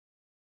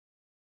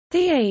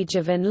The Age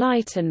of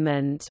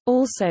Enlightenment,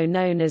 also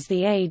known as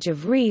the Age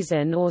of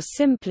Reason or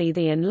simply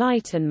the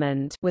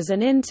Enlightenment, was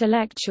an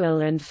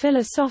intellectual and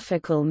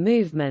philosophical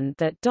movement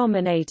that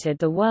dominated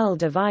the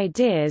world of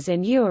ideas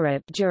in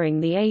Europe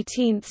during the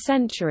 18th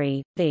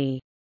century, the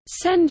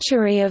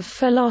century of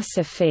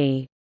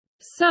philosophy.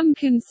 Some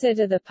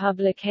consider the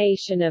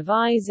publication of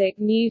Isaac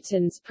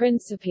Newton's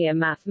Principia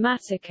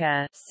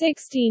Mathematica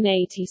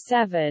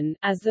 (1687)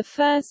 as the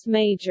first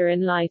major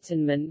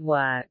Enlightenment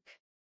work.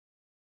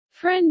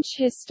 French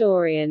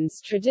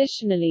historians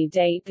traditionally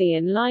date the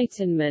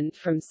Enlightenment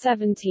from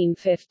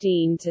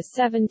 1715 to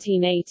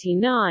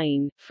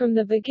 1789, from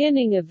the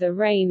beginning of the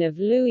reign of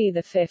Louis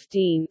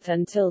XV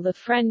until the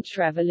French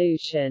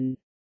Revolution.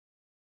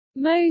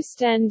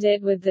 Most end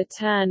it with the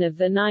turn of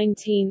the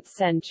 19th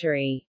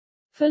century.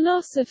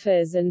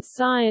 Philosophers and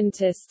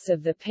scientists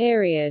of the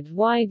period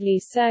widely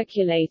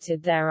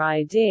circulated their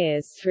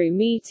ideas through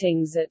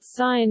meetings at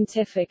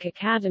scientific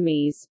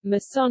academies,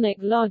 Masonic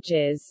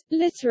lodges,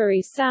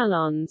 literary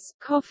salons,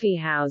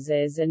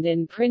 coffeehouses and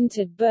in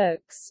printed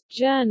books,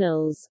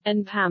 journals,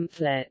 and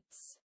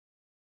pamphlets.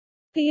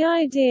 The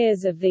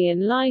ideas of the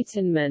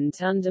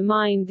Enlightenment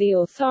undermined the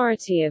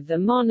authority of the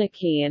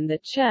monarchy and the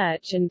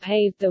Church and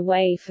paved the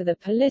way for the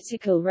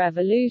political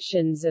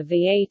revolutions of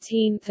the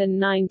 18th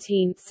and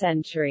 19th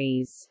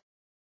centuries.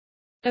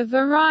 A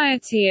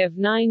variety of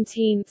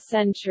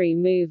 19th-century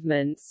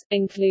movements,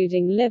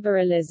 including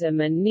liberalism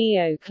and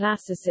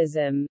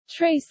neo-classicism,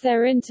 trace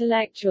their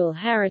intellectual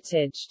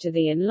heritage to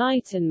the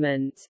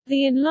Enlightenment.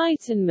 The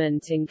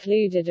Enlightenment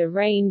included a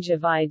range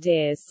of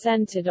ideas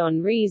centered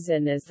on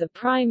reason as the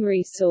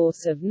primary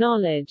source of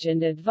knowledge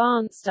and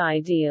advanced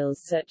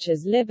ideals such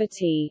as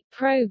liberty,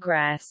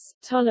 progress,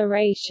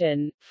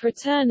 toleration,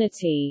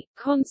 fraternity,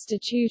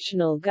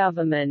 constitutional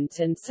government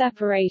and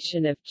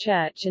separation of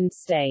church and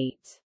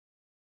state.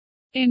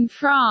 In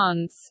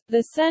France,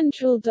 the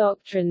central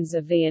doctrines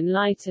of the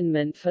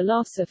Enlightenment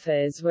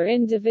philosophers were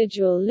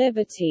individual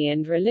liberty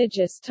and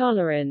religious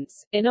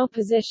tolerance, in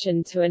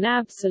opposition to an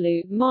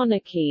absolute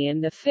monarchy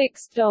and the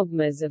fixed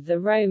dogmas of the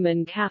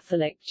Roman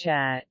Catholic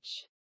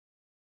Church.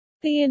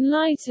 The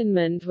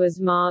Enlightenment was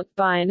marked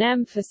by an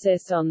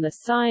emphasis on the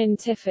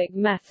scientific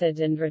method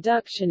and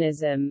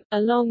reductionism,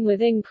 along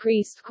with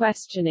increased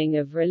questioning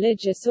of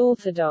religious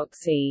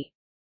orthodoxy,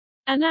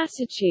 an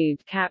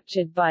attitude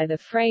captured by the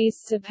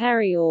phrase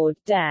supérieur,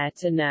 dare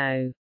to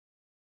know.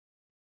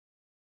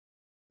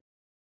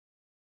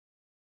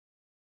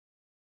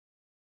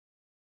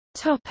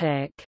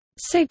 Topic: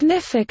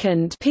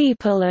 Significant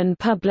people and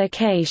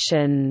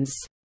publications.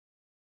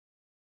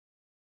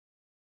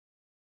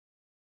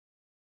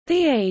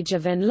 The Age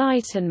of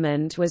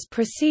Enlightenment was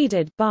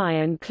preceded by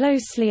and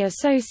closely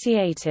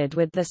associated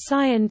with the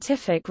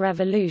scientific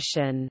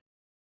revolution.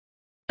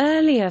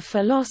 Earlier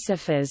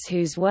philosophers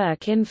whose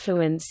work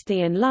influenced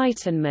the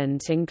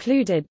Enlightenment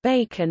included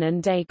Bacon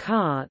and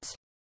Descartes.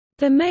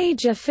 The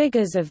major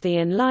figures of the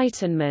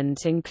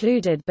Enlightenment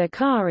included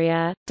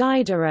Beccaria,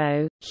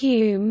 Diderot,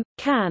 Hume,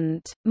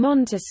 Kant,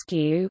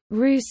 Montesquieu,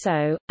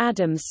 Rousseau,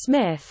 Adam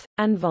Smith,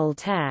 and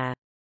Voltaire.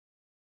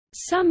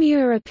 Some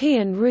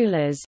European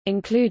rulers,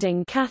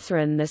 including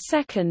Catherine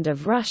II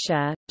of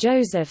Russia,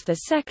 Joseph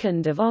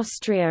II of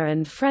Austria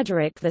and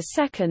Frederick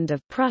II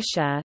of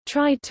Prussia,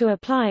 tried to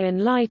apply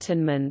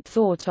Enlightenment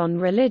thought on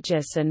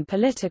religious and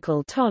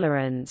political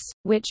tolerance,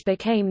 which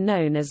became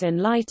known as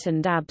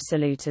enlightened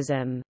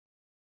absolutism.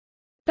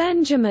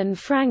 Benjamin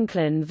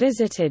Franklin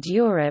visited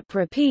Europe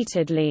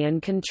repeatedly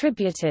and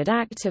contributed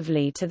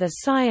actively to the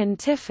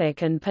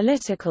scientific and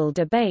political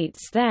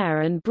debates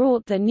there and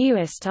brought the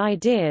newest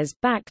ideas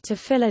back to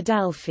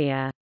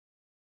Philadelphia.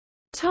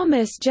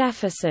 Thomas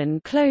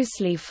Jefferson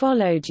closely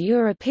followed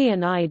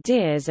European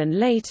ideas and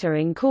later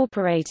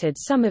incorporated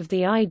some of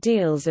the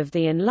ideals of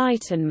the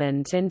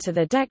Enlightenment into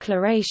the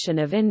Declaration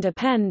of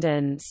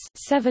Independence,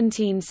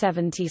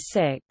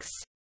 1776.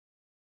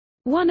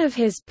 One of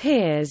his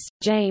peers,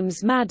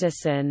 James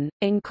Madison,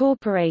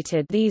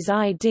 incorporated these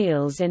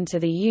ideals into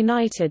the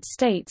United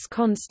States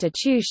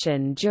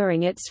Constitution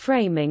during its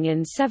framing in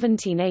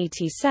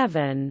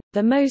 1787.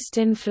 The most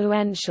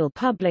influential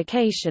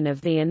publication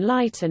of the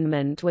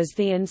Enlightenment was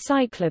the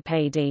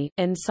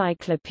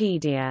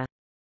Encyclopedia.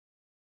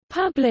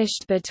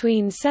 Published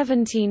between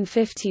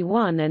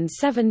 1751 and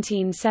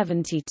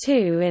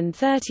 1772 in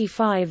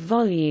 35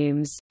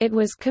 volumes, it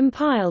was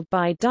compiled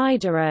by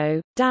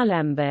Diderot,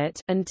 D'Alembert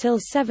until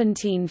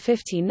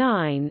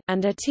 1759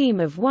 and a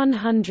team of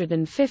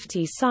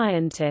 150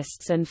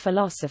 scientists and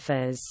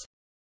philosophers.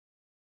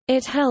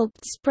 It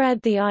helped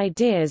spread the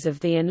ideas of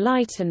the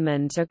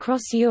Enlightenment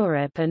across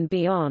Europe and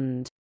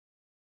beyond.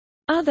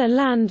 Other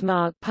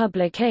landmark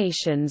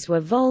publications were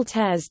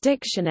Voltaire's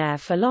Dictionnaire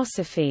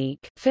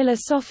philosophique,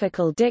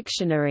 Philosophical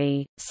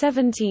Dictionary,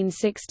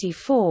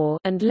 1764,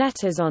 and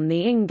Letters on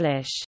the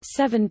English,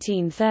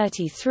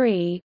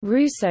 1733,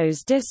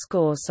 Rousseau's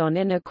Discourse on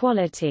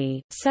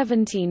Inequality,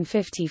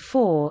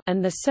 1754,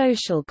 and The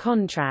Social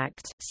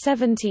Contract,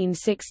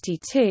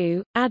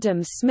 1762,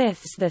 Adam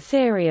Smith's The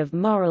Theory of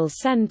Moral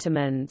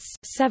Sentiments,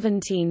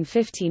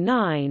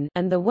 1759,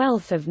 and The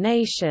Wealth of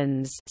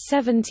Nations,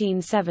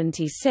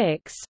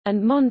 1776.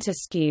 And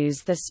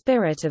Montesquieu's The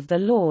Spirit of the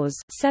Laws,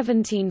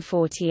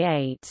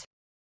 1748.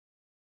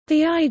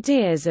 The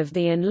ideas of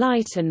the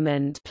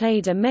Enlightenment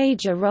played a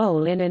major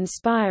role in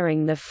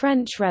inspiring the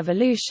French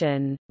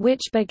Revolution, which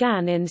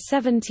began in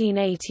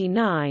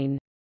 1789.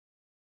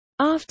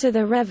 After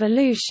the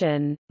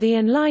Revolution, the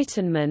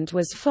Enlightenment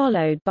was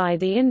followed by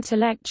the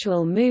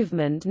intellectual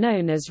movement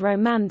known as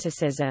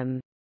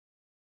Romanticism.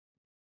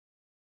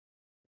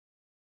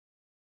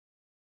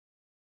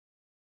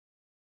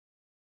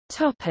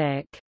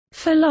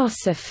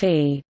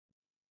 Philosophy.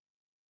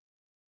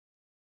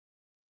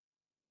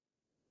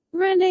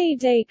 René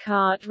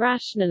Descartes'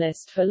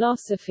 rationalist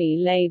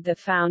philosophy laid the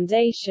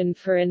foundation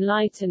for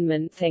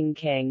Enlightenment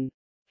thinking.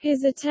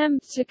 His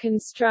attempt to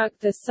construct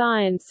the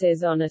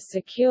sciences on a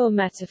secure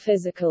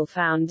metaphysical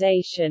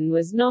foundation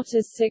was not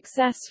as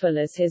successful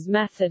as his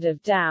method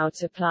of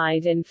doubt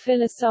applied in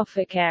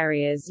philosophic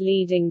areas,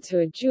 leading to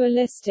a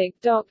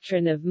dualistic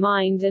doctrine of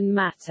mind and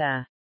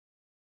matter.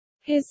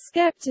 His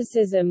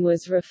skepticism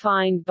was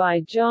refined by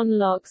John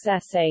Locke's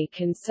essay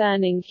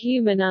concerning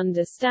human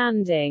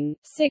understanding,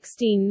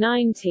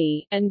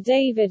 1690, and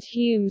David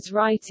Hume's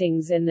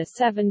writings in the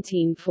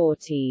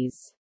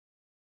 1740s.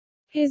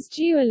 His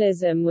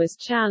dualism was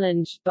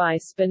challenged by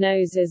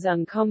Spinoza's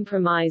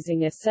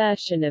uncompromising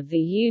assertion of the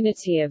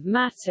unity of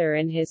matter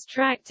in his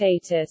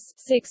Tractatus,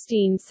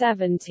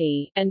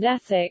 1670, and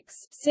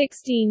Ethics,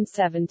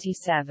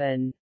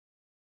 1677.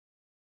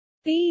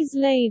 These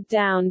laid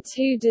down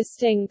two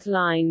distinct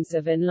lines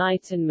of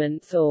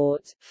Enlightenment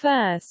thought: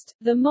 first,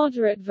 the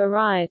moderate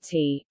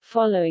variety,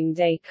 following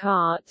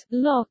Descartes,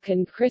 Locke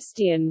and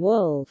Christian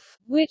Wolff,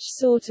 which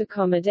sought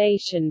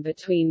accommodation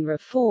between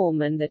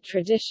reform and the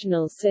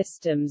traditional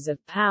systems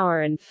of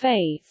power and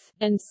faith,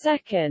 and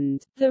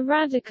second, the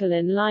radical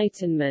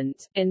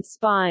Enlightenment,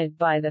 inspired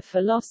by the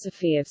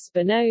philosophy of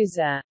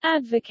Spinoza,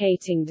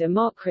 advocating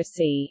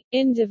democracy,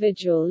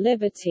 individual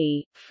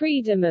liberty,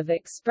 freedom of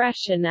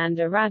expression and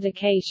eradication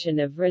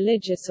of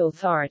religious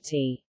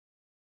authority.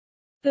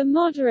 The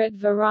moderate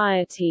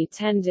variety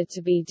tended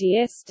to be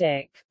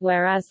deistic,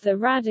 whereas the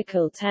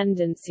radical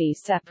tendency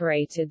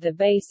separated the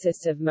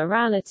basis of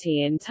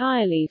morality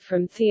entirely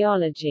from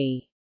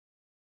theology.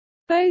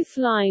 Both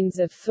lines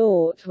of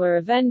thought were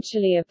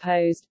eventually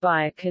opposed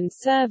by a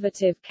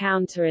conservative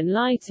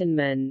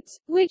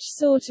counter-Enlightenment, which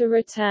sought a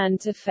return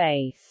to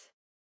faith.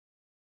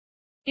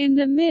 In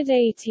the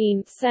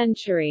mid-18th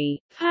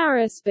century,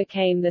 Paris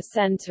became the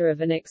center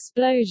of an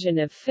explosion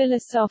of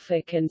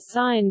philosophic and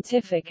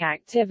scientific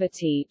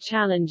activity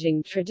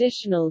challenging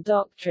traditional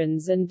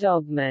doctrines and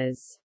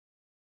dogmas.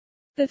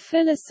 The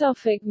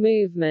philosophic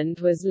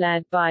movement was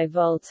led by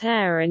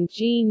Voltaire and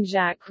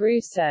Jean-Jacques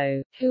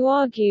Rousseau, who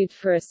argued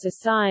for a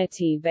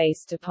society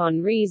based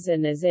upon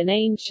reason as in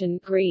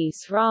ancient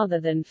Greece rather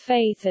than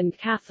faith and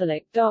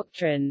Catholic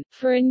doctrine,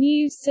 for a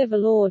new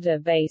civil order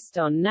based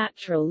on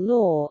natural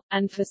law,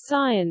 and for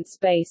science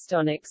based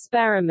on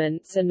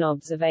experiments and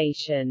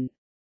observation.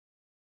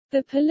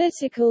 The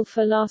political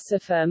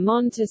philosopher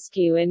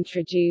Montesquieu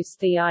introduced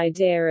the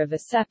idea of a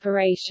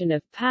separation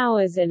of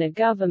powers in a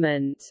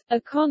government,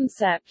 a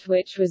concept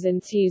which was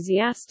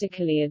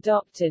enthusiastically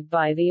adopted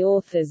by the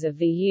authors of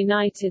the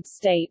United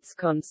States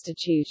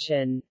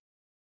Constitution.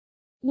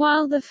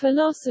 While the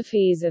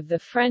philosophies of the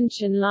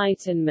French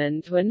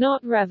Enlightenment were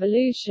not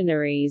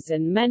revolutionaries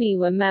and many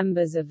were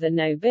members of the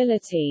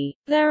nobility,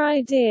 their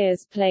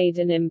ideas played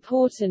an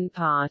important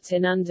part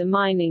in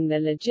undermining the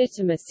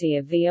legitimacy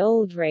of the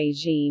old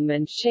regime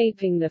and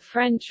shaping the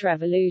French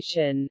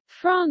Revolution.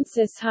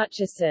 Francis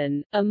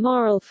Hutcheson, a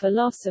moral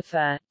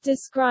philosopher,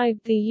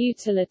 described the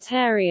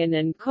utilitarian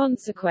and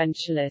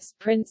consequentialist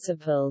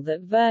principle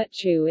that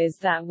virtue is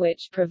that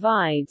which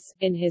provides,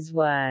 in his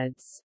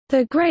words,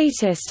 the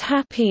greatest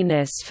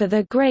happiness for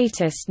the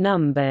greatest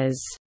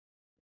numbers.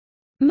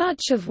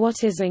 Much of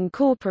what is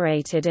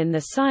incorporated in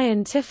the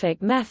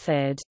scientific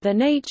method, the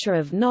nature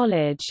of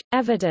knowledge,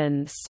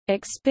 evidence,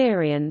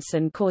 experience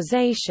and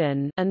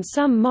causation, and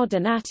some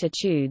modern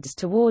attitudes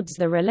towards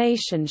the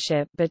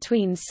relationship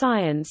between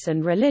science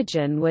and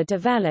religion were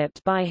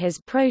developed by his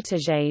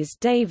protégés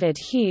David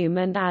Hume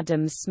and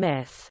Adam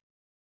Smith.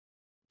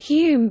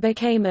 Hume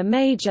became a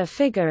major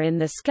figure in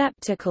the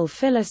skeptical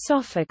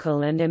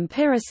philosophical and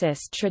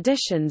empiricist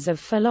traditions of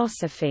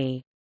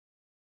philosophy.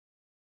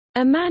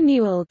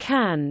 Immanuel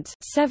Kant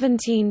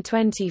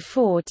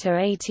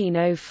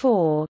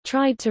 (1724–1804)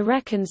 tried to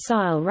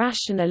reconcile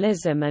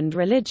rationalism and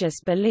religious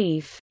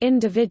belief,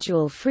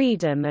 individual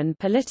freedom and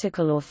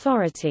political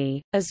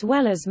authority, as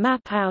well as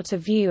map out a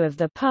view of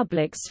the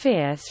public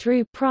sphere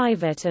through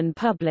private and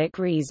public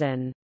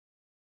reason.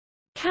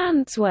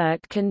 Kant's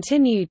work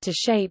continued to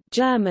shape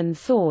German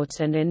thought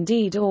and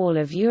indeed all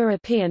of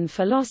European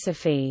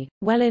philosophy.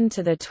 Well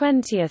into the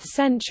 20th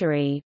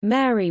century,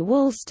 Mary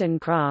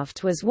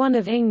Wollstonecraft was one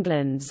of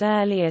England's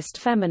earliest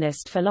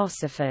feminist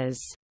philosophers.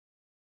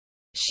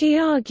 She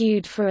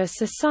argued for a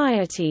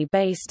society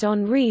based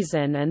on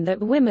reason and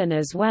that women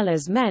as well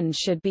as men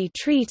should be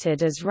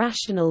treated as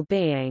rational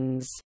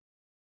beings.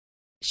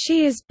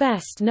 She is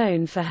best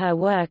known for her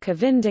work A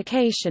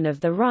Vindication of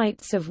the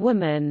Rights of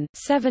Woman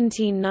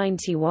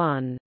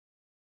 1791.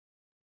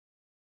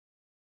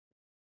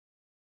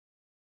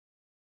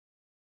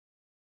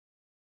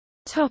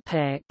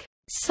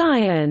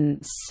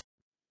 Science.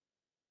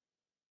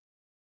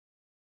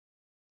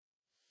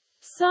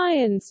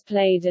 Science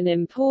played an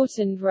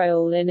important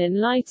role in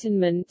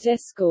Enlightenment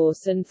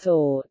discourse and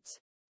thought.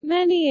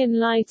 Many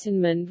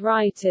Enlightenment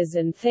writers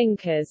and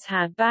thinkers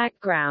had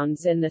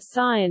backgrounds in the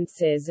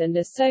sciences and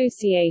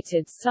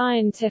associated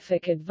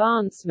scientific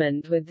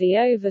advancement with the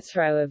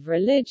overthrow of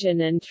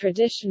religion and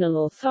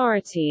traditional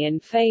authority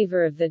in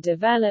favor of the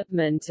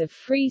development of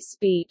free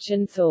speech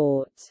and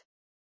thought.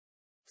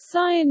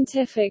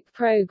 Scientific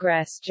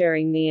progress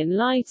during the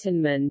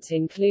Enlightenment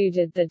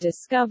included the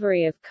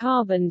discovery of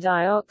carbon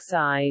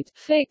dioxide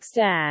fixed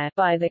air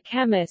by the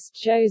chemist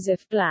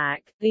Joseph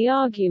Black, the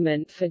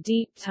argument for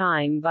deep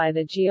time by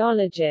the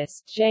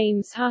geologist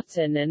James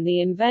Hutton, and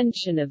the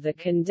invention of the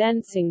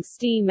condensing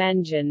steam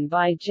engine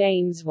by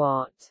James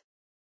Watt.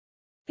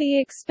 The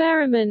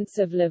experiments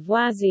of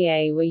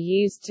Lavoisier were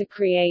used to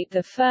create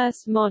the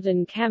first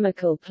modern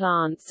chemical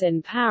plants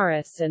in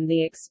Paris, and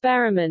the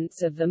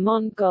experiments of the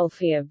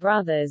Montgolfier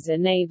brothers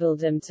enabled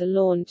them to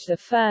launch the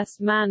first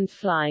manned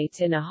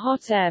flight in a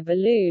hot air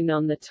balloon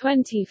on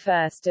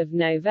 21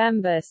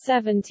 November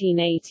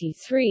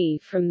 1783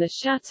 from the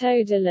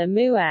Château de la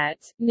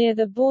Muette, near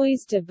the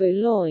Bois de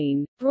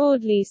Boulogne.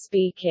 Broadly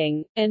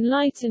speaking,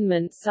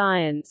 Enlightenment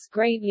science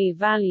greatly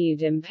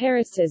valued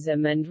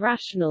empiricism and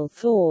rational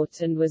thought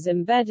and was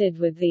embedded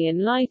with the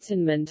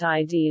Enlightenment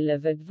ideal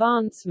of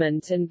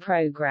advancement and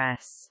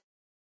progress.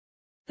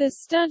 The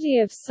study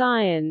of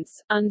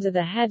science, under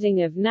the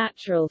heading of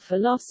natural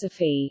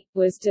philosophy,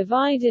 was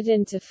divided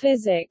into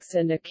physics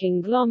and a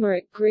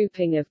conglomerate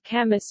grouping of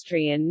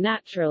chemistry and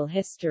natural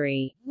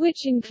history,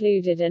 which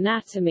included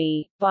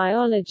anatomy,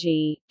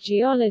 biology,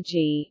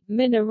 geology,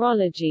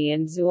 mineralogy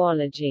and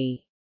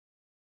zoology.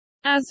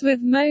 As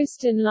with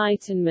most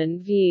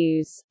Enlightenment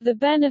views, the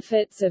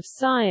benefits of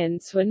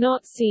science were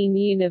not seen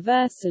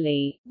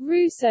universally.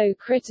 Rousseau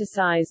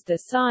criticized the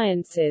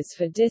sciences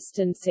for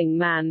distancing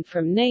man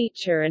from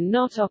nature and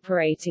not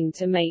operating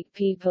to make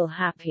people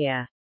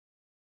happier.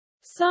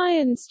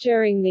 Science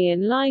during the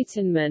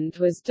Enlightenment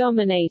was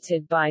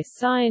dominated by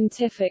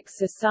scientific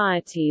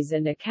societies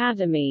and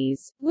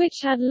academies,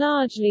 which had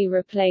largely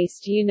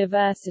replaced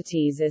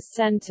universities as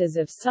centers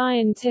of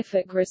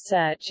scientific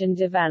research and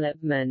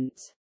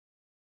development.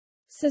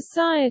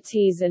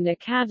 Societies and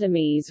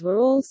academies were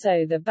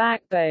also the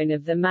backbone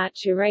of the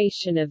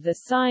maturation of the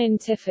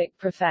scientific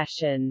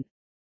profession.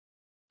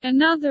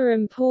 Another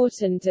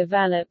important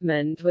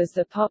development was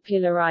the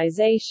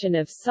popularization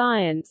of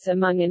science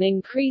among an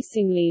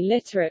increasingly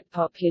literate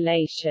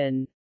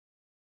population.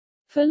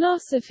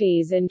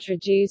 Philosophies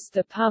introduced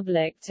the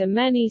public to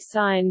many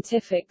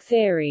scientific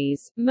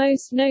theories,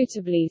 most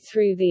notably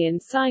through the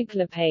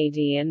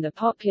Encyclopédie and the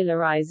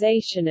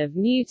popularization of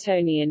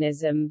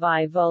Newtonianism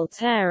by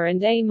Voltaire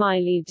and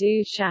Émile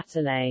du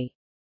Châtelet.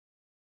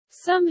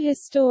 Some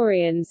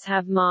historians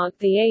have marked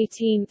the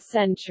 18th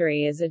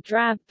century as a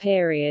drab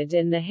period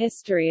in the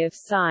history of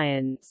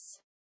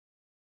science.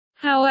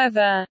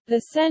 However, the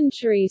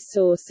century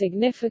saw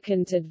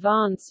significant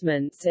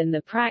advancements in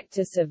the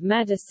practice of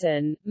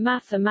medicine,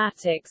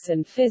 mathematics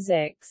and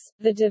physics,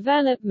 the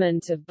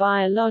development of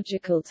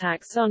biological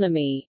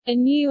taxonomy, a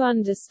new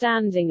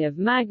understanding of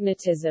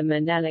magnetism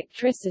and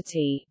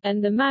electricity,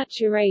 and the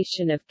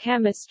maturation of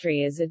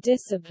chemistry as a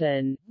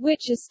discipline,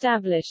 which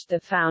established the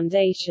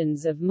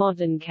foundations of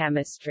modern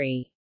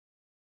chemistry.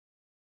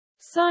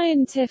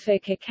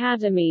 Scientific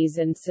academies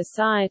and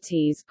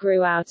societies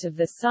grew out of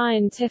the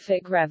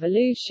scientific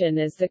revolution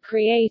as the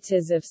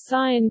creators of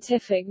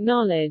scientific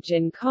knowledge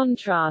in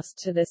contrast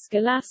to the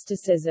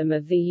scholasticism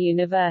of the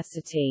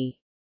university.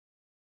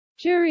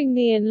 During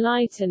the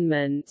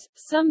Enlightenment,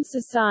 some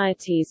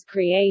societies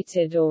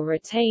created or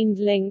retained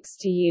links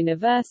to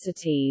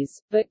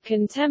universities, but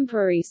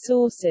contemporary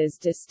sources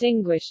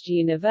distinguished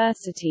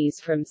universities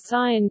from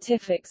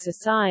scientific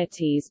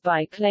societies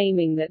by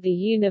claiming that the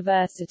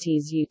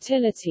university's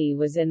utility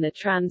was in the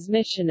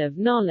transmission of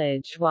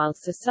knowledge while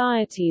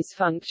societies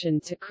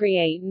functioned to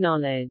create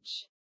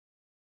knowledge.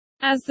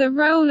 As the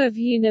role of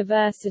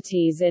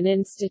universities in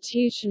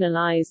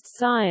institutionalized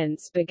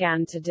science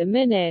began to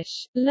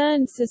diminish,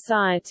 learned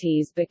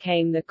societies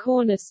became the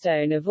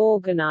cornerstone of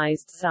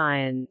organized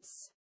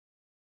science.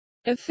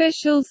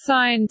 Official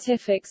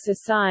scientific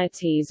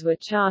societies were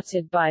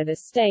chartered by the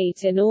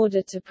state in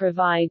order to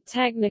provide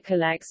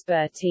technical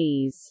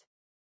expertise.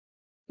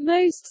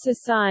 Most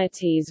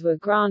societies were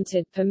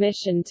granted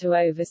permission to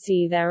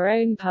oversee their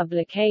own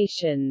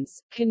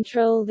publications,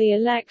 control the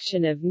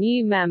election of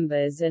new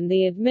members and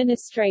the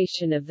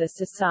administration of the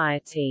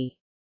society.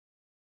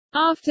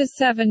 After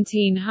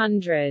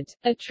 1700,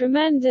 a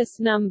tremendous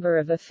number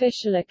of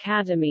official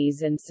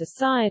academies and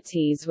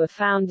societies were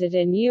founded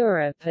in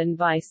Europe, and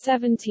by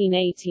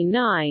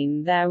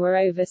 1789 there were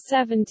over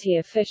 70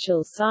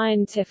 official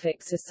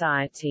scientific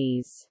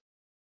societies.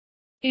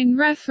 In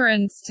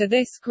reference to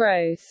this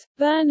growth,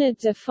 Bernard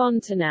de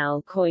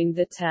Fontenelle coined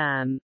the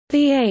term,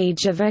 "the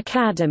Age of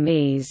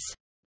Academies."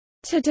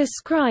 To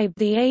describe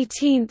the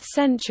 18th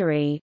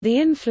century, the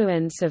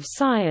influence of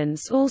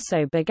science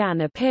also began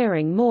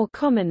appearing more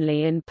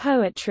commonly in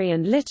poetry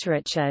and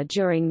literature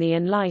during the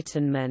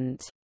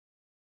Enlightenment.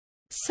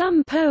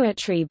 Some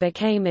poetry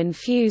became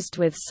infused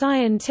with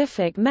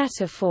scientific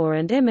metaphor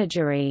and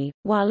imagery,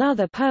 while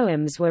other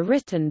poems were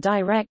written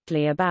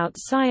directly about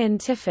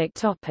scientific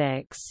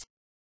topics.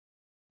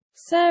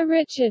 Sir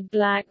Richard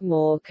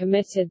Blackmore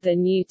committed the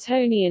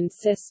Newtonian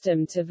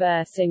system to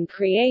verse in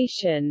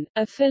Creation,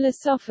 a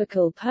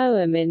philosophical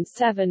poem in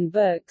 7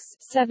 books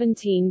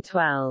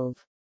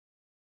 1712.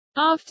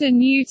 After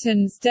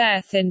Newton's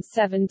death in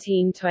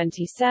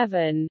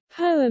 1727,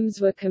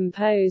 poems were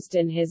composed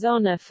in his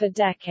honor for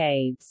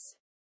decades.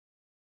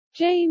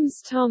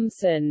 James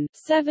Thomson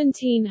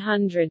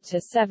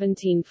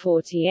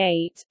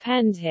 (1700–1748)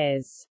 penned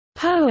his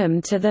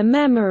 "Poem to the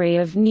Memory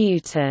of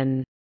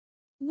Newton,"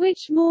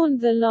 which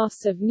mourned the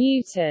loss of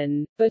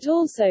Newton, but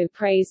also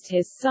praised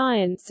his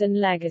science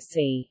and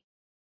legacy.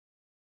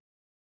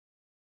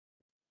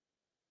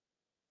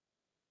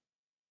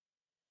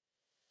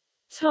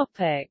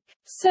 Topic: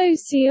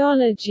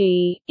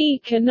 Sociology,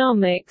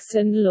 economics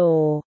and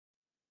law.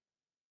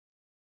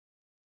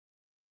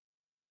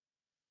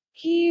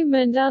 Hume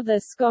and other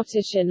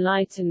Scottish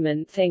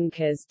Enlightenment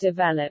thinkers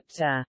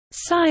developed a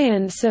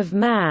science of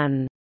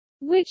man,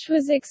 which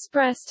was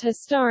expressed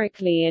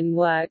historically in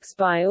works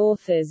by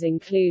authors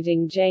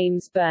including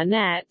James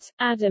Burnet,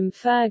 Adam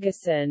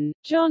Ferguson,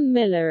 John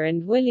Miller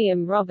and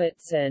William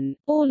Robertson,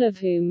 all of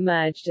whom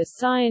merged a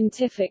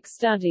scientific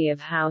study of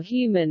how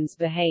humans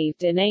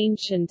behaved in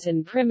ancient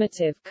and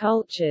primitive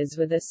cultures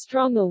with a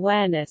strong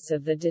awareness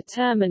of the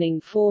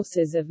determining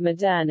forces of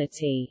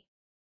modernity.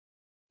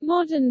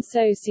 Modern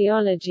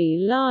sociology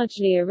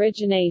largely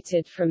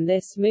originated from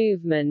this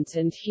movement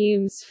and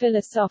Hume's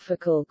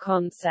philosophical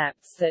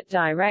concepts that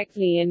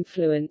directly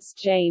influenced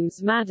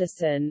James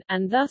Madison,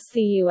 and thus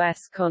the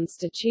U.S.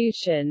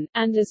 Constitution,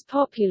 and as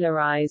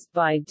popularized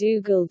by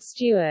Dugald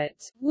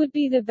Stewart, would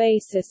be the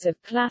basis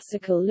of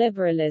classical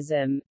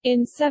liberalism.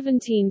 In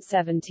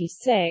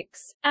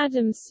 1776,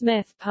 Adam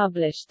Smith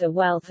published The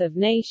Wealth of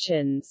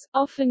Nations,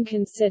 often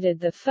considered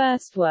the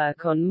first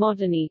work on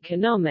modern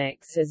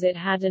economics as it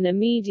had an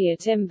immediate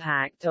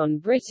impact on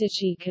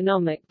British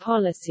economic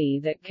policy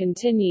that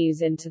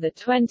continues into the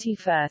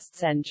 21st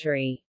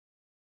century.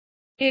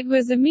 It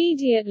was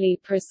immediately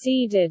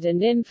preceded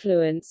and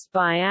influenced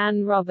by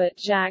Anne Robert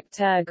Jacques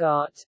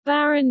Turgot,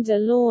 Baron de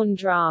Lorne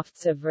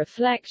drafts of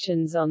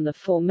Reflections on the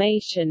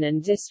Formation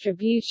and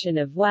Distribution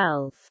of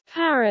Wealth,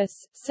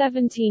 Paris,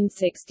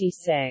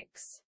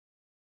 1766.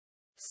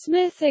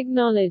 Smith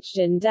acknowledged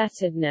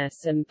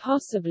indebtedness and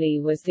possibly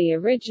was the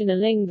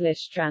original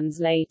English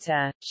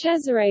translator.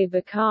 Cesare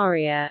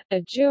Beccaria,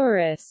 a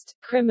jurist,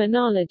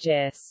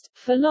 criminologist,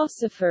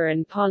 philosopher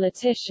and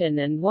politician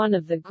and one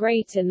of the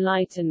great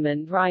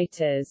Enlightenment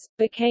writers,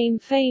 became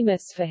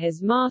famous for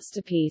his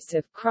masterpiece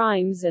of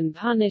Crimes and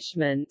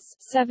Punishments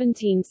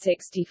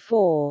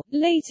 1764,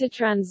 later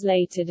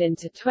translated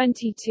into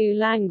 22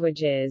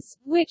 languages,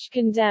 which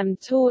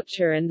condemned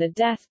torture and the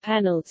death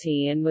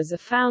penalty and was a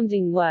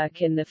founding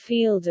work in the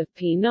field of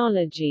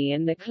penology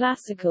and the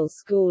classical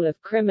school of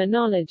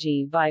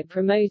criminology by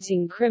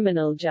promoting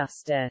criminal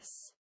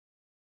justice.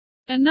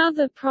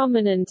 Another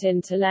prominent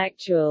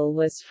intellectual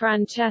was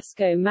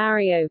Francesco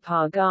Mario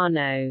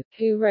Pagano,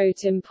 who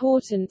wrote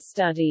important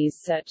studies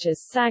such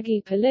as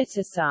Saggi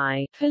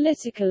Politici,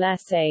 Political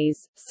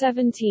Essays,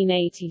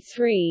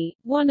 1783,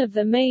 one of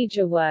the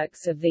major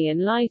works of the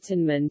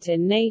Enlightenment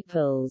in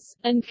Naples,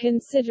 and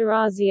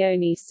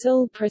Considerazioni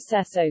sul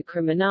processo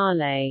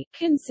criminale,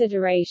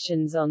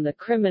 Considerations on the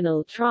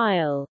Criminal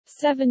Trial,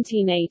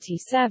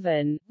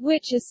 1787,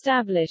 which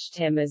established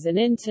him as an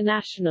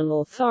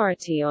international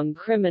authority on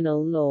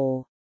criminal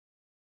law.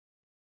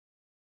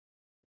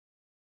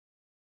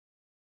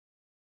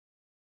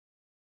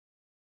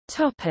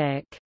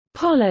 Topic: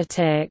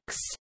 Politics.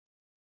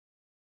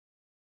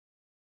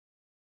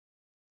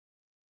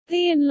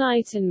 The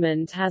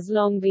Enlightenment has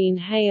long been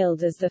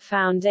hailed as the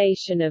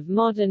foundation of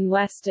modern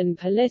Western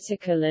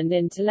political and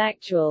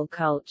intellectual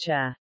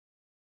culture.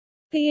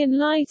 The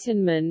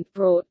Enlightenment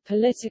brought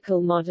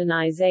political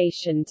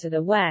modernization to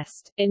the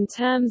West, in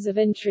terms of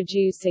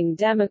introducing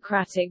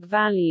democratic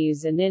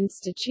values and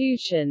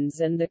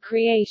institutions and the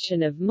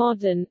creation of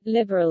modern,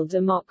 liberal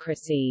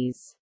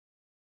democracies.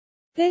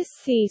 This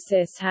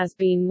thesis has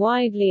been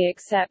widely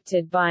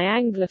accepted by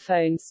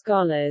Anglophone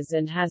scholars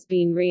and has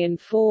been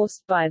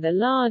reinforced by the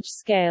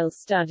large-scale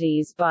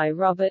studies by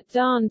Robert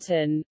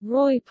Darnton,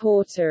 Roy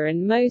Porter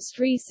and most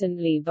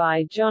recently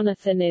by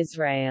Jonathan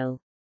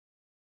Israel.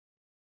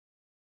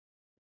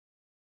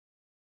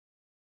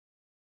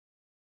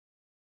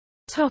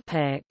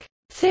 Topic: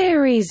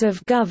 Theories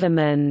of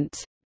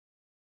government.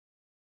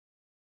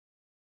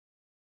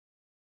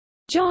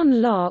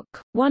 John Locke,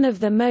 one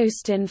of the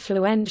most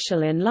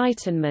influential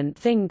Enlightenment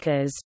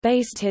thinkers,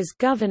 based his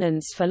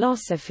governance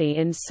philosophy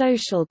in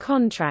social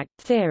contract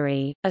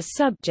theory, a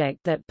subject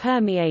that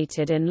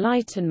permeated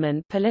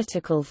Enlightenment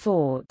political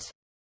thought.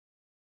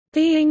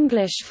 The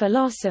English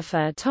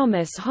philosopher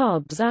Thomas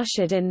Hobbes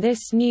ushered in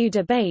this new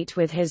debate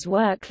with his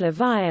work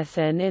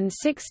Leviathan in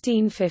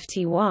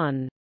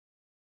 1651.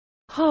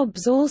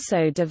 Hobbes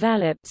also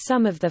developed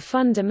some of the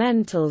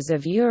fundamentals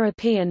of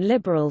European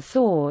liberal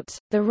thought,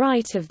 the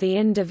right of the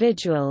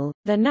individual,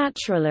 the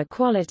natural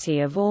equality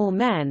of all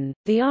men,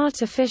 the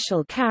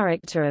artificial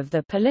character of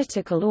the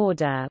political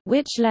order,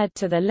 which led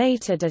to the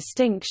later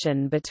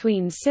distinction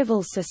between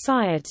civil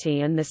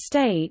society and the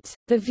state,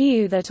 the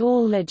view that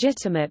all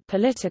legitimate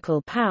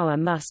political power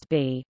must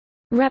be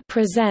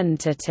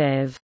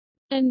representative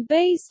and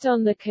based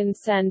on the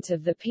consent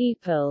of the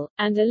people,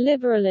 and a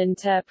liberal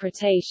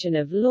interpretation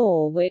of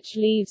law which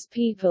leaves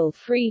people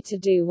free to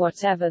do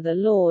whatever the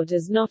law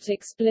does not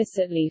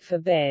explicitly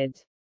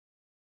forbid.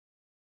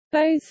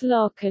 Both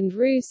Locke and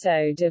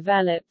Rousseau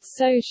developed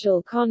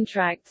social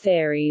contract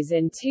theories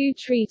in two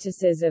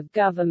treatises of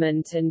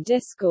government and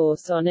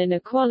discourse on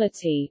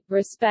inequality,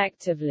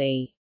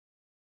 respectively.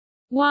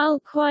 While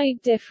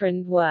quite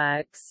different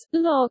works,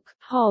 Locke,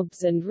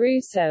 Hobbes and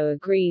Rousseau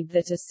agreed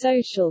that a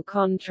social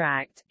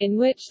contract, in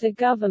which the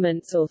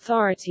government's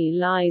authority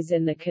lies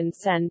in the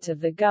consent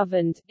of the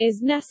governed,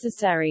 is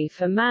necessary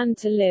for man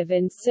to live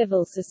in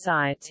civil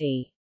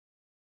society.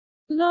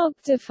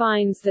 Locke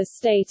defines the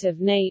state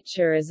of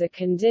nature as a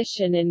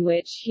condition in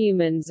which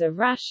humans are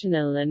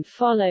rational and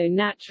follow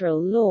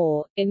natural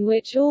law, in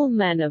which all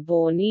men are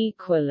born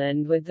equal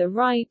and with the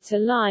right to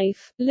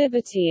life,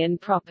 liberty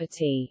and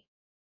property.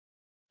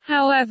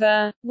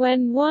 However,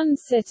 when one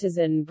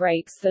citizen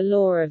breaks the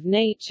law of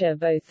nature,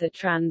 both the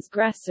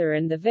transgressor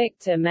and the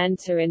victim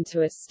enter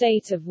into a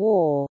state of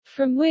war,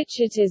 from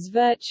which it is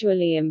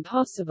virtually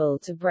impossible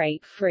to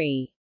break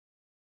free.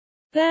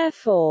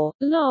 Therefore,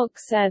 Locke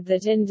said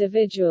that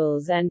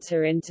individuals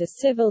enter into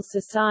civil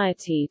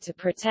society to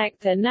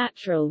protect their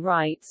natural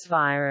rights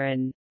via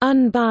an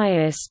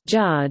unbiased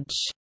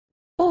judge,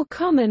 or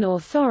common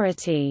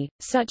authority,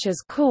 such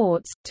as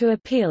courts, to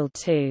appeal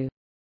to.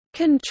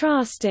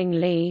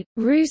 Contrastingly,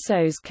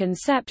 Rousseau's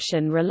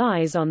conception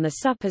relies on the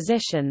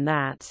supposition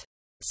that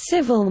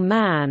civil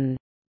man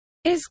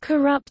is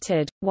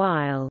corrupted,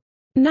 while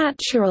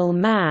natural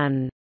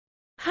man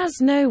has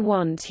no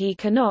want he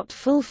cannot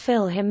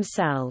fulfill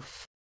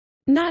himself.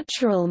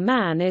 Natural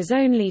man is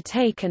only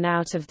taken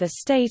out of the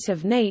state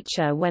of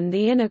nature when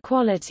the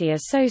inequality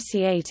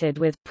associated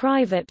with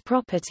private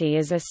property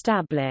is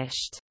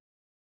established.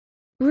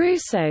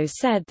 Rousseau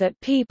said that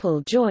people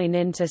join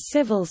into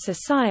civil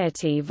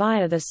society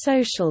via the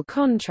social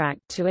contract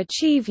to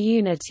achieve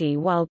unity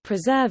while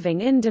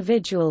preserving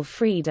individual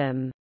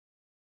freedom.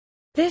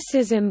 This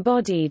is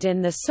embodied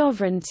in the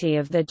sovereignty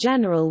of the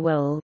general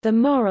will, the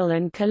moral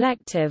and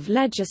collective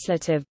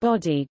legislative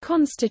body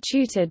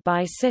constituted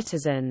by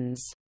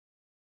citizens.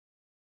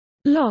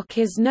 Locke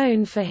is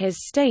known for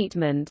his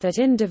statement that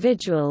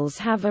individuals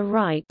have a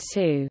right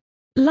to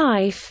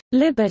life,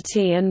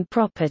 liberty and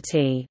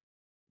property,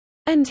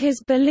 and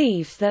his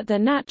belief that the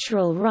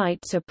natural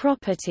right to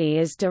property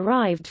is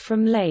derived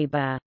from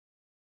labor.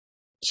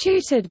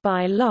 Tutored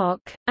by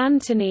Locke,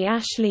 Anthony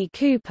Ashley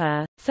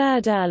Cooper,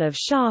 3rd Earl of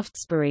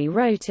Shaftesbury,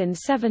 wrote in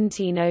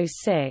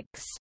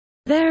 1706,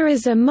 "There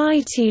is a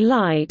mighty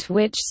light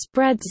which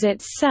spreads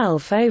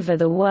itself over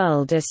the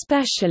world,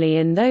 especially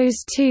in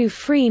those two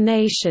free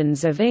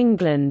nations of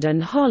England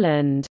and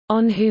Holland,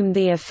 on whom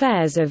the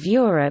affairs of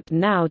Europe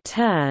now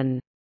turn."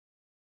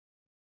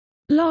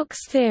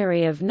 Locke's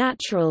theory of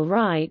natural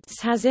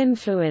rights has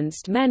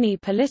influenced many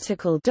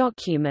political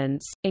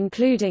documents,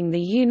 including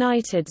the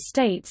United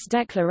States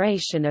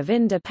Declaration of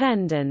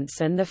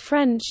Independence and the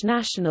French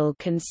National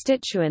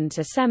Constituent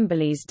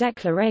Assembly's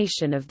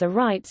Declaration of the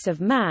Rights of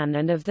Man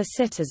and of the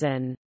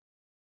Citizen.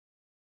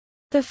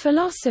 The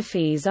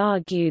philosophies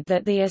argued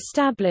that the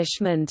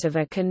establishment of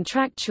a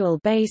contractual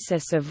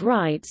basis of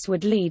rights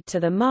would lead to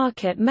the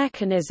market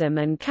mechanism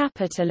and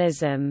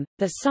capitalism,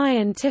 the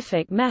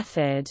scientific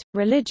method,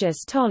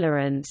 religious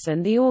tolerance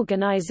and the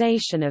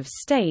organization of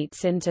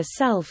states into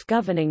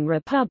self-governing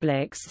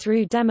republics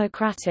through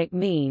democratic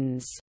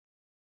means.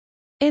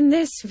 In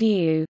this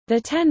view, the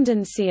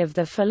tendency of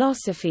the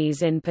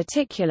philosophies in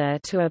particular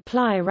to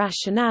apply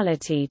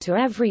rationality to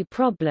every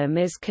problem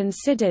is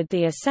considered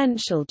the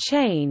essential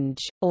change.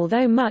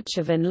 Although much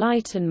of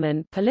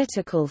Enlightenment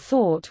political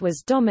thought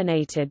was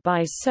dominated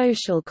by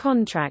social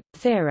contract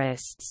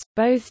theorists,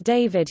 both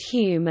David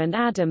Hume and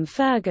Adam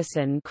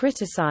Ferguson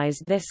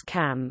criticized this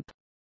camp.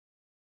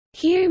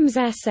 Hume's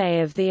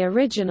essay of the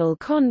original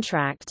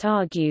contract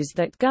argues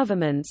that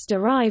governments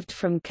derived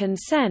from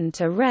consent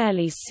are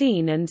rarely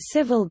seen and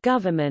civil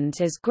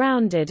government is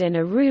grounded in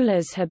a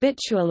ruler's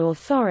habitual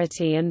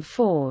authority and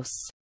force.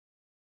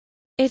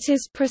 It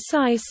is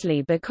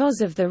precisely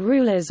because of the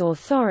ruler's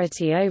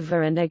authority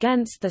over and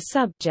against the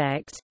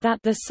subject,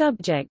 that the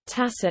subject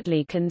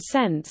tacitly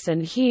consents,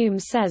 and Hume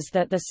says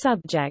that the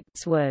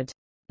subjects would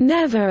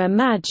never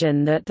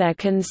imagine that their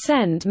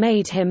consent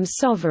made him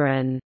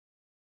sovereign.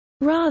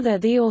 Rather,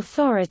 the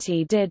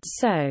authority did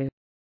so.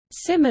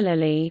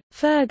 Similarly,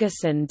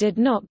 Ferguson did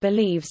not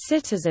believe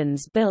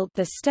citizens built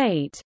the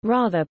state,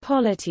 rather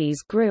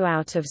polities grew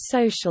out of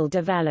social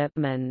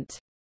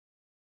development.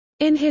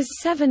 In his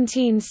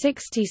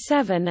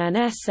 1767 An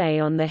Essay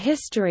on the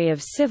History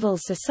of Civil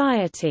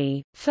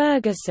Society,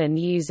 Ferguson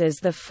uses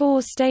the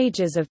 4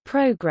 stages of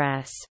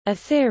progress, a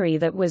theory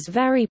that was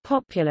very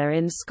popular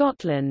in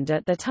Scotland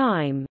at the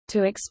time,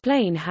 to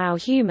explain how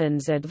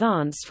humans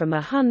advance from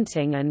a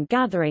hunting and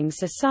gathering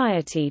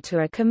society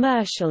to a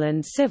commercial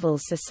and civil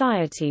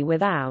society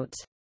without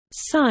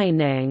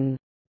signing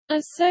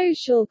a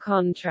social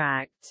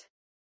contract.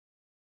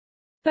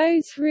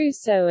 Both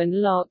Rousseau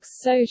and Locke's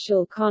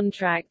social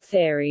contract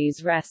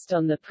theories rest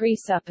on the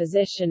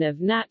presupposition of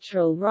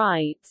natural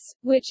rights,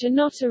 which are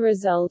not a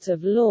result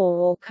of law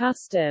or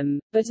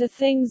custom, but are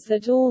things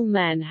that all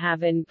men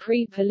have in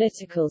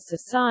pre-political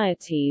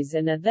societies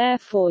and are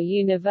therefore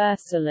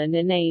universal and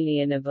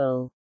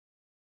inalienable.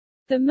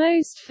 The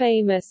most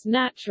famous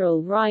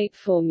natural right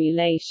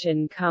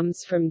formulation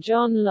comes from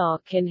John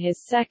Locke in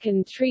his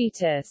second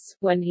treatise,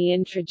 when he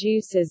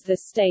introduces the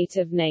state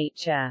of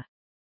nature.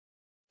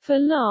 For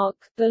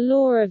Locke, the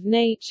law of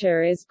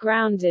nature is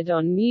grounded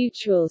on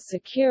mutual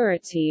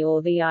security,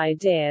 or the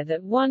idea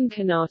that one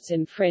cannot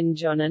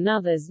infringe on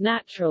another's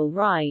natural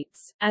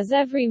rights, as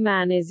every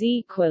man is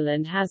equal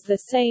and has the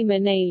same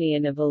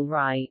inalienable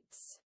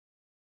rights.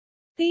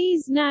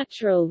 These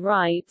natural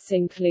rights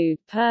include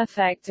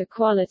perfect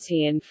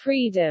equality and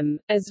freedom,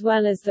 as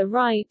well as the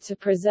right to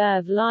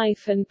preserve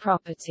life and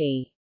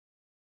property.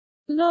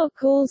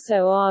 Locke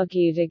also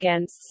argued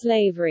against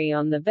slavery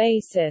on the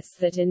basis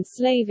that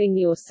enslaving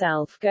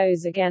yourself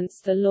goes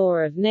against the law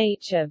of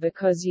nature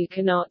because you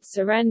cannot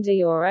surrender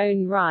your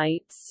own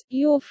rights,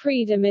 your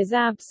freedom is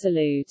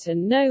absolute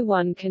and no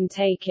one can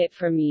take it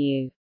from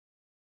you.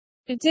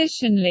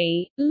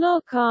 Additionally,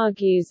 Locke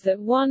argues that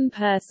one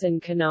person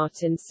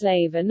cannot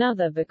enslave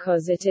another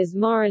because it is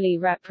morally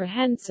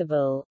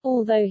reprehensible,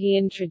 although he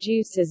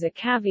introduces a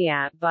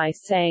caveat by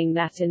saying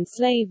that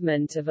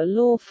enslavement of a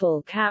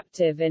lawful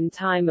captive in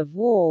time of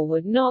war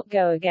would not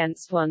go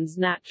against one's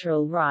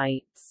natural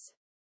rights.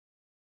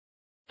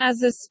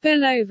 As a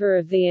spillover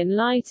of the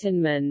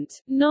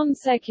Enlightenment,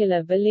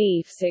 non-secular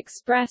beliefs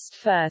expressed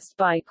first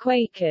by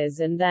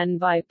Quakers and then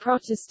by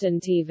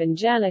Protestant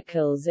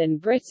evangelicals in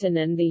Britain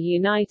and the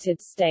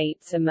United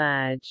States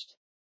emerged.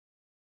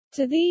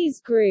 To these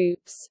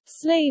groups,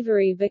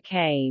 slavery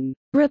became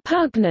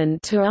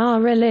repugnant to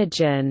our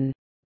religion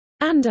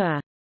and a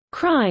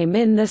crime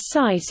in the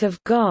sight of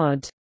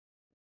God.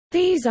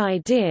 These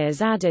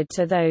ideas added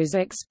to those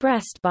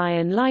expressed by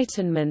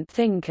Enlightenment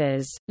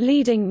thinkers,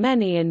 leading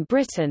many in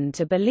Britain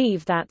to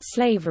believe that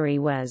slavery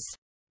was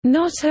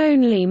not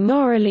only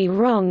morally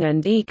wrong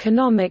and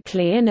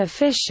economically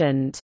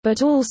inefficient,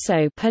 but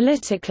also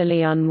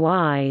politically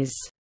unwise.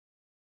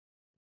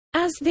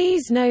 As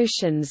these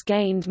notions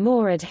gained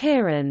more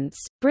adherents,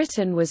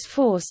 Britain was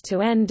forced to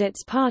end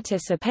its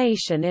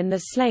participation in the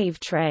slave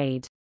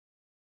trade.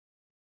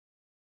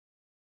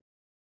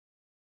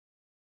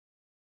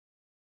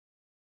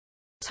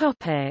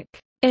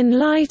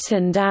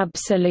 Enlightened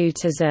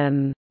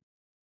absolutism.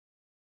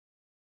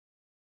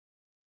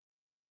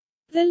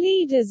 The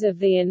leaders of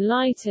the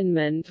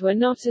Enlightenment were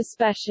not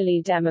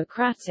especially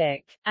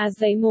democratic, as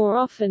they more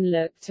often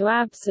looked to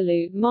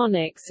absolute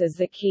monarchs as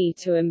the key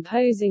to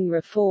imposing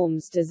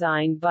reforms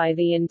designed by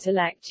the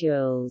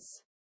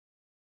intellectuals.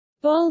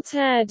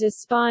 Voltaire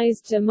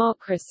despised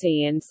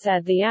democracy and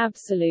said the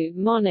absolute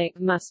monarch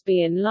must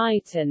be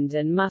enlightened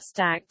and must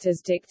act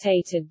as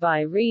dictated by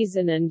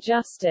reason and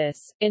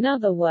justice, in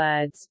other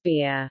words,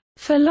 be a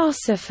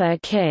philosopher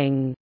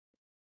king.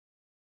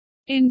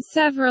 In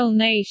several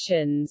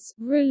nations,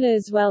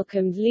 rulers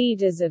welcomed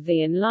leaders of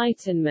the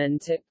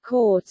Enlightenment at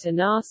court and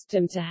asked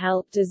them to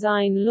help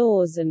design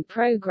laws and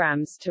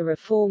programs to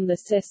reform the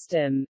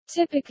system,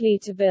 typically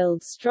to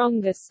build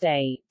stronger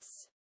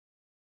states.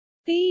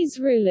 These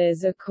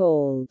rulers are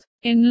called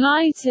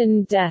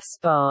enlightened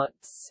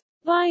despots.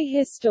 by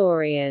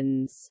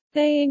historians.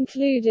 They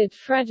included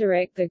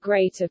Frederick the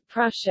Great of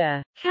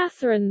Prussia,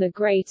 Catherine the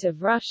Great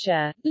of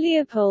Russia,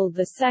 Leopold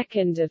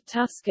II of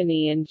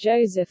Tuscany and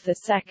Joseph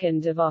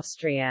II of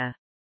Austria.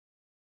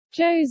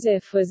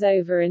 Joseph was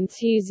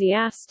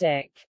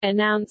over-enthusiastic,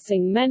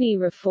 announcing many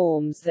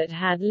reforms that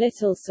had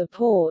little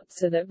support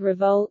so that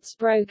revolts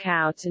broke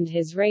out and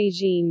his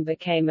regime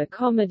became a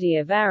comedy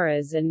of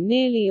errors and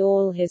nearly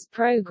all his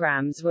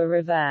programs were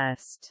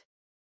reversed.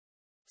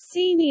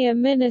 Senior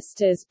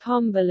ministers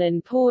Pombal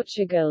in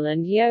Portugal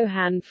and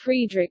Johann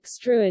Friedrich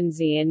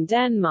Struensee in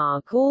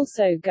Denmark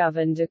also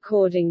governed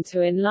according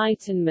to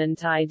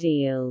Enlightenment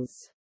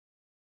ideals.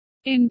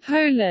 In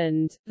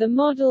Poland, the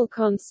model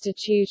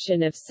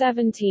constitution of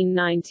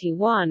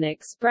 1791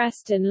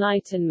 expressed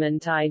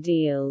Enlightenment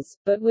ideals,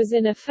 but was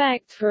in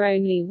effect for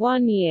only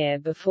 1 year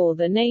before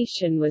the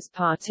nation was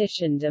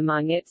partitioned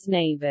among its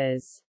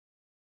neighbors.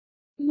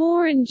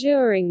 More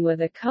enduring were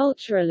the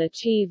cultural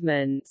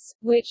achievements,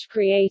 which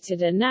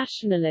created a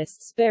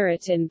nationalist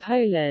spirit in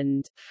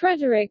Poland.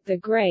 Frederick the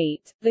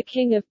Great, the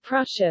King of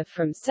Prussia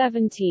from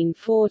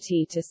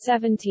 1740 to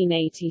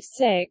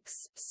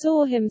 1786,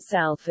 saw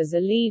himself as a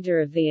leader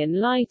of the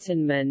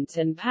Enlightenment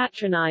and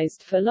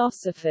patronized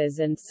philosophers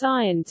and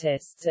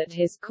scientists at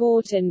his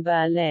court in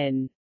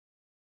Berlin.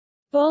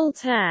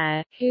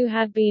 Voltaire, who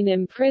had been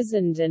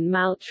imprisoned and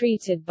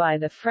maltreated by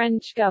the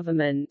French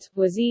government,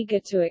 was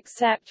eager to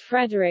accept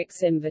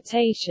Frederick's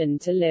invitation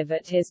to live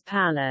at his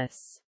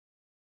palace.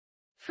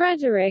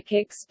 Frederick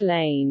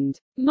explained,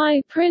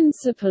 "My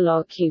principal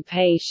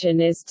occupation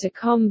is to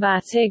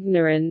combat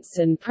ignorance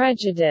and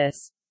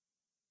prejudice,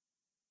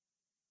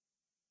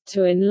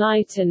 to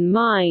enlighten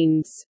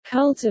minds,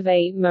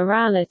 cultivate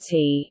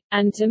morality,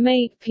 and to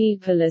make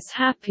people as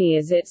happy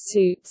as it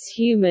suits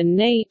human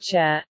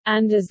nature,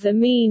 and as the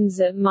means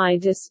at my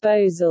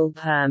disposal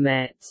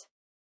permit."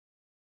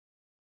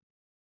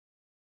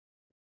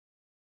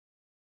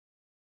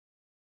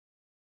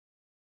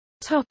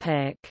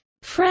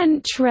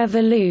 French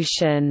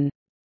Revolution.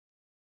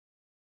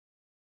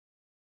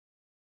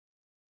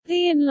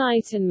 The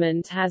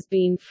Enlightenment has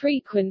been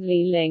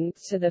frequently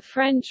linked to the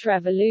French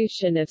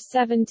Revolution of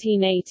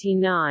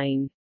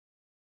 1789.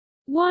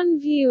 One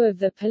view of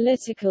the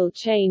political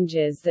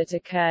changes that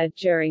occurred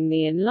during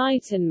the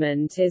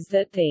Enlightenment is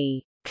that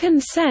the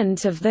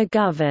consent of the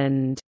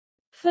governed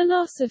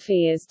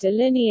philosophy is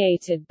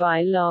delineated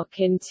by Locke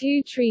in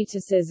two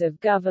treatises of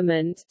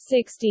government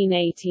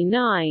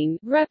 1689,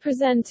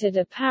 represented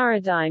a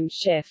paradigm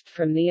shift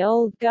from the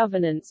old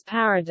governance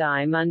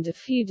paradigm under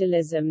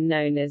feudalism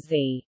known as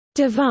the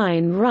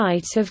divine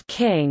right of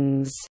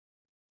kings.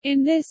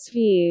 In this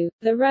view,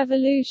 the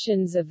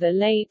revolutions of the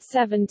late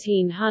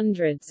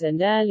 1700s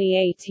and early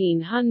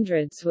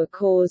 1800s were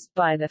caused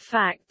by the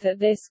fact that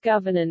this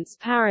governance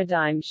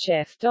paradigm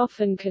shift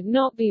often could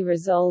not be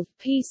resolved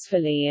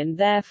peacefully and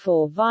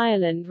therefore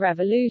violent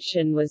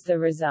revolution was the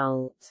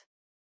result.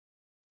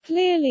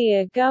 Clearly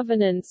a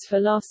governance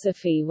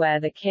philosophy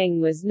where the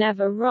king was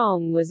never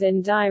wrong was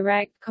in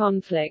direct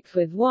conflict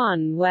with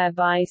one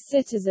whereby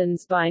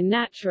citizens by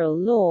natural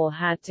law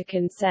had to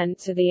consent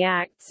to the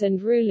acts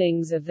and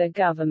rulings of the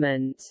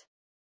government.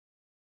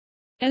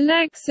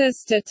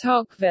 Alexis de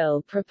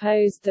Tocqueville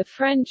proposed the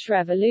French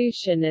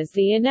Revolution as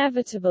the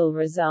inevitable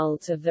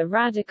result of the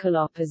radical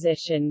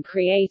opposition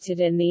created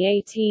in the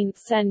 18th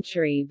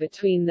century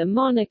between the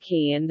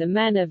monarchy and the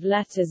men of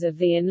letters of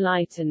the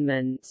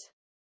Enlightenment.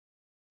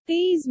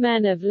 These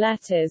men of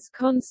letters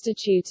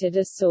constituted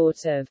a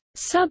sort of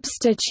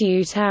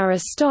substitute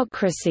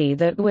aristocracy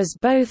that was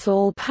both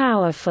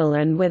all-powerful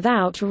and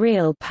without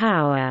real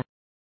power.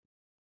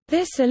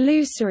 This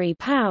illusory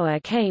power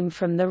came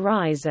from the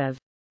rise of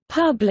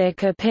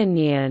public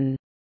opinion,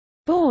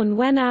 born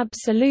when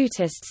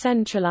absolutist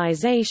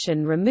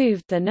centralization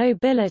removed the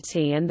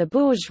nobility and the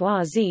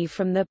bourgeoisie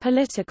from the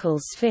political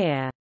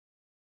sphere.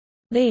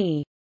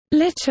 The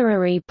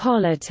literary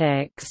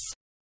politics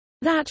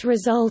that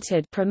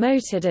resulted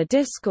promoted a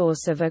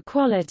discourse of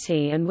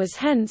equality and was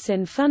hence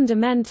in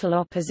fundamental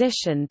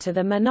opposition to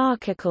the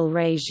monarchical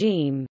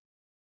regime.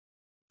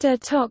 De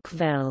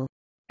Tocqueville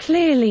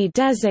clearly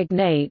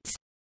designates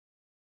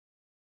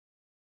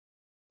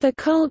the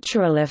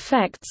cultural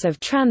effects of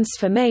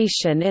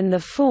transformation in the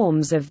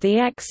forms of the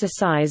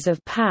exercise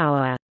of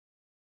power.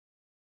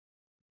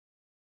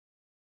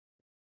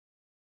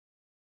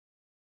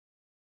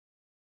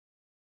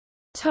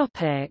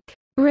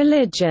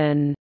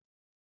 Religion.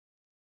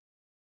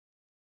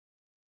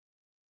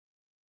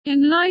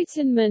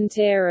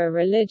 Enlightenment-era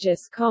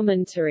religious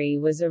commentary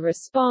was a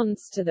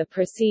response to the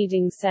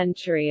preceding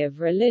century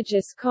of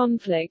religious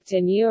conflict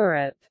in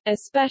Europe,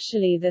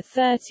 especially the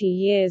 30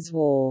 Years'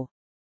 War.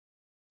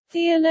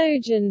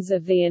 Theologians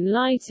of the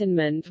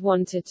Enlightenment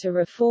wanted to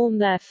reform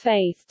their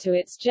faith to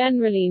its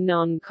generally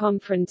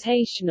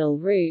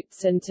non-confrontational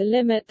roots and to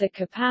limit the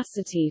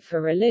capacity for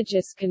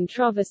religious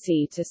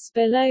controversy to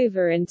spill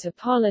over into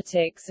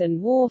politics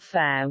and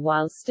warfare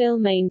while still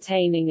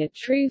maintaining a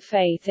true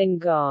faith in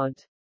God.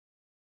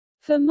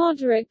 For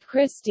moderate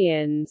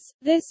Christians,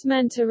 this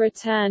meant a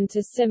return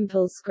to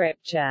simple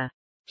scripture.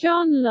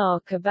 John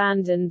Locke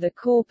abandoned the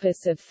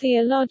corpus of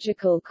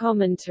theological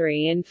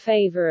commentary in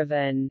favor of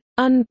an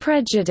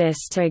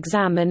unprejudiced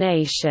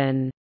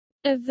examination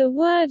of the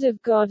Word of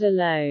God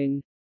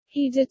alone.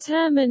 He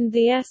determined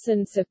the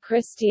essence of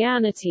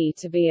Christianity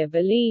to be a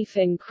belief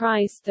in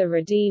Christ the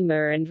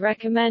Redeemer and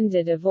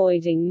recommended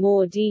avoiding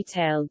more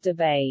detailed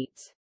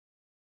debate.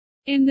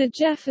 In the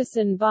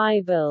Jefferson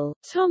Bible,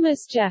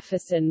 Thomas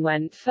Jefferson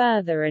went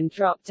further and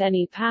dropped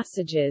any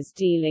passages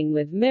dealing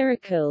with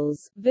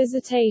miracles,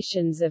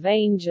 visitations of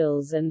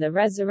angels and the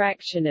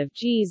resurrection of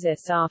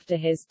Jesus after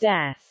his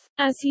death,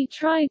 as he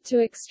tried to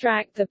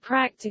extract the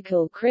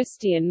practical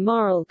Christian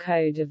moral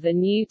code of the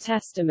New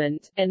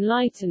Testament.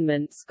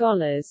 Enlightenment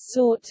scholars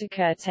sought to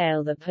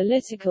curtail the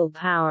political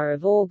power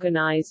of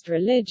organized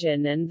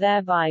religion and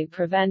thereby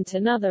prevent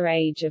another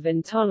age of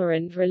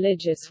intolerant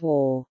religious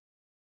war.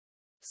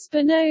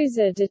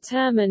 Spinoza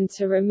determined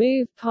to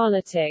remove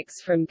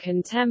politics from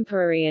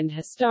contemporary and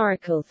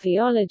historical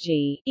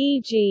theology,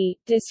 e.g.,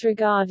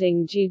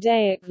 disregarding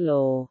Judaic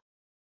law.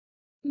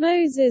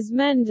 Moses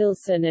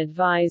Mendelssohn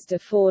advised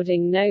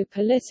affording no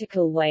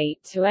political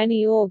weight to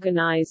any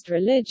organized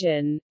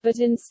religion, but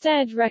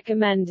instead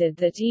recommended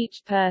that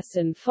each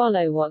person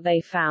follow what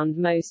they found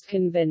most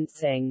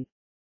convincing.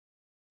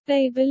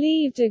 They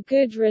believed a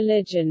good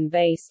religion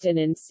based in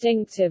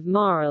instinctive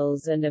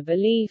morals and a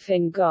belief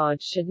in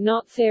God should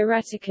not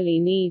theoretically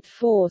need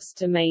force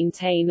to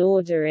maintain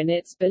order in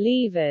its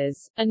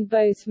believers, and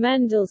both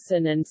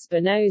Mendelssohn and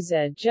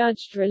Spinoza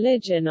judged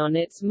religion on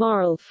its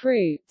moral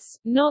fruits,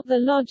 not the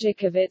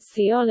logic of its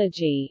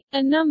theology.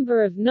 A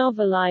number of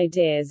novel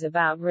ideas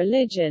about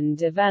religion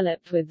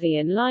developed with the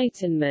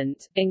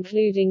Enlightenment,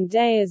 including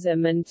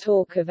deism and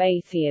talk of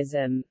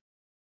atheism.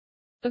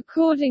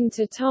 According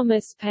to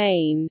Thomas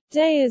Paine,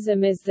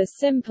 deism is the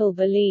simple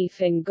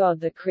belief in God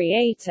the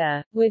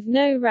Creator, with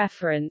no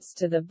reference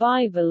to the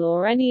Bible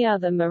or any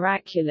other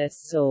miraculous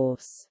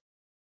source.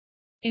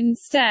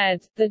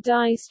 Instead, the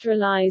deist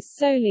relies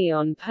solely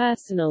on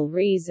personal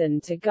reason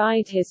to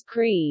guide his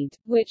creed,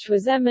 which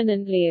was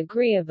eminently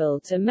agreeable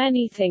to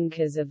many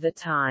thinkers of the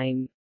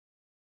time.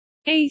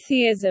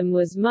 Atheism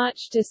was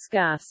much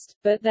discussed,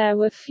 but there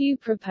were few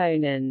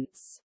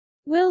proponents.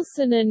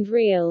 Wilson and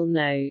Riehl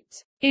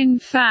note, "In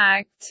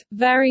fact,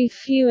 very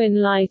few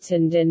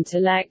enlightened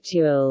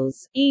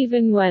intellectuals,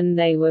 even when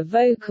they were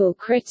vocal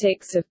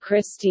critics of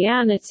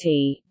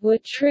Christianity, were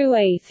true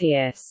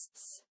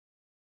atheists.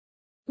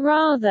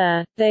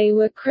 Rather, they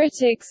were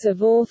critics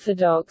of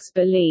orthodox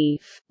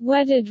belief,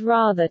 wedded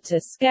rather to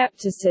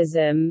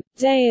skepticism,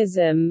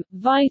 deism,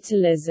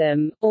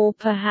 vitalism, or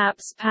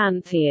perhaps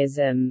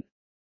pantheism."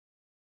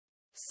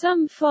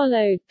 Some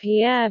followed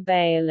Pierre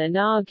Bayle and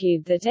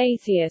argued that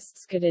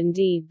atheists could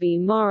indeed be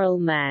moral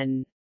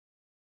men.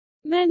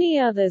 Many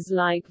others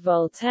like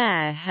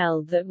Voltaire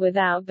held that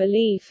without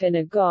belief in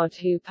a God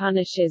who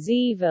punishes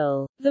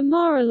evil, the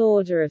moral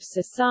order of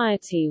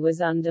society was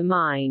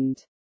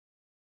undermined.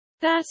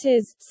 That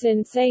is,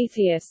 since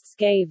atheists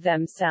gave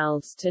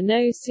themselves to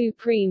no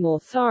supreme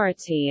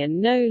authority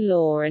and no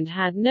law and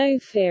had no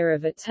fear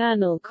of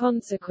eternal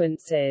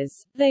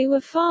consequences, they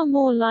were far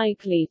more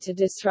likely to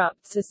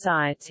disrupt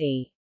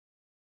society.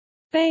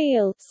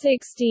 Bayle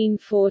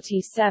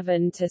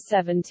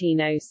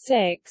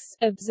 (1647–1706)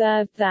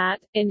 observed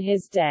that, in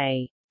his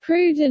day,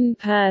 "prudent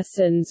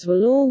persons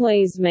will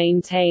always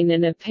maintain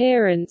an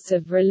appearance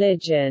of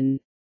religion,"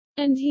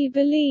 and he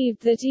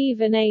believed that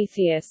even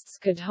atheists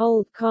could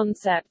hold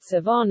concepts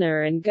of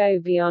honor and go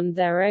beyond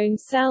their own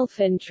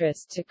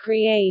self-interest to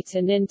create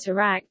and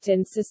interact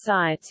in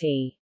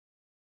society.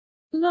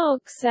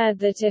 Locke said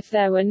that if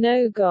there were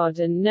no God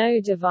and no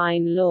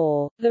divine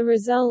law, the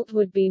result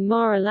would be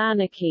moral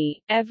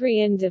anarchy. Every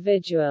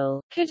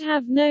individual could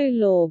have no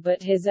law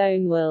but his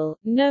own will,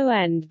 no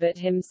end but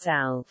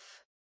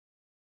himself.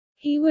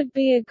 He would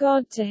be a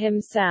god to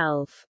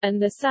himself,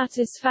 and the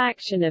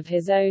satisfaction of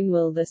his own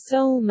will the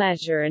sole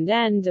measure and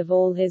end of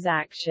all his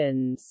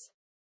actions.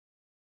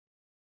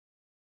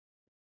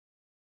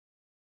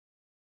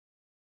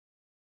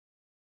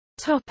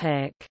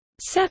 Topic: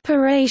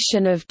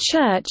 Separation of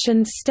church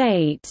and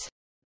state.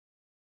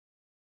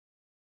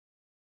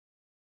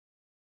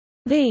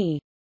 The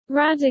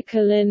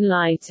radical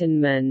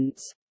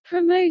Enlightenment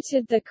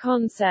promoted the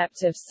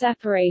concept of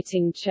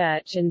separating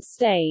church and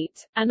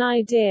state, an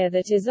idea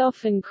that is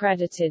often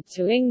credited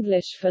to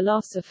English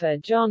philosopher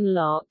John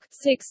Locke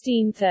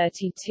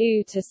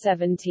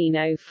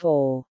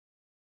 (1632–1704).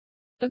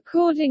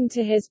 According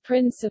to his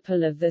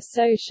principle of the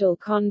social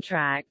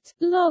contract,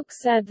 Locke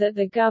said that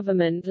the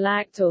government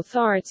lacked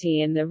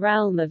authority in the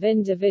realm of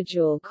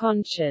individual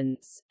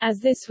conscience, as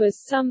this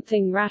was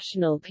something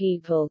rational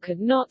people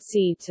could not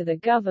cede to the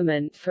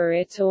government for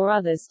it or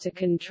others to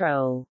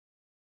control.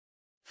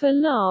 For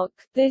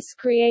Locke, this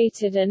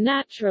created a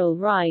natural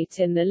right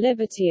in the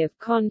liberty of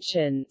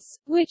conscience,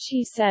 which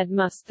he said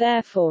must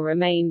therefore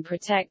remain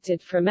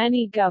protected from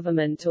any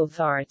government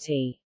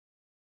authority.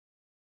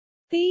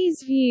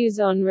 These views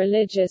on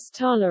religious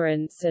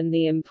tolerance and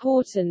the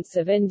importance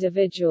of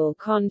individual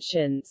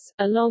conscience,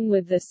 along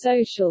with the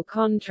social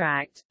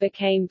contract,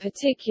 became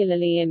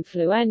particularly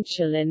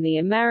influential in the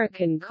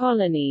American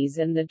colonies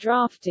and the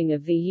drafting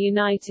of the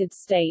United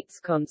States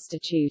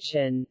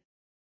Constitution.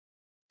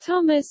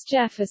 Thomas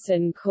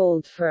Jefferson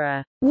called for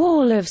a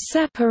wall of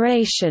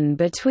separation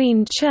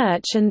between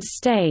church and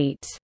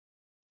state.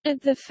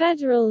 At the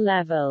federal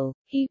level,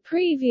 he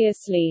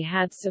previously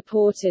had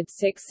supported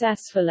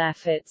successful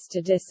efforts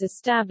to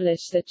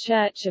disestablish the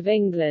Church of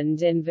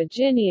England in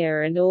Virginia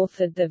and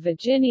authored the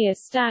Virginia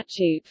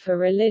Statute for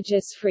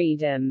Religious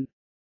Freedom.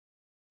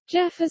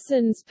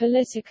 Jefferson's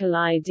political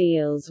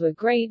ideals were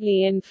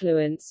greatly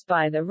influenced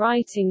by the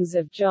writings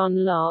of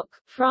John Locke,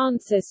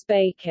 Francis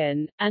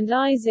Bacon, and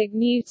Isaac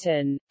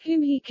Newton,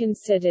 whom he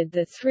considered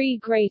the three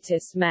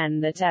greatest men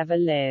that ever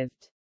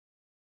lived.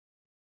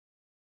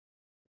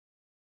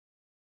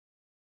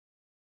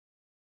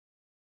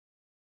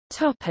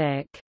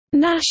 Topic: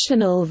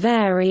 National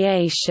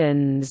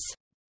variations.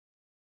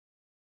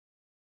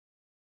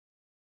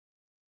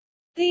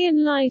 The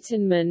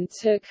Enlightenment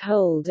took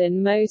hold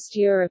in most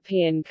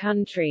European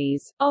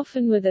countries,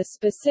 often with a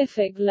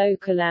specific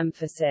local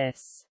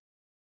emphasis.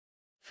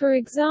 For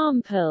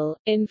example,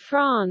 in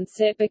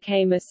France it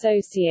became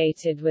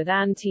associated with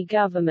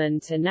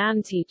anti-government and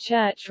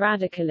anti-church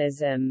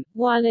radicalism,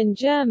 while in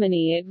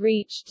Germany it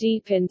reached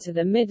deep into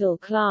the middle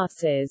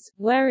classes,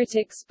 where it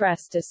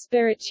expressed a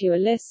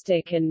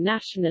spiritualistic and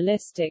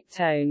nationalistic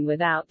tone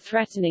without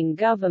threatening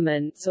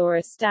governments or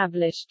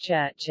established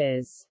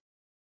churches.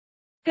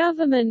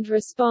 Government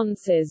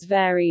responses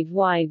varied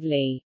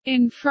widely.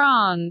 In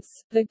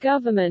France, the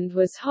government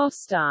was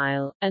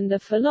hostile, and the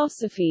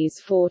philosophies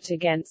fought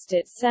against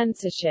its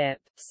censorship,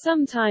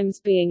 sometimes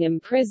being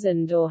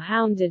imprisoned or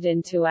hounded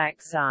into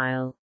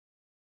exile.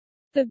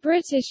 The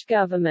British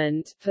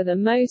government, for the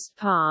most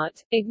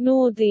part,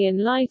 ignored the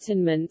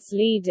Enlightenment's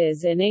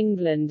leaders in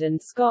England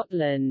and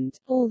Scotland,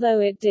 although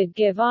it did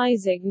give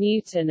Isaac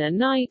Newton a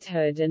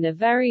knighthood and a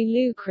very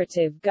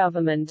lucrative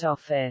government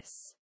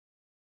office.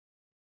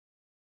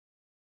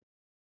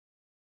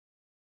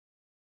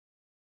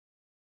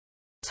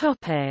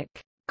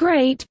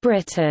 Great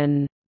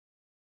Britain.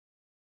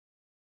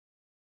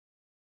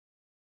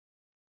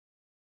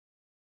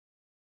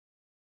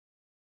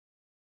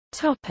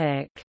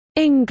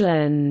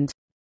 England.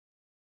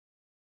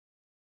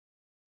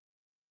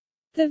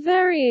 The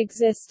very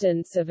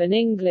existence of an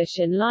English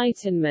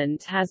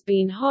Enlightenment has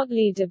been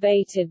hotly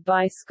debated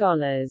by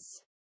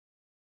scholars.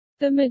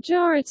 The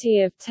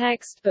majority of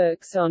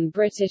textbooks on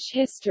British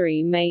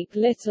history make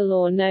little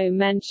or no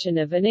mention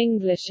of an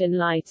English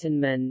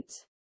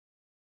Enlightenment.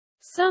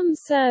 Some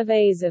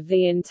surveys of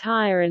the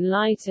entire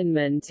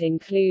Enlightenment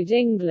include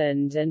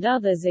England and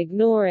others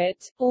ignore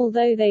it,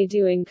 although they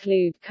do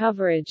include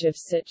coverage of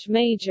such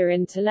major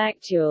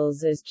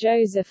intellectuals as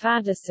Joseph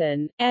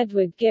Addison,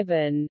 Edward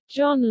Gibbon,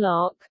 John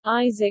Locke,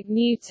 Isaac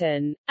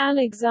Newton,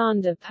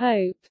 Alexander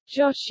Pope,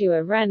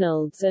 Joshua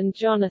Reynolds and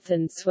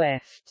Jonathan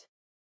Swift.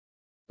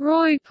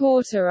 Roy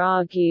Porter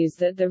argues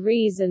that the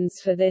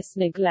reasons for this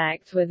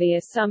neglect were the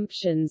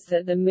assumptions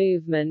that the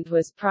movement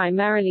was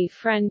primarily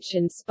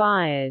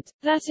French-inspired,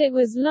 that it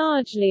was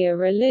largely a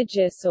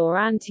religious or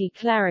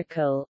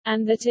anti-clerical,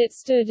 and that it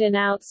stood in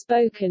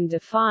outspoken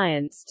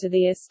defiance to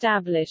the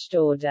established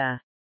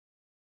order.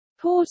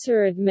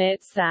 Porter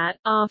admits that,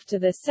 after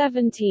the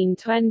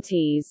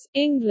 1720s,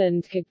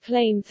 England could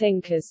claim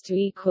thinkers to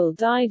equal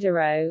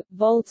Diderot,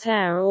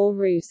 Voltaire or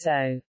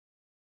Rousseau.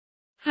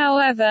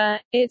 However,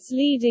 its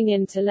leading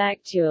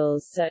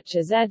intellectuals such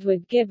as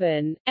Edward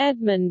Gibbon,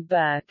 Edmund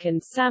Burke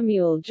and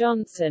Samuel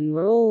Johnson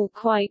were all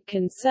quite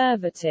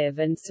conservative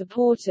and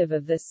supportive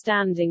of the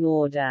standing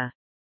order.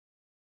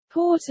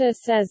 Porter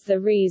says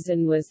the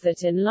reason was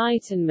that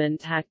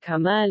Enlightenment had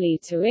come early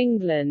to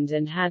England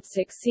and had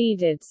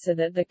succeeded so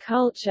that the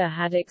culture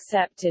had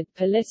accepted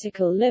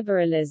political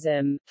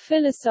liberalism,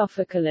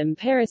 philosophical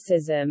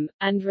empiricism,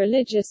 and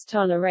religious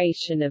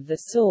toleration of the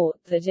sort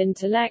that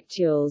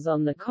intellectuals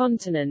on the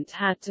continent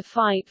had to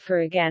fight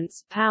for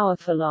against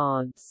powerful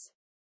odds.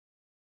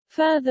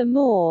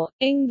 Furthermore,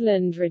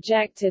 England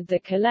rejected the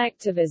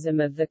collectivism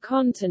of the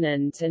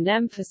continent and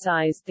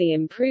emphasized the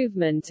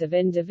improvement of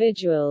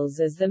individuals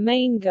as the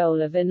main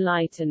goal of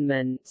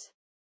Enlightenment.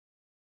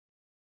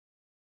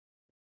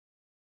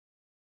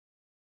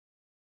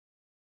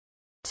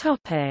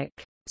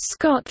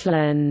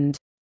 Scotland.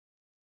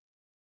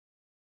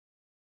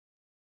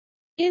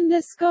 In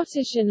the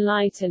Scottish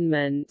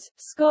Enlightenment,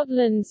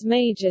 Scotland's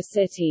major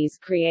cities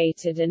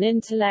created an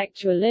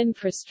intellectual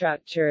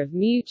infrastructure of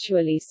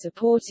mutually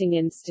supporting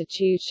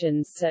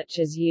institutions such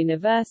as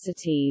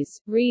universities,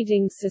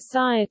 reading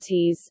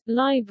societies,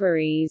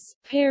 libraries,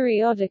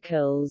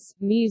 periodicals,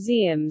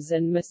 museums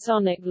and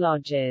Masonic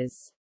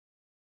lodges.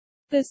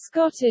 The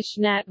Scottish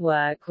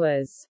network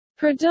was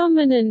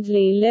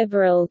predominantly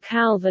liberal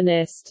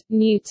Calvinist,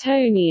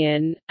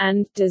 Newtonian,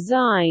 and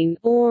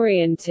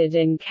design-oriented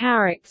in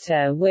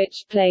character,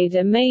 which played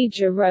a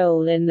major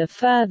role in the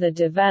further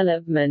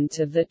development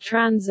of the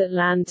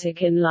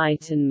transatlantic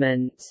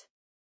Enlightenment.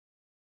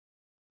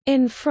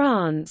 In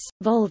France,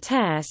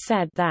 Voltaire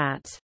said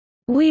that,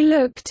 "We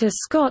look to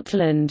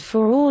Scotland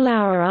for all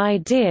our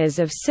ideas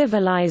of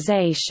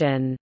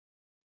civilization."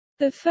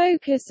 The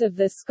focus of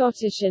the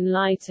Scottish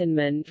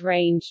Enlightenment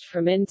ranged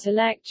from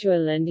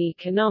intellectual and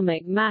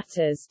economic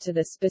matters to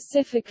the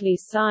specifically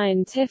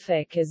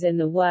scientific, as in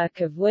the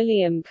work of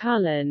William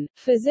Cullen,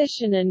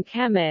 physician and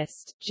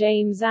chemist,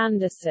 James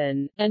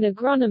Anderson, an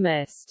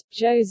agronomist,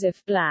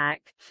 Joseph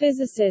Black,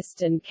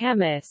 physicist and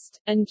chemist,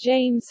 and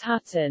James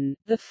Hutton,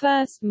 the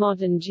first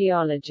modern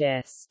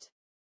geologist.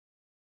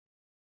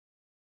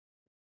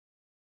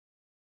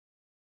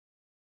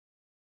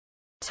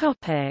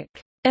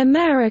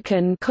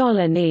 American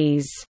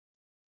colonies.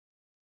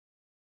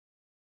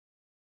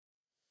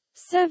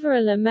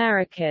 Several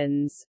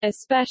Americans,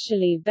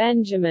 especially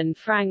Benjamin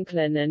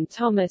Franklin and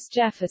Thomas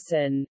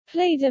Jefferson,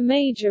 played a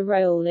major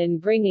role in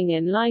bringing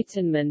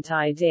Enlightenment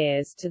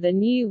ideas to the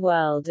New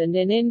World and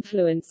in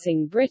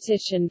influencing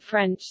British and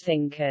French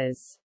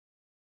thinkers.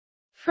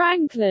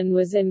 Franklin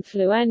was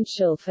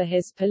influential for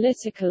his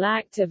political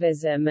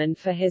activism and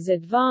for his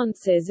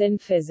advances in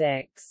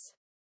physics.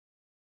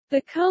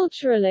 The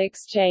cultural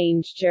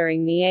exchange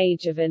during the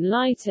Age of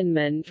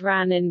Enlightenment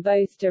ran in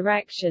both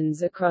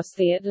directions across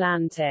the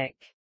Atlantic.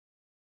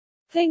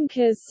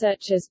 Thinkers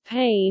such as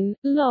Paine,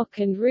 Locke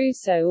and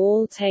Rousseau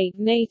all take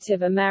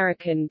Native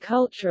American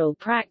cultural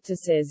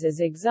practices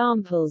as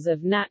examples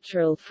of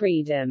natural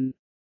freedom.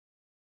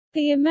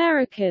 The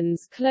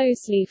Americans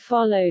closely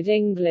followed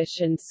English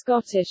and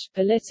Scottish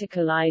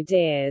political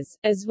ideas,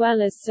 as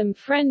well as some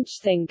French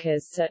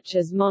thinkers such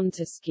as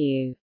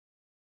Montesquieu.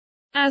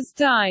 As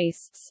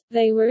Deists,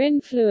 they were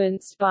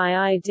influenced by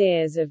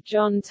ideas of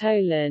John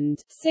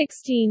Toland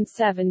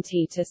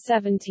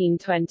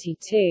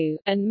 (1670–1722)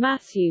 and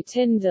Matthew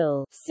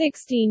Tyndall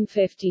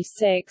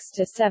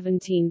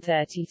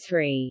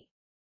 (1656–1733).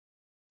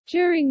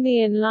 During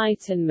the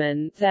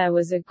Enlightenment there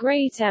was a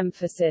great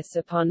emphasis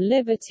upon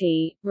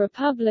liberty,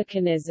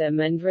 republicanism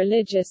and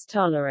religious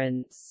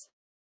tolerance.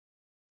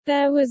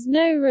 There was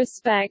no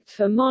respect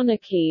for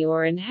monarchy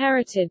or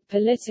inherited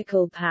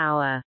political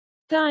power.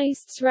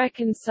 Deists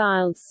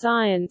reconciled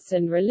science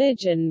and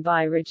religion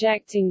by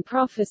rejecting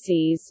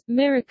prophecies,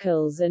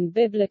 miracles and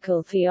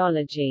biblical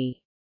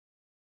theology.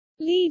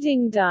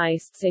 Leading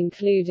Deists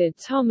included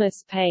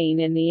Thomas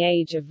Paine in The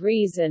Age of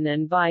Reason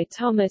and by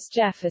Thomas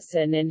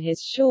Jefferson in his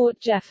short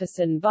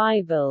Jefferson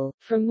Bible,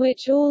 from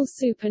which all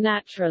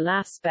supernatural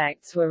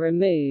aspects were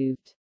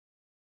removed.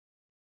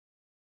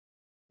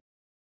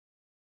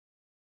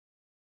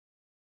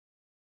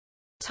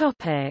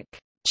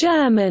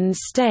 German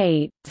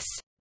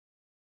states.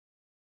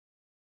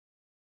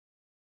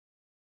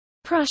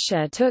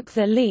 Prussia took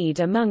the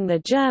lead among the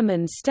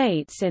German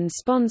states in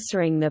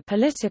sponsoring the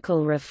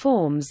political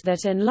reforms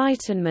that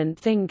Enlightenment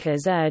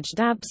thinkers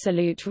urged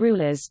absolute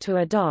rulers to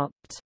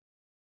adopt.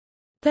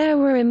 There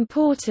were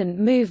important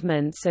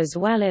movements as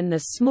well in the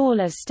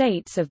smaller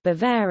states of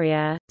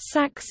Bavaria,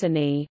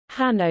 Saxony,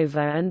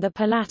 Hanover and the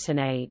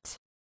Palatinate.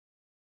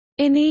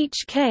 In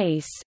each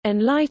case,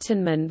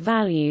 Enlightenment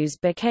values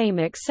became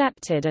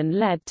accepted and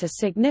led to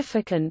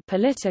significant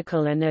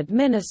political and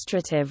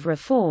administrative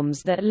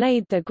reforms that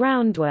laid the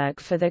groundwork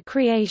for the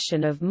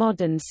creation of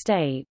modern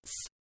states.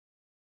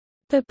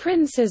 The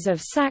princes of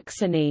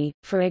Saxony,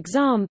 for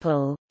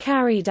example,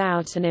 carried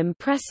out an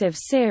impressive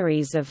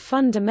series of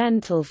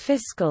fundamental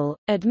fiscal,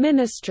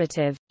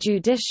 administrative,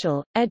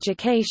 judicial,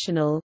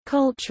 educational,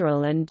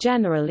 cultural and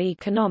general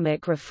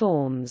economic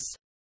reforms.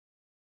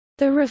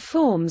 The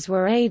reforms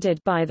were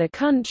aided by the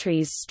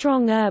country's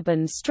strong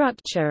urban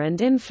structure and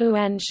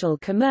influential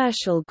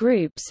commercial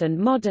groups and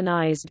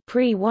modernized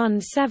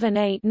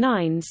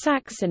pre-1789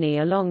 Saxony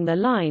along the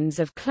lines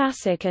of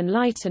classic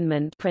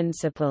Enlightenment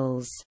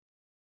principles.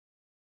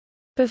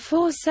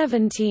 Before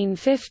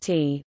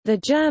 1750, the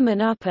German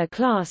upper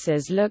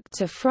classes looked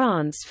to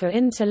France for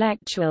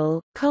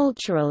intellectual,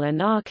 cultural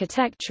and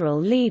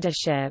architectural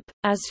leadership,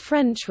 as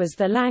French was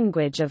the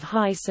language of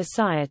high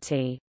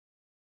society.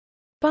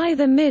 By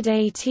the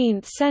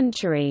mid-18th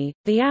century,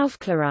 the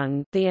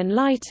Aufklärung, the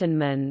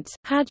Enlightenment,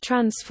 had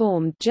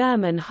transformed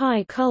German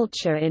high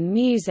culture in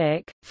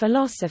music,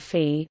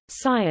 philosophy,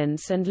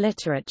 science and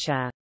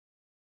literature.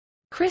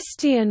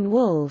 Christian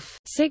Wolff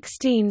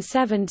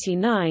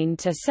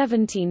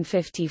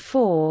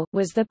 (1679–1754)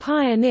 was the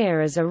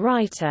pioneer as a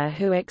writer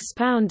who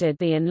expounded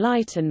the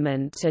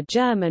Enlightenment to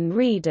German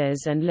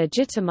readers and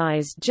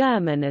legitimized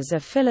German as a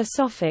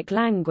philosophic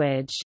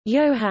language.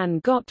 Johann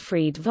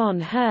Gottfried von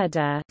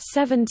Herder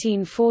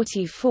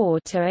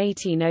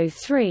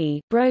 (1744–1803)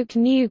 broke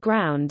new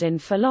ground in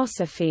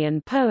philosophy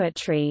and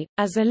poetry,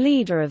 as a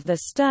leader of the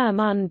Sturm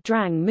und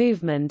Drang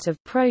movement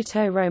of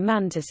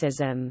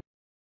Proto-Romanticism.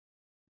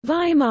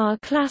 Weimar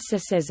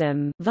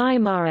Classicism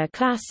Weimarer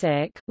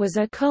Klassik was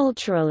a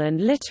cultural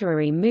and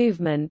literary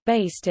movement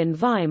based in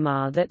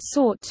Weimar that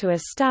sought to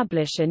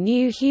establish a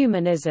new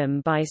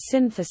humanism by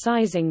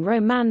synthesizing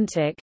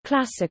Romantic,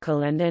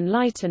 Classical and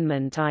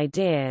Enlightenment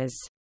ideas.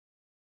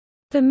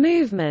 The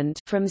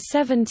movement from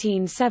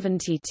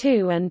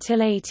 1772 until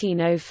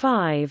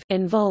 1805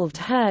 involved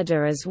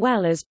Herder as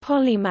well as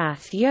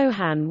polymath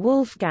Johann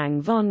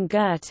Wolfgang von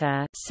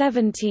Goethe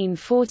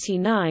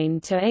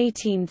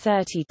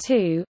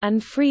 (1749–1832)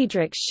 and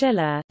Friedrich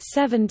Schiller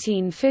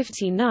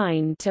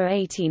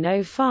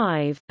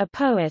 (1759–1805), a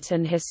poet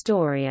and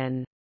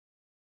historian.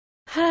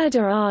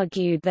 Herder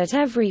argued that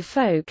every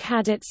folk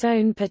had its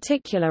own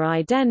particular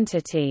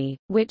identity,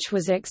 which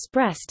was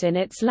expressed in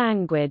its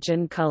language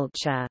and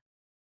culture.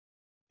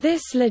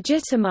 This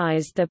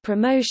legitimized the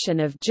promotion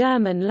of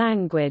German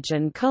language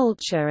and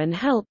culture and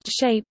helped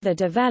shape the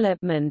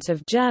development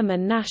of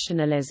German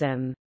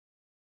nationalism.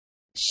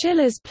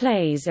 Schiller's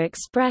plays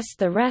expressed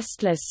the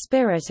restless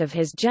spirit of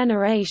his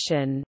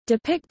generation,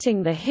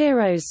 depicting the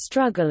hero's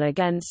struggle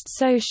against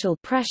social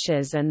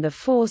pressures and the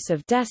force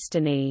of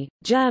destiny.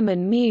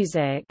 German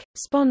music,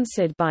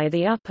 sponsored by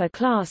the upper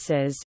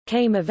classes,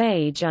 came of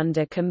age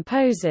under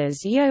composers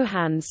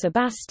Johann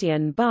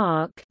Sebastian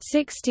Bach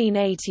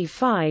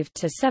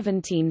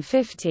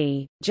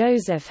 (1685–1750),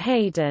 Joseph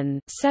Haydn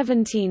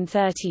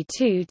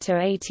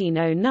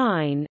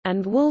 (1732–1809),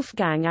 and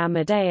Wolfgang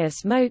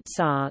Amadeus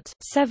Mozart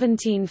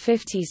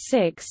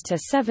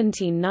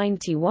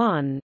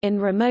 (1756–1791). In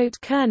remote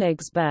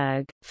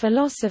Königsberg,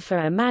 philosopher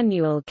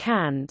Immanuel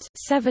Kant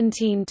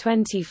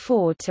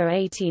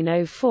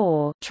 (1724–1804)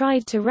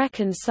 tried to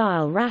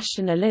reconcile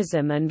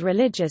rationalism and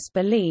religious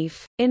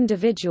belief,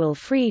 individual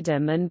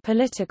freedom and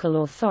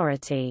political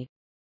authority.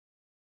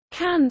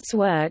 Kant's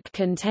work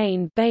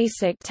contained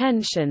basic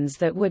tensions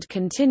that would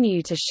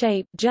continue to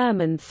shape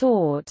German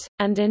thought,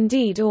 and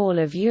indeed all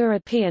of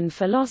European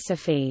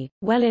philosophy.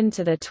 Well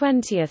into the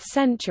 20th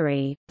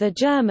century, the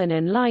German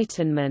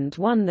Enlightenment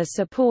won the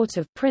support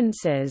of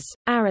princes,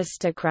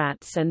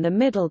 aristocrats and the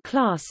middle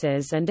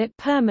classes, and it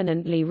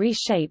permanently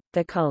reshaped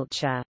the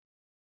culture.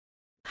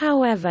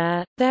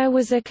 However, there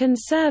was a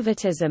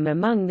conservatism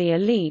among the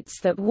elites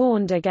that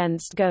warned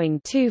against going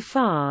too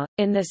far.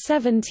 In the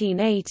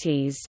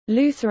 1780s,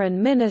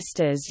 Lutheran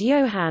ministers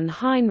Johann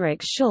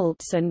Heinrich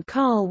Schultz and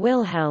Karl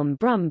Wilhelm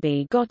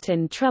Brumby got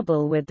in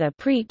trouble with their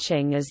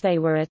preaching as they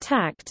were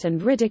attacked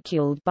and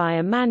ridiculed by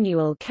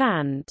Immanuel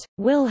Kant,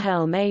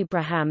 Wilhelm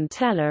Abraham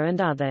Teller and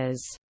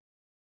others.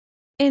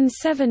 In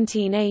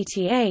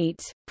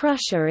 1788,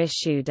 Prussia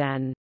issued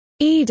an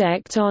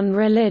edict on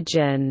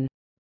religion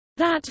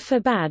that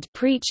forbade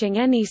preaching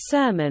any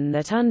sermon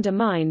that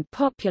undermined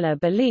popular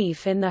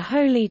belief in the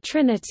Holy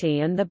Trinity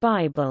and the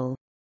Bible.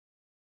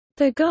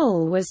 The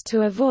goal was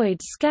to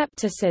avoid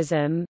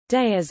skepticism,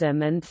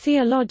 deism and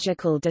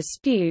theological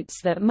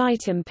disputes that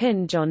might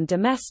impinge on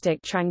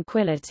domestic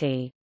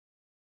tranquility.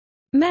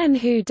 Men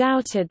who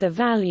doubted the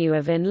value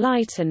of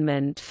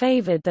enlightenment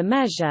favored the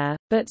measure,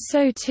 but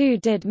so too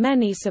did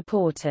many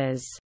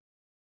supporters.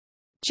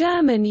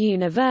 German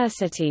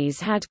universities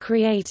had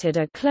created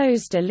a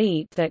closed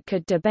elite that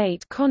could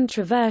debate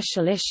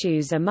controversial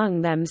issues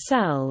among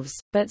themselves,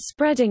 but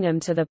spreading them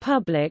to the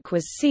public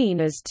was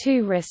seen as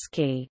too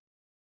risky.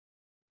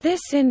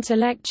 This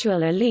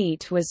intellectual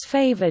elite was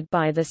favored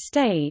by the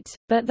state,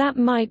 but that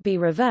might be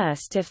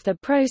reversed if the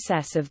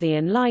process of the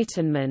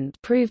Enlightenment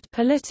proved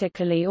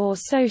politically or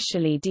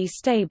socially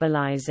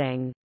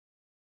destabilizing.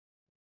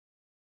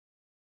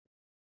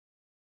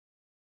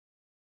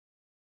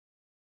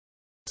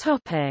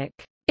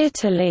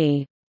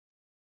 Italy.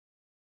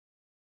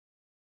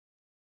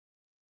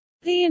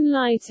 The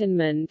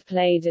Enlightenment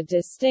played a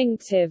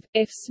distinctive,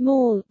 if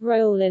small,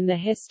 role in the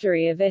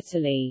history of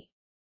Italy.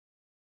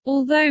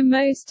 Although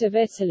most of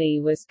Italy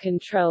was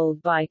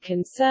controlled by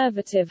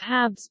conservative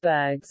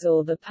Habsburgs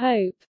or the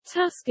Pope,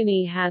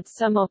 Tuscany had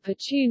some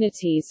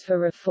opportunities for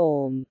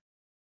reform.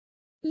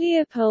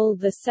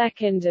 Leopold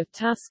II of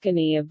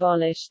Tuscany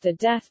abolished the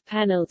death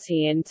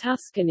penalty in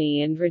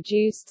Tuscany and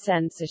reduced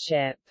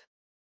censorship.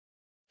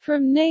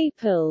 From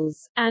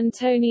Naples,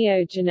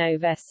 Antonio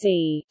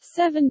Genovesi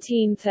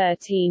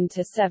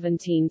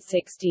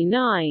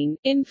 (1713–1769)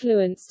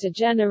 influenced a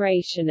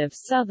generation of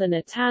southern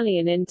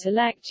Italian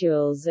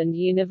intellectuals and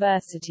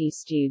university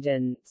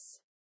students.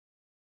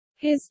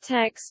 His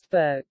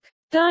textbook,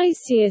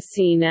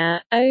 Dissemination,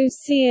 o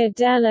sia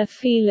della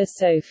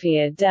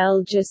filosofia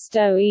del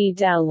giusto e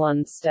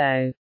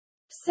dell'onesto,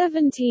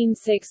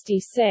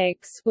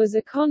 1766, was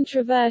a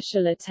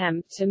controversial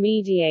attempt to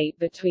mediate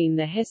between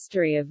the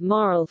history of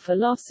moral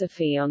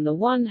philosophy on the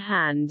one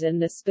hand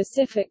and the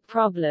specific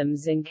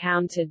problems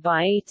encountered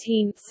by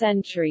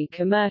 18th-century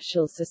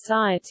commercial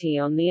society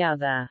on the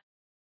other.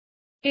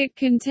 It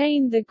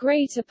contained the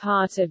greater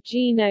part of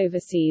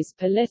Genovesi's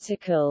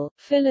political,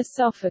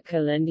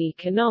 philosophical and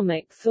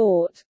economic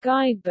thought,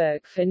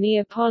 guidebook for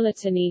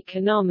Neapolitan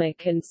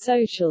economic and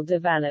social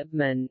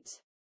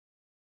development.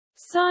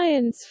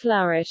 Science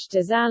flourished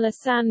as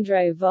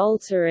Alessandro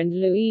Volta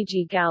and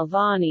Luigi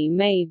Galvani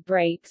made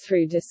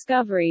breakthrough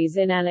discoveries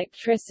in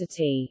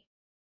electricity.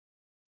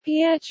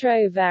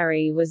 Pietro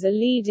Verri was a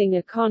leading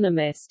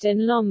economist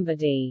in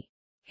Lombardy.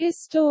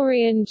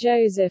 Historian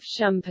Joseph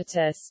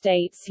Schumpeter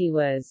states he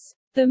was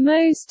the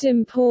most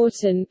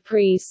important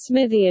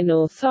pre-Smithian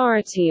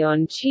authority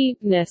on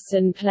cheapness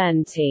and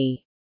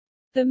plenty.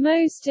 The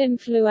most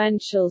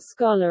influential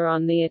scholar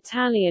on the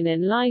Italian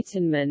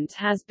Enlightenment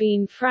has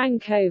been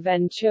Franco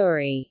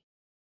Venturi.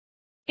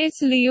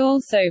 Italy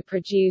also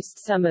produced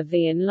some of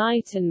the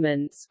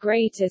Enlightenment's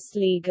greatest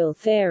legal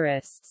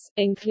theorists,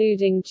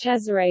 including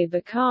Cesare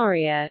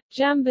Beccaria,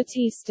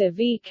 Giambattista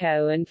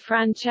Vico and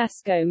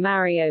Francesco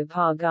Mario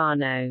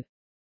Pagano.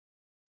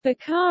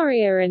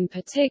 Beccaria in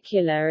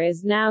particular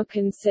is now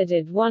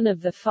considered one of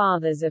the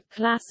fathers of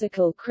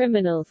classical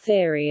criminal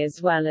theory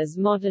as well as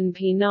modern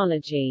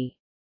penology.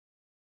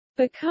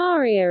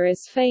 Beccaria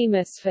is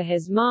famous for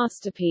his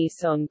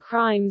masterpiece on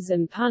Crimes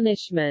and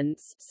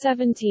Punishments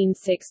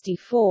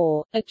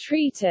 1764, a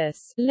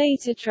treatise,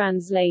 later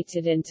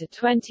translated into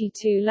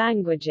 22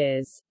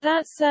 languages,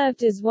 that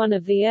served as one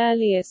of the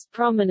earliest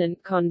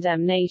prominent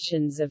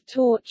condemnations of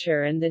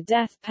torture and the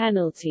death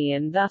penalty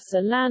and thus a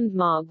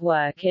landmark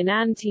work in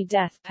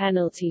anti-death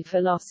penalty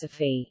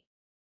philosophy.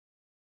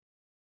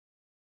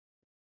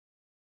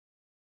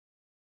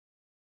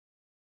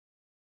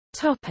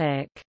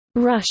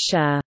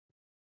 Russia.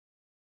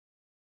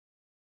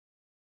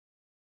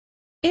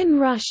 In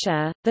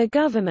Russia, the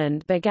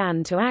government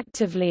began to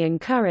actively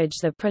encourage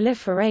the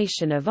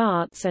proliferation of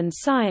arts and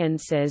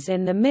sciences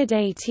in the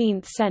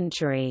mid-18th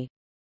century.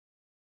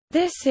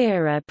 This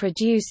era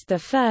produced the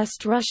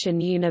first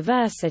Russian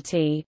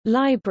university,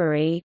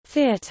 library,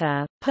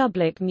 theatre,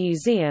 public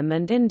museum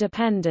and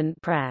independent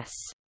press.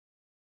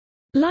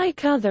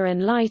 Like other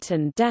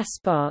enlightened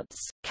despots,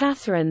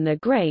 Catherine the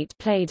Great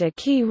played a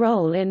key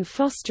role in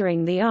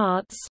fostering the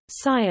arts,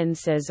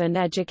 sciences and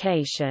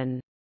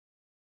education.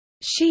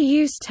 She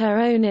used her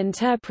own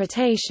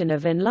interpretation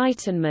of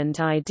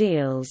Enlightenment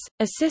ideals,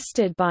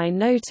 assisted by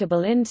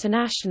notable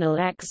international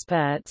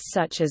experts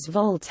such as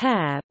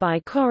Voltaire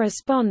by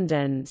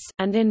correspondence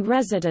and in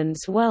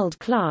residence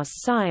world-class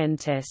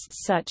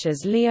scientists such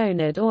as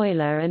Leonhard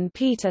Euler and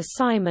Peter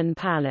Simon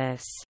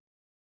Pallas.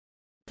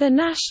 The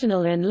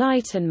national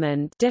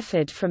Enlightenment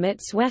differed from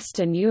its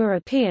Western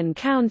European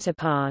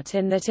counterpart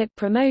in that it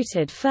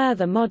promoted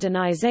further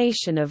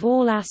modernization of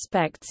all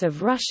aspects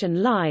of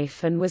Russian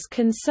life and was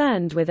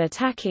concerned with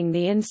attacking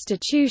the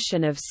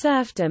institution of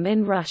serfdom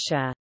in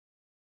Russia.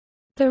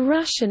 The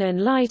Russian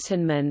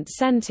Enlightenment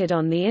centered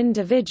on the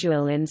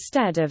individual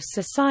instead of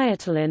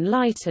societal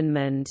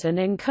enlightenment and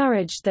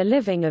encouraged the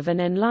living of an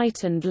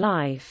enlightened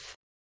life.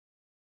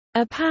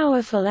 A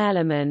powerful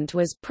element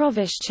was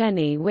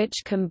proviszchenie,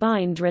 which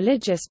combined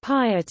religious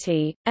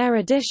piety,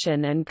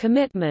 erudition and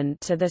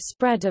commitment to the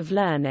spread of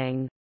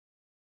learning.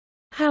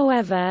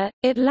 However,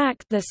 it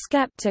lacked the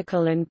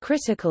skeptical and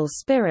critical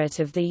spirit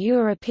of the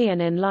European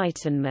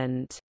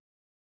Enlightenment.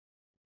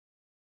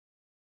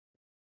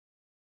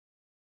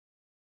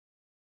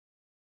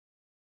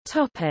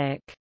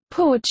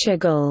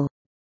 Portugal.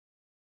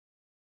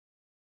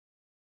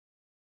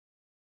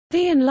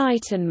 The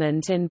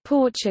Enlightenment in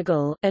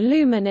Portugal,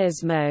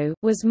 Iluminismo,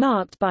 was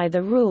marked by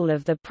the rule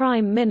of the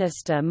Prime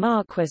Minister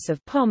Marquess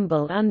of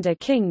Pombal under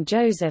King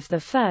Joseph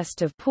I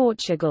of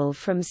Portugal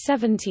from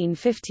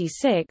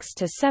 1756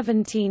 to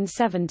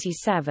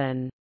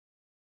 1777.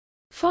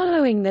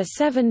 Following the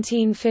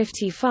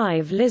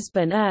 1755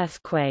 Lisbon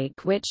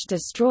earthquake which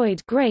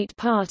destroyed great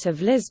part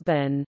of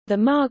Lisbon, the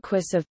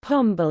Marquess of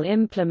Pombal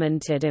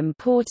implemented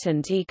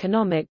important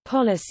economic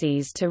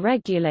policies to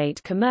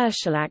regulate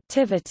commercial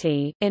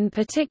activity, in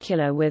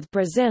particular with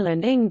Brazil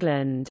and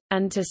England,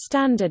 and to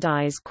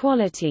standardize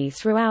quality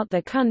throughout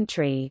the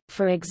country,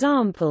 for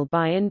example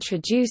by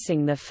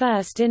introducing the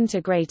first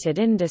integrated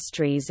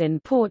industries in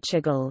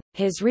Portugal.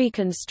 His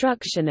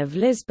reconstruction of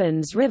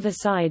Lisbon's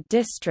riverside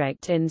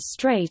district in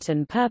straight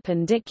and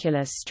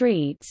perpendicular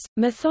streets,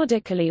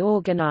 methodically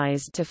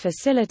organized to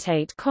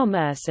facilitate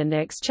commerce and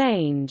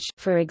exchange,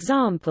 for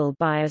example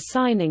by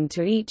assigning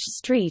to each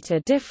street a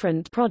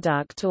different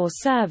product or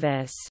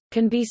service,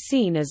 can be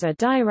seen as a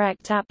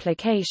direct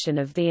application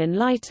of the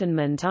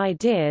Enlightenment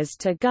ideas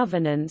to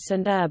governance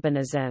and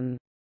urbanism.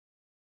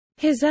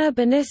 His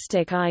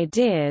urbanistic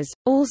ideas,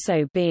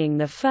 also being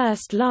the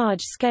first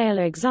large-scale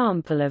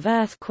example of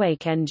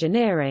earthquake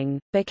engineering,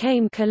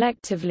 became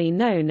collectively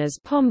known as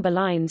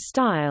Pombaline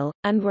style,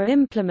 and were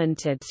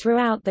implemented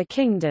throughout the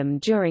kingdom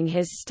during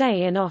his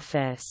stay in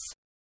office.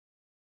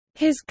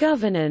 His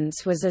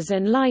governance was as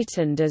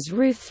enlightened as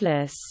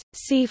ruthless,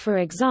 see for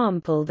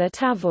example the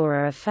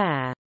Tavora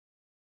affair.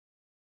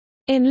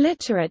 In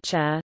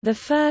literature, the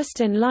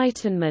first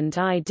Enlightenment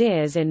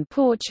ideas in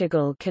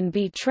Portugal can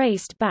be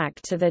traced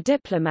back to the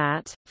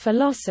diplomat,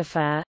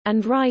 philosopher,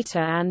 and writer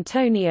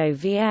Antonio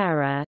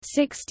Vieira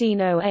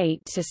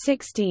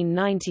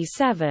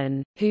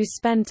 (1608–1697), who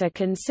spent a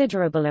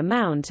considerable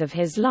amount of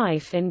his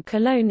life in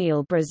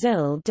colonial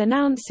Brazil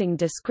denouncing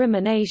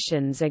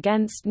discriminations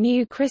against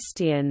New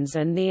Christians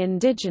and the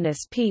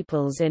indigenous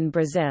peoples in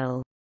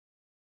Brazil.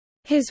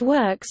 His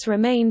works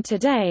remain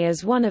today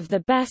as one of the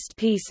best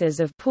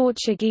pieces of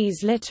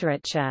Portuguese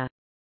literature.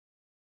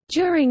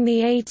 During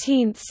the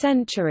 18th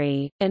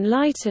century,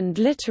 enlightened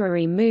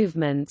literary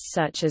movements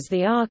such as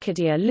the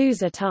Arcadia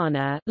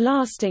Lusitana,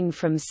 lasting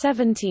from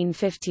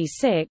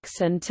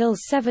 1756 until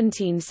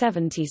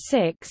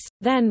 1776,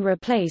 then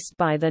replaced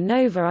by the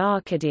Nova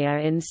Arcadia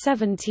in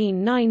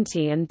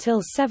 1790 until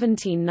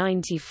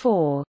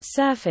 1794,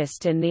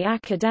 surfaced in the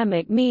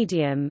academic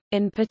medium,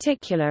 in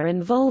particular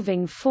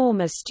involving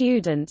former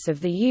students of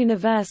the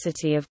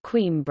University of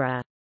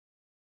Coimbra.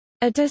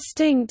 A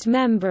distinct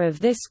member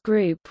of this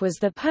group was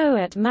the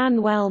poet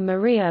Manuel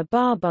Maria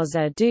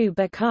Barbosa do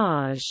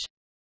Bocage.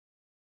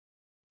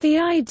 The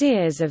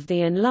ideas of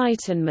the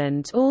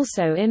Enlightenment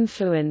also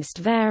influenced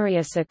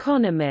various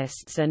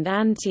economists and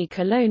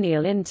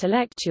anti-colonial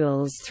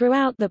intellectuals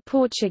throughout the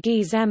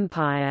Portuguese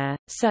Empire,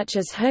 such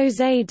as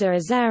José de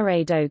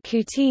Azeredo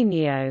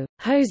Coutinho,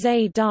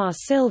 José da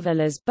Silva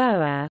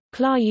Lisboa,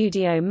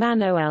 Claudio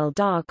Manuel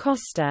da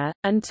Costa,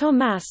 and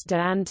Tomás de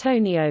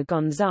Antonio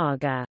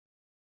Gonzaga.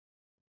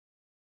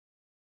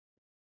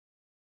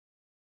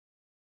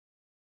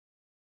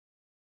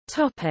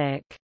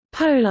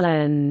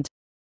 Poland.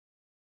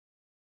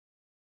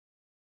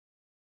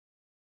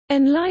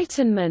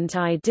 Enlightenment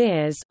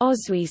ideas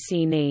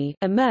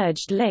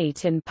emerged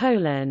late in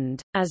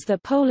Poland, as the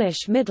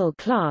Polish middle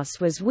class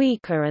was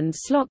weaker and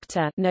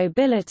Szlachta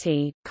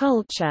nobility,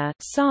 culture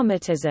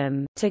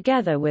Sarmatism,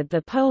 together with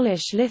the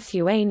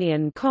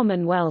Polish-Lithuanian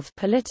Commonwealth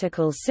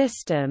political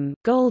system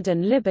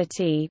Golden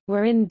Liberty,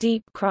 were in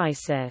deep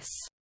crisis.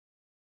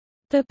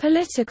 The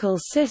political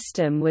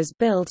system was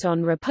built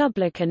on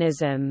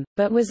republicanism,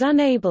 but was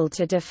unable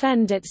to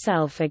defend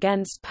itself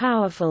against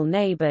powerful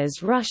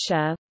neighbors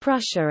Russia,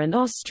 Prussia and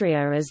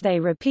Austria as they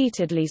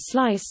repeatedly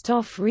sliced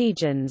off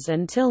regions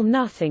until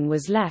nothing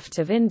was left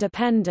of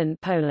independent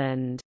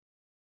Poland.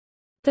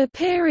 The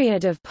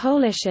period of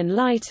Polish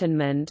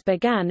Enlightenment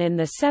began in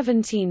the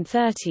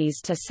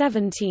 1730s to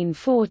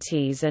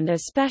 1740s and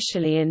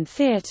especially in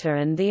theatre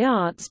and the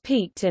arts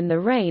peaked in the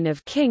reign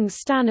of King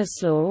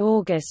Stanislaw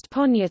August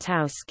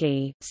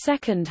Poniatowski,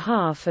 second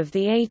half of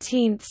the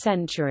 18th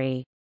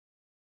century.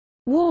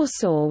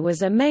 Warsaw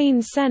was a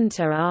main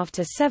centre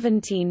after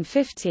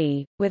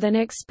 1750, with an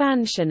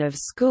expansion of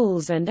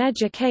schools and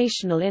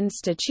educational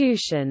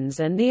institutions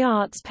and the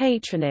arts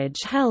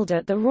patronage held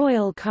at the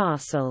royal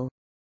castle.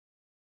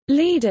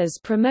 Leaders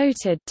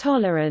promoted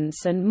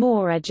tolerance and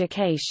more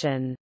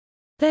education.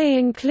 They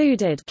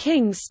included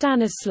King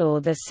Stanislaw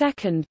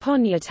II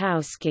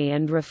Poniatowski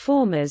and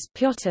reformers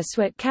Piotr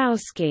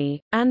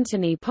Swiatkowski,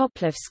 Antoni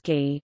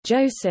Poplawski,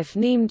 Joseph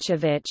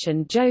Niemczewicz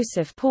and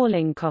Joseph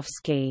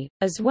Pawlinkowski,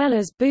 as well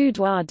as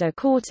Boudoir de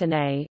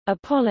Courtenay, a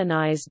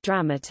Polonized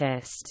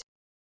dramatist.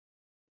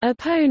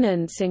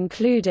 Opponents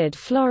included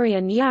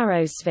Florian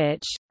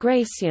Jaroswicz,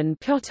 Gracjan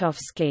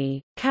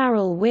Piotowski,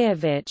 Karol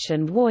Wierwicz,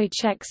 and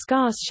Wojciech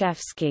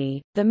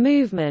Skarszewski. The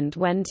movement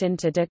went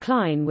into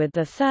decline with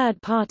the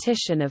Third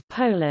Partition of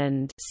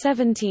Poland,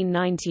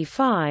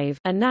 1795,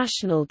 a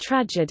national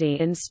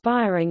tragedy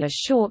inspiring a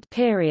short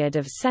period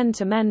of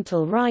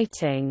sentimental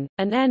writing,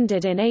 and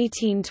ended in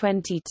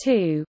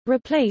 1822,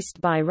 replaced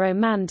by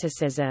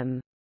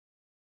Romanticism.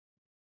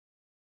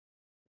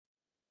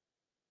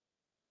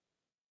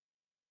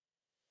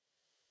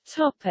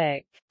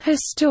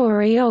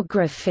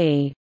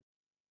 Historiography.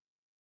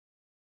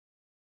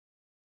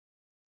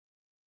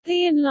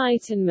 The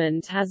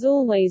Enlightenment has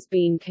always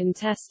been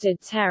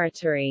contested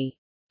territory.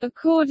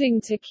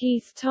 According to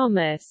Keith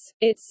Thomas,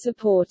 its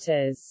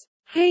supporters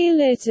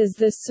hail it as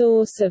the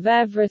source of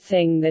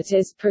everything that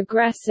is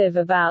progressive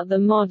about the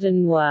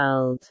modern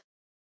world.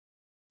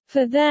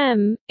 For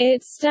them,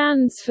 it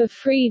stands for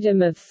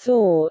freedom of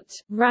thought,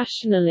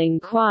 rational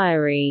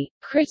inquiry,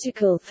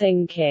 critical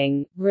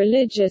thinking,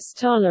 religious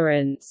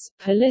tolerance,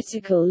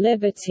 political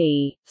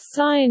liberty,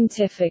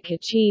 scientific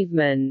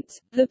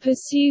achievement, the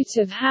pursuit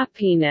of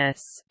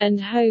happiness,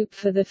 and hope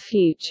for the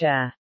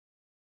future.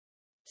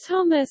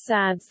 Thomas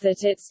adds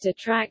that its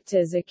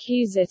detractors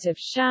accuse it of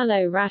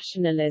shallow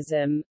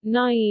rationalism,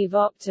 naive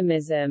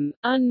optimism,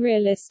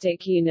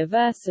 unrealistic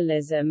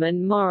universalism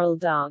and moral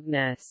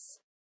darkness.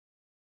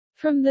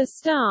 From the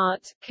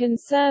start,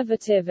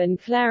 conservative and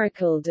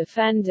clerical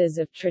defenders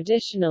of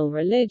traditional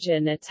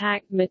religion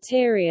attacked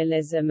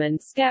materialism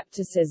and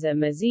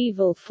skepticism as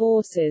evil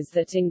forces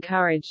that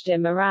encouraged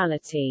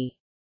immorality.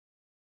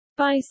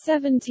 By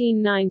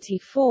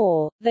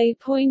 1794, they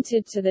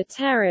pointed to the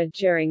Terror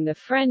during the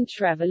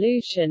French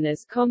Revolution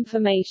as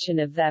confirmation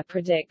of their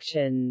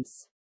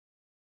predictions.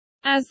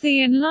 As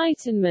the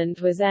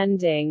Enlightenment was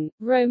ending,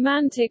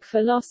 Romantic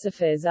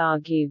philosophers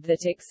argued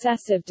that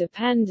excessive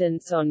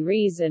dependence on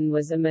reason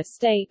was a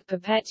mistake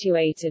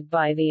perpetuated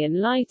by the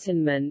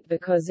Enlightenment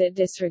because it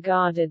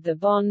disregarded the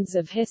bonds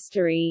of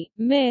history,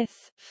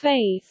 myth,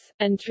 faith,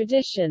 and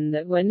tradition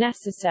that were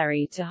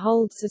necessary to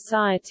hold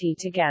society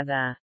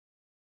together.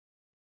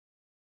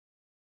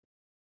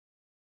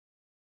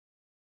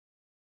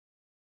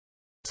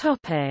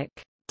 Topic: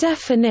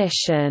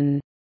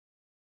 Definition.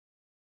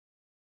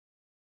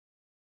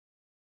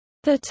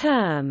 The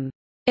term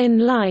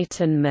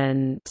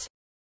 «Enlightenment»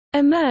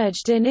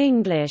 emerged in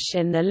English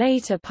in the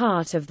later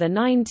part of the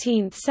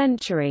 19th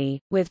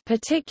century, with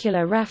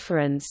particular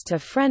reference to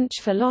French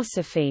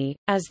philosophy,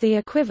 as the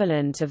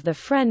equivalent of the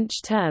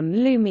French term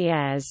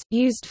Lumières,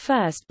 used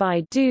first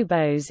by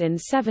Dubos in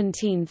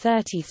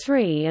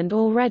 1733 and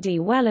already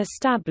well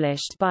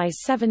established by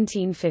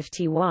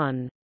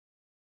 1751.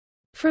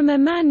 From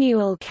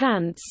Immanuel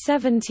Kant's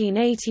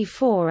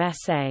 1784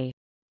 essay,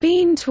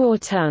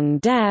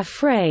 Beantwortung der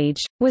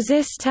Frage, was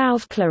ist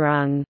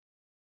Aufklärung?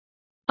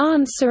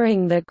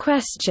 Answering the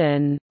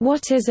question,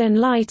 what is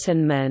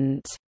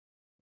enlightenment?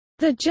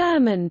 The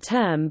German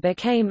term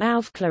became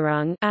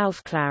Aufklärung,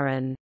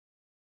 Aufklären.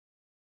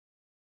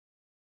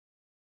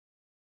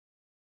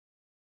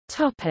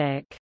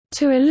 Topic: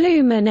 To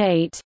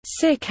illuminate,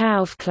 sich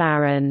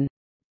aufklären.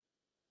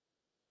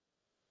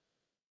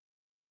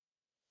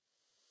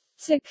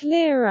 To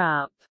clear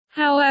up.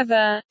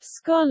 However,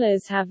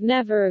 scholars have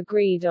never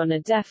agreed on a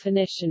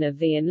definition of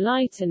the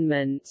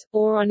Enlightenment,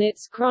 or on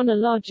its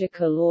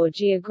chronological or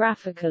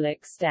geographical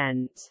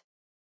extent.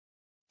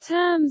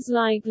 Terms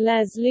like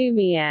les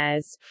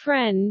Lumières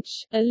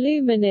French,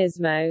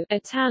 Illuminismo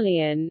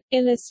Italian,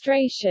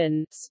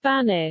 illustration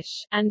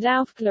Spanish, and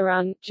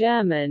Aufklärung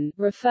German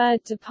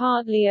referred to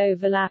partly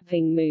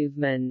overlapping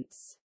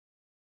movements.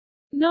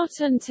 Not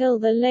until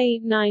the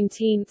late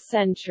 19th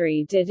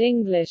century did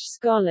English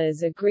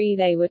scholars agree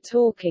they were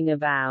talking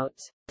about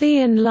the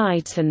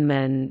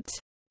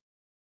Enlightenment.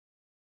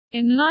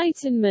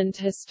 Enlightenment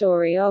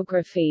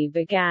historiography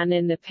began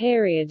in the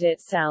period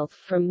itself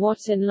from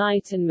what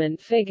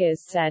Enlightenment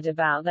figures said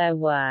about their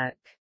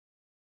work.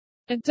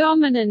 A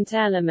dominant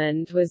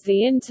element was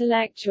the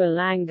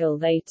intellectual angle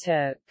they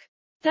took.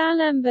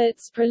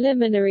 D'Alembert's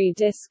preliminary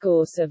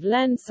discourse of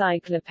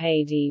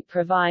l'Encyclopédie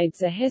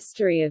provides a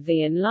history of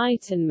the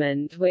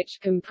Enlightenment which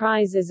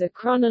comprises a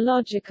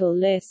chronological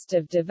list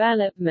of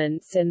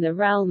developments in the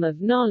realm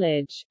of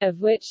knowledge,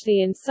 of which the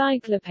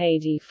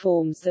Encyclopédie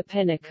forms the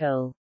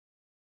pinnacle.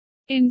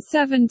 In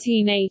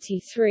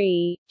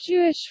 1783,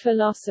 Jewish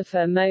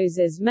philosopher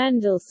Moses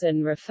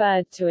Mendelssohn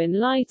referred to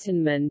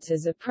Enlightenment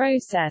as a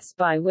process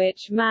by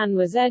which man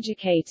was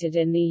educated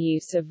in the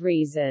use of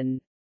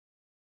reason.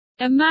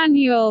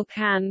 Immanuel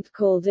Kant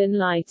called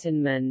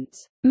Enlightenment,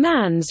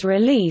 man's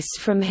release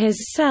from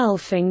his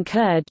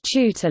self-incurred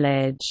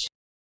tutelage.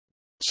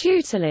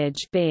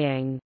 Tutelage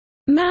being,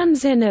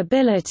 man's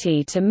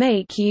inability to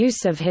make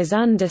use of his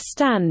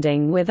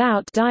understanding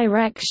without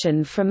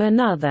direction from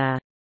another.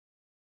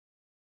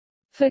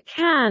 For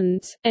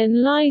Kant,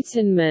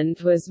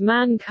 enlightenment was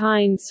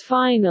mankind's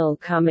final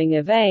coming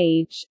of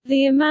age,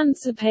 the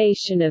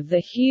emancipation of the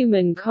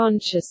human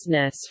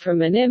consciousness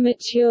from an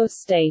immature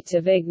state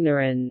of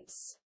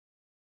ignorance.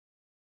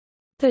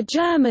 The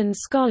German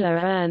scholar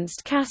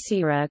Ernst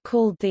Cassirer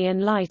called the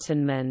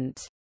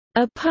Enlightenment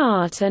a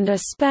part and a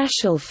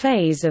special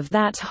phase of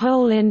that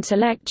whole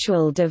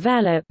intellectual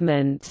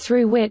development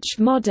through which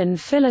modern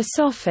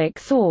philosophic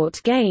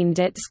thought gained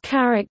its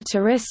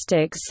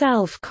characteristic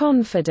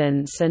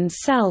self-confidence and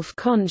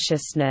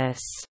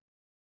self-consciousness.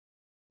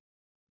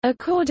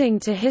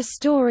 According to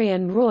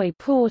historian Roy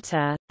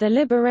Porter, the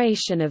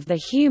liberation of the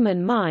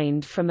human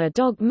mind from a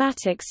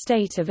dogmatic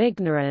state of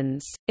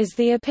ignorance is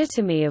the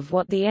epitome of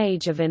what the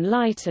Age of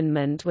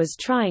Enlightenment was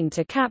trying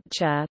to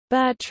capture.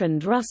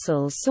 Bertrand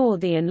Russell saw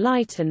the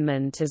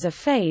Enlightenment as a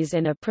phase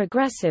in a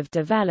progressive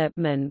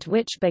development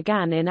which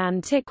began in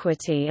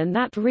antiquity, and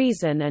that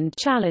reason and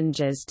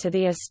challenges to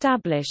the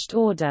established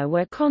order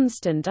were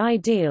constant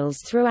ideals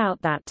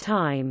throughout that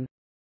time.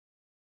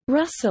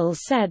 Russell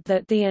said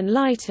that the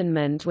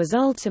Enlightenment was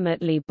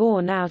ultimately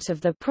born out of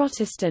the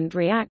Protestant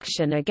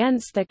reaction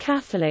against the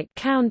Catholic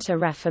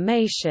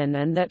Counter-Reformation,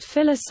 and that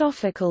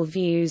philosophical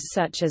views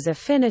such as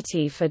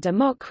affinity for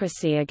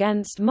democracy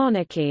against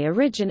monarchy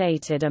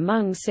originated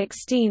among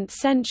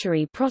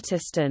 16th-century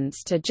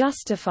Protestants to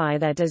justify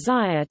their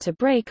desire to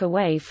break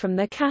away from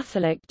the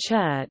Catholic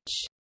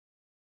Church.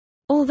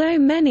 Although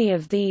many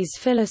of these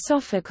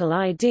philosophical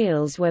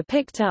ideals were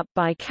picked up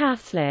by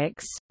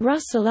Catholics,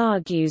 Russell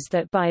argues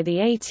that by the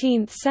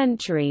 18th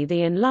century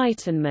the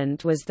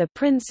Enlightenment was the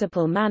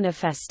principal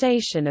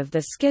manifestation of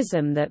the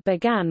schism that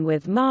began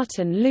with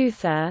Martin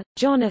Luther.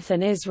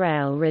 Jonathan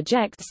Israel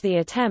rejects the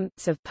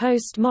attempts of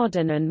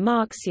postmodern and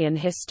Marxian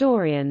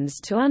historians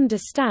to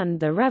understand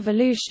the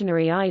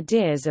revolutionary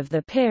ideas of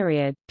the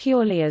period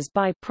purely as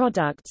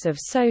byproducts of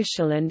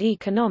social and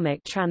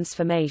economic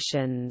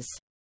transformations.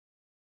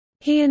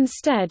 He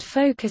instead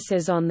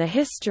focuses on the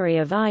history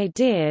of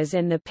ideas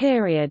in the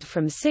period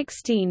from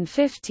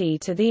 1650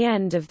 to the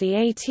end of the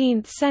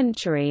 18th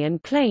century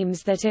and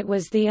claims that it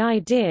was the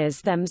ideas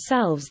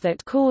themselves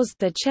that caused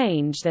the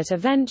change that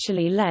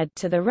eventually led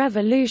to the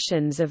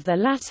revolutions of the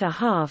latter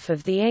half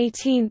of the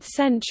 18th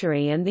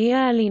century and the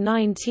early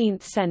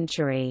 19th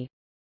century.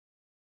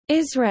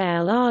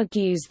 Israel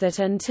argues that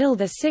until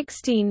the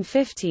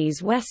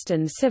 1650s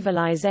Western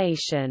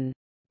civilization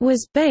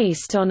was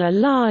based on a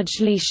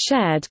largely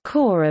shared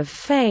core of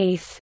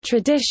faith,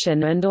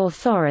 tradition and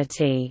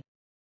authority.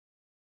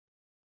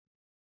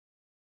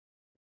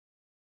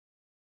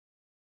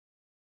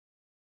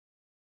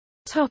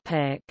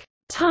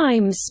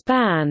 Time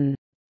span.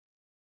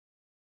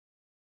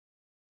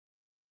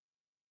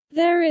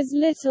 There is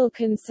little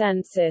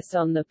consensus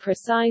on the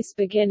precise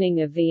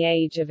beginning of the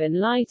Age of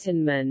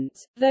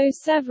Enlightenment, though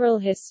several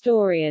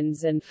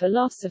historians and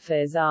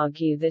philosophers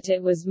argue that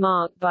it was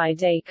marked by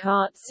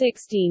Descartes'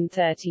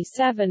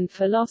 1637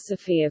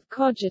 philosophy of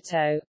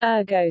cogito,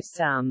 ergo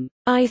sum,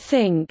 I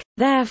think,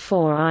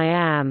 therefore I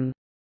am,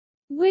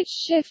 which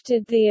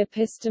shifted the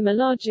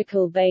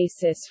epistemological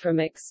basis from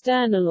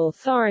external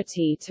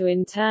authority to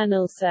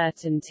internal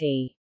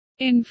certainty.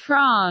 In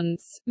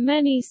France,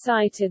 many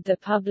cited the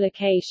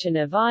publication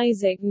of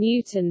Isaac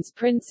Newton's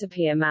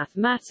Principia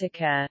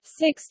Mathematica,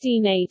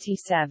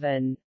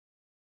 1687.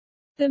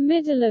 The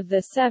middle of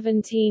the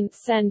 17th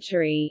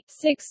century,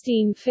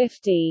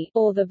 1650,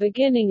 or the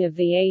beginning of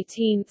the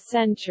 18th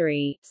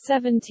century,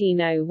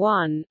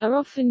 1701, are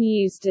often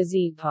used as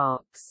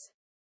epochs.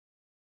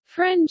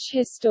 French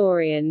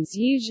historians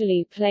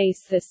usually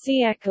place the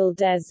siècle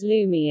des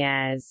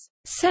Lumières,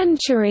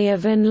 century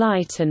of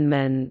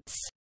enlightenments,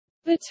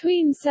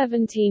 between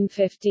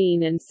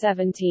 1715 and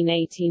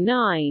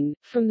 1789,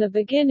 from the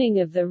beginning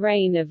of the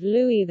reign of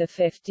Louis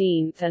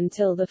XV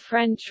until the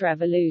French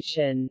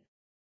Revolution.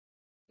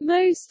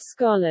 Most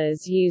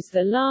scholars use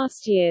the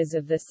last years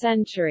of the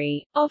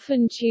century,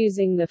 often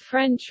choosing the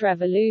French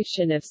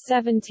Revolution of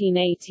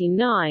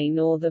 1789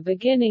 or the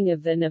beginning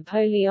of the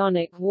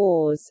Napoleonic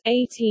Wars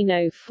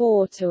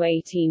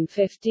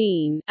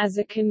 1804–1815, as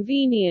a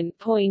convenient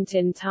point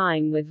in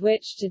time with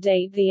which to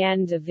date the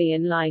end of the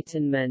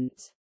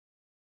Enlightenment.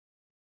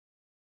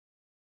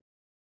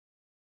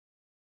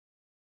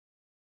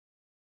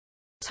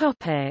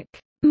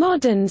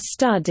 Modern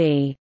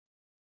study.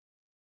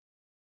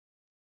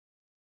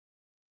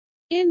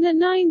 In the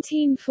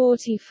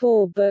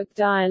 1944 book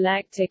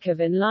Dialectic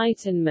of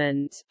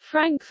Enlightenment,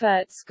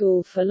 Frankfurt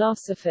School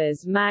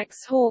philosophers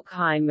Max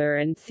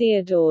Horkheimer and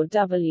Theodore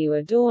W.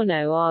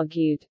 Adorno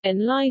argued,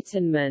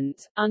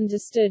 Enlightenment,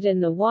 understood in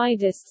the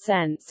widest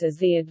sense as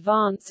the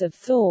advance of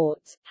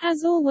thought,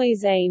 has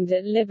always aimed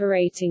at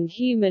liberating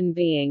human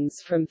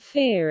beings from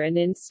fear and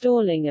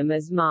installing them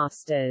as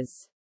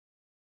masters.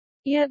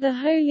 Yet the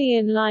wholly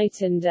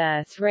enlightened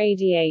earth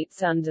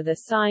radiates under the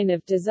sign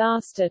of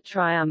disaster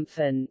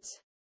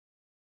triumphant.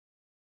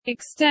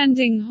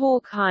 Extending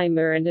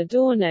Horkheimer and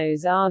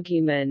Adorno's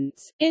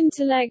argument,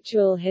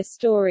 intellectual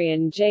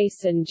historian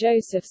Jason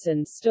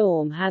Josephson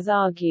Storm has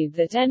argued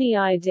that any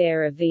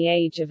idea of the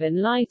Age of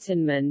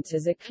Enlightenment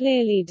as a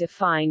clearly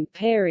defined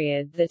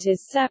period that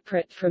is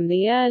separate from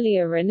the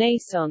earlier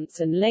Renaissance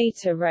and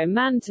later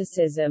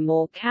Romanticism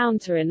or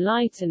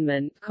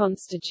Counter-Enlightenment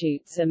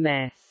constitutes a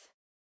myth.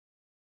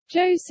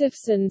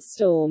 Josephson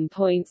Storm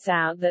points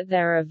out that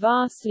there are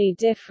vastly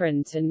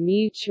different and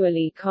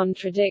mutually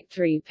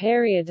contradictory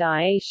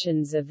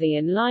periodizations of the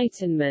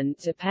Enlightenment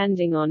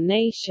depending on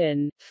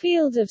nation,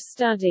 field of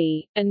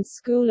study, and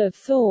school of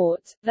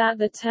thought, that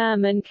the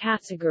term and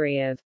category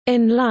of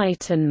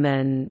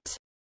Enlightenment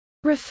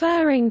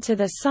referring to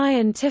the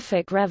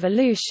scientific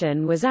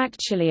revolution was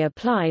actually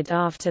applied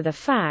after the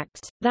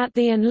fact, that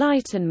the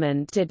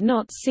Enlightenment did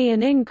not see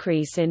an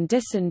increase in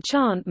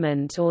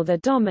disenchantment or the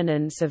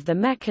dominance of the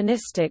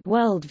mechanistic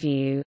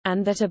worldview,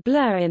 and that a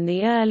blur in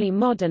the early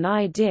modern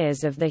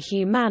ideas of the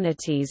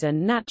humanities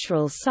and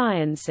natural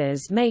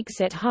sciences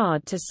makes it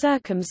hard to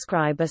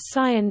circumscribe a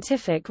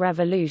scientific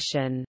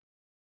revolution.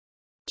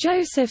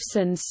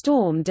 Josephson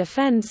Storm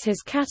defends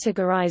his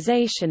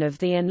categorization of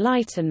the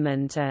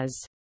Enlightenment as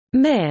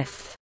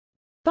myth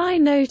by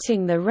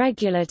noting the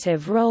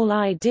regulative role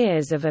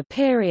ideas of a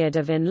period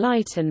of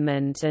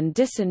enlightenment and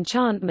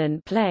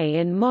disenchantment play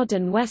in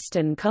modern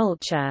Western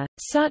culture,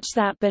 such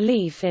that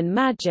belief in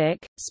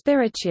magic,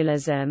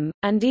 spiritualism,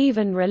 and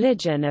even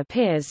religion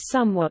appears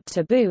somewhat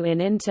taboo in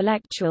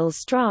intellectual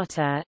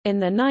strata. In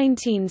the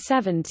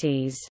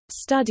 1970s,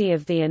 study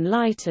of the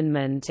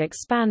Enlightenment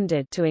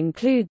expanded to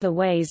include the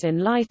ways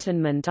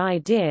Enlightenment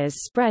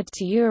ideas spread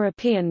to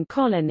European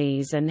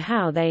colonies and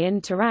how they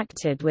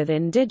interacted with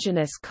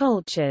indigenous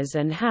cultures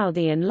and how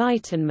the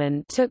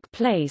Enlightenment took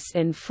place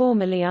in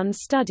formerly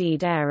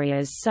unstudied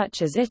areas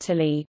such as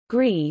Italy,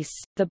 Greece,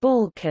 the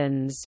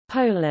Balkans,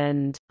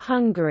 Poland,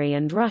 Hungary,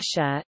 and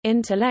Russia.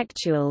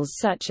 Intellectuals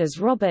such as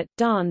Robert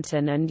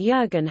Darnton and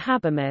Jürgen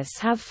Habermas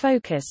have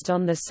focused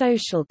on the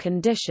social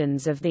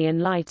conditions of the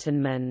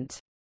Enlightenment.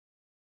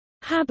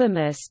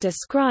 Habermas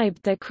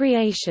described the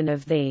creation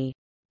of the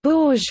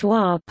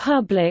bourgeois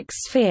public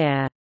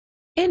sphere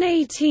in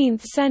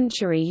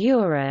 18th-century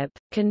Europe,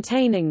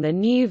 containing the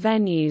new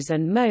venues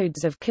and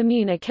modes of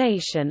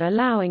communication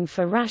allowing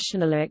for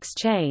rational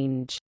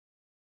exchange.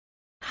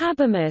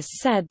 Habermas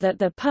said that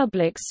the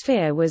public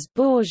sphere was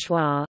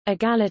bourgeois,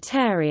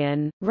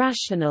 egalitarian,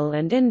 rational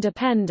and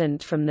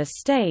independent from the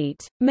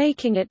state,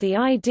 making it the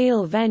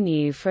ideal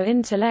venue for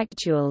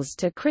intellectuals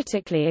to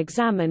critically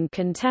examine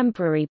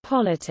contemporary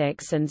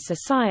politics and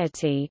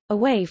society,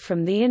 away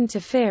from the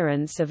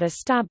interference of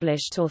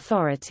established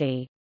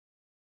authority.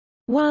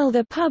 While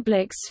the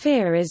public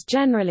sphere is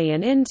generally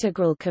an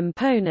integral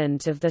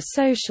component of the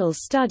social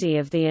study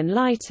of the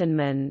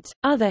Enlightenment,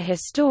 other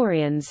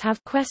historians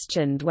have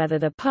questioned whether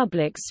the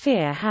public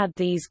sphere had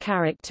these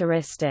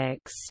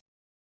characteristics.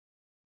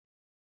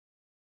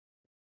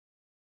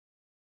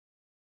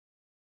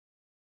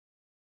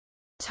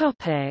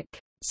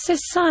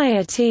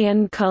 Society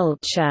and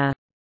culture.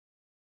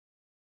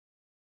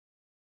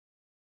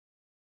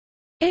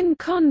 In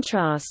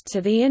contrast to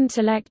the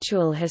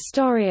intellectual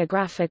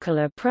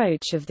historiographical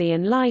approach of the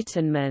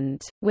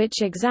Enlightenment,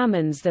 which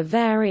examines the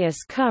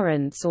various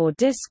currents or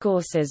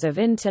discourses of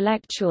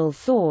intellectual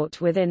thought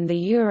within the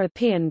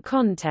European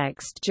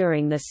context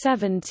during the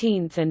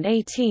 17th and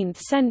 18th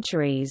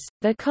centuries,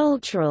 the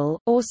cultural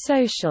or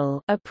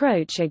social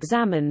approach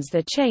examines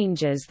the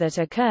changes that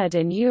occurred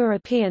in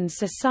European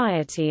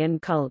society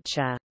and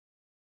culture.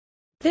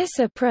 This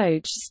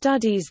approach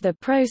studies the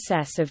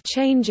process of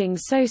changing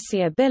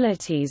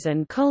sociabilities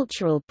and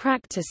cultural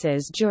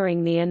practices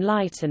during the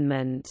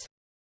Enlightenment.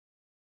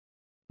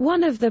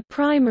 One of the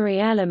primary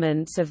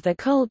elements of the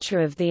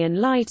culture of the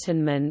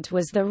Enlightenment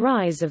was the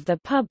rise of the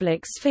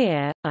public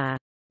sphere, a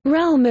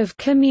realm of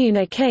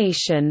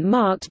communication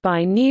marked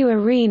by new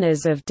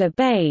arenas of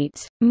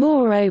debate,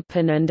 more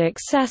open and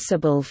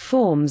accessible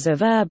forms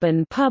of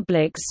urban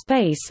public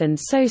space and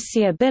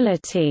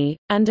sociability,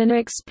 and an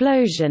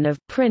explosion of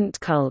print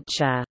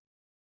culture.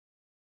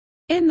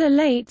 In the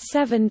late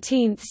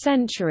 17th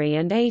century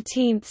and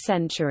 18th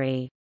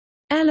century,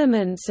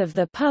 elements of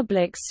the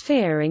public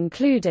sphere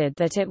included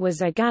that it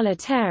was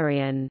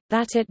egalitarian,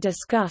 that it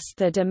discussed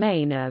the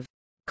domain of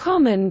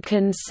common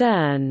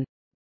concern,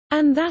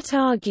 and that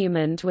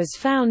argument was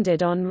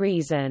founded on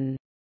reason.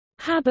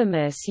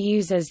 Habermas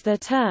uses the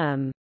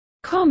term,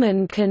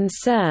 common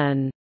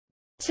concern,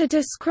 to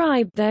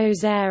describe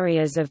those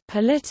areas of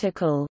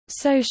political,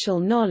 social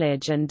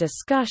knowledge and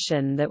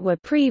discussion that were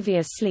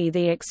previously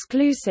the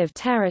exclusive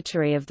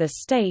territory of the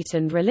state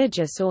and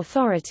religious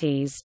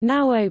authorities,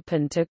 now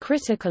open to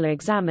critical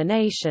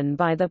examination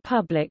by the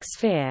public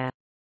sphere.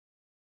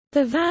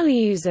 The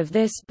values of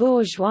this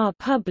bourgeois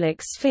public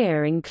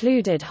sphere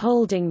included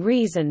holding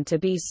reason to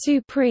be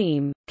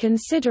supreme,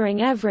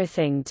 considering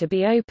everything to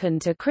be open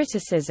to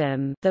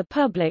criticism, the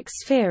public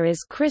sphere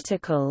is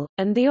critical,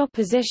 and the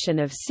opposition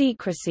of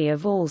secrecy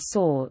of all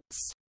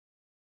sorts.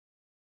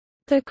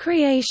 The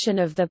creation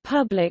of the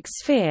public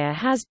sphere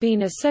has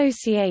been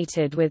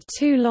associated with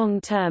two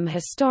long-term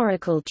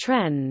historical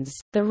trends,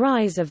 the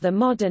rise of the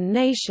modern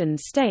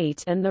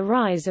nation-state and the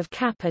rise of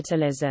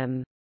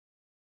capitalism.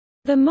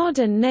 The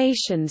modern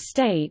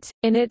nation-state,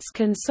 in its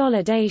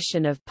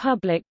consolidation of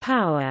public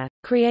power,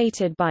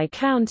 created by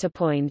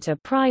counterpoint a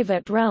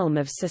private realm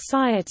of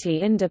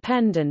society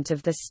independent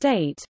of the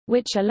state,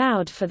 which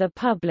allowed for the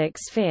public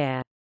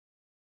sphere.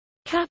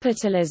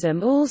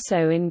 Capitalism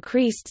also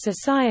increased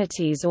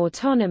society's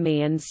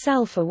autonomy and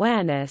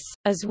self-awareness,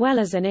 as well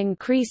as an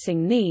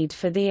increasing need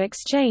for the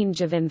exchange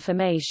of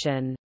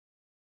information.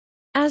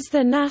 As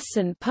the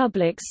nascent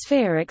public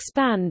sphere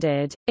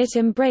expanded, it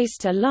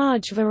embraced a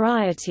large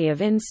variety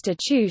of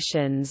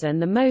institutions,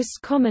 and the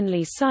most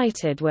commonly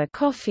cited were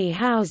coffee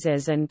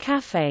houses and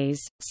cafés,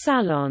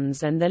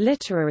 salons, and the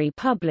literary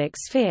public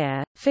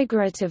sphere,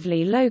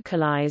 figuratively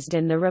localized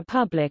in the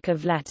Republic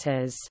of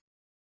Letters.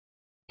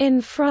 In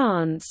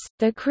France,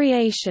 the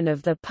creation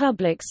of the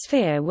public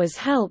sphere was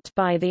helped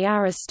by the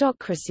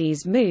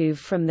aristocracy's move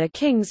from the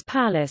King's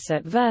Palace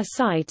at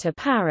Versailles to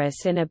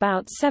Paris in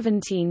about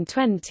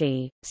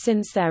 1720,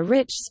 since their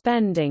rich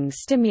spending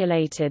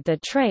stimulated the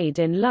trade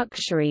in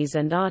luxuries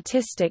and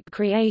artistic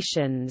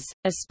creations,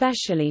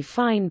 especially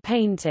fine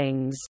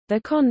paintings.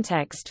 The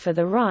context for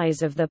the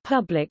rise of the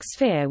public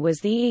sphere was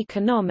the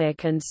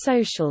economic and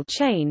social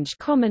change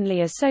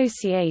commonly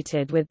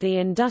associated with the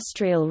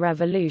Industrial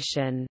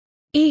Revolution.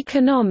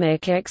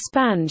 Economic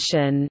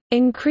expansion,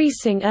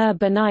 increasing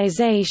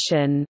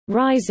urbanization,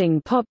 rising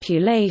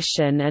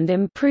population and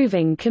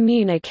improving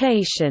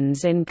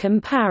communications in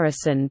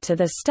comparison to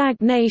the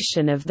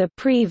stagnation of the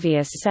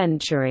previous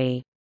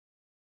century.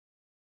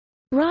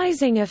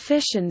 Rising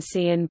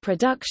efficiency in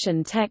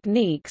production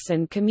techniques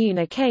and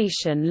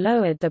communication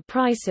lowered the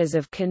prices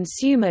of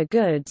consumer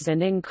goods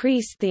and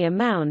increased the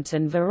amount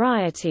and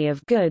variety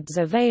of goods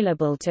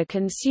available to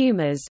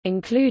consumers,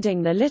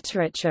 including the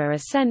literature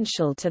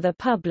essential to the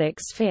public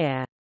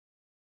sphere.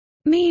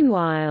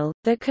 Meanwhile,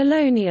 the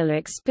colonial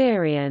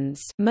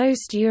experience,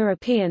 most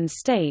European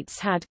states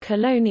had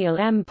colonial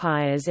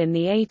empires in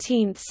the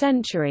 18th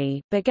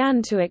century,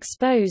 began to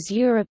expose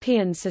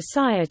European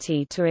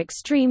society to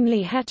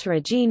extremely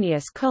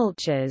heterogeneous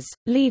cultures,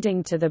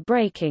 leading to the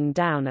breaking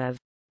down of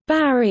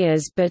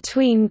barriers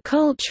between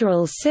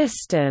cultural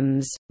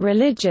systems,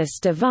 religious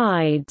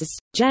divides,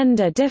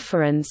 gender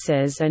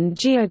differences and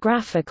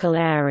geographical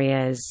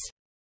areas.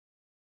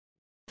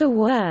 The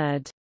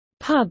word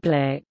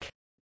public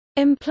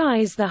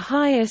implies the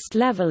highest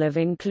level of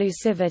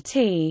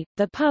inclusivity.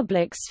 The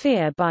public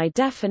sphere by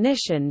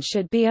definition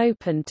should be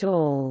open to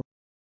all.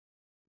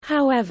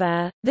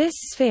 However, this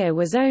sphere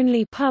was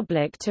only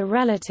public to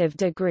relative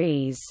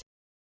degrees.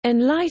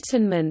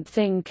 Enlightenment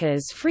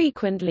thinkers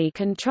frequently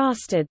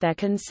contrasted their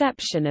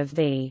conception of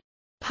the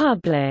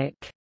public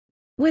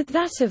with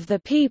that of the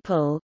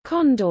people.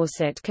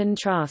 Condorcet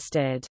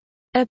contrasted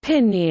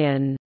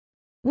opinion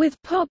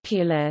with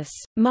populace,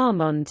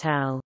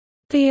 Marmontel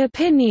the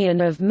opinion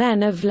of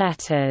men of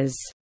letters,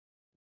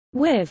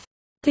 with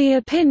the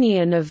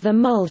opinion of the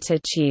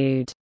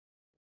multitude,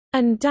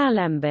 and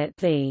D'Alembert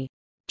the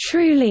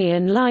truly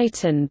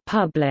enlightened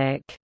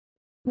public,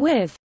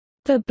 with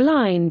the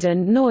blind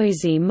and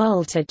noisy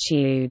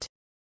multitude.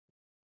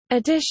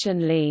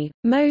 Additionally,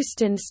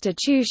 most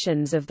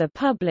institutions of the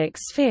public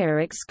sphere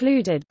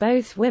excluded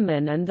both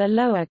women and the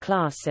lower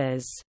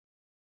classes.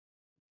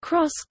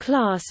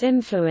 Cross-class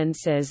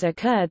influences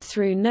occurred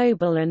through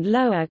noble and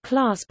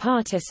lower-class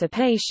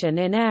participation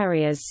in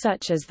areas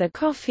such as the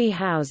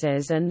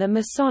coffeehouses and the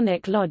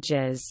Masonic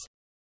lodges.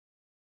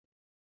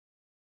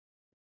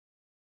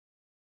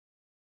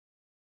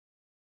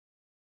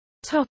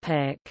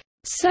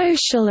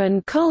 Social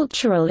and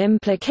cultural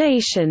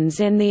implications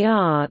in the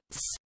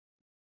arts.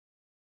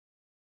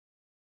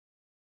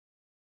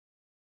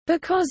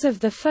 Because of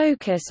the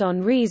focus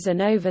on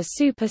reason over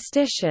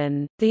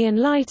superstition, the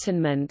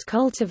Enlightenment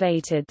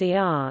cultivated the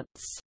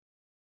arts.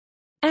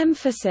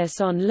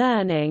 Emphasis on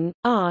learning,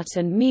 art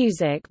and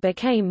music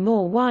became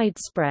more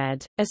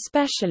widespread,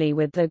 especially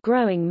with the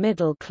growing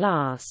middle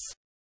class.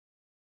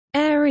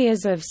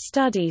 Areas of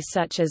study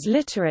such as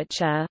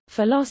literature,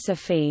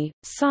 philosophy,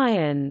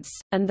 science,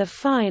 and the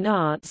fine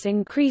arts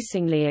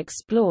increasingly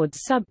explored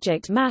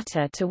subject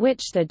matter to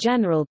which the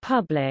general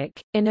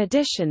public, in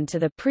addition to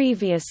the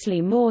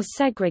previously more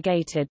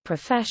segregated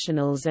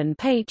professionals and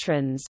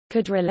patrons,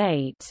 could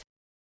relate.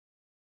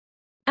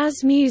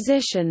 As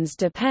musicians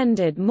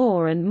depended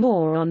more and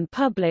more on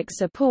public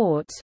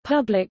support,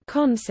 public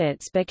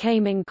concerts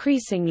became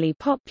increasingly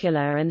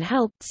popular and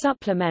helped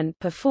supplement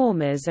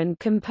performers' and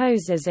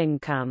composers'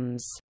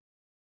 incomes.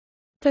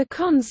 The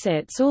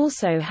concerts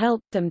also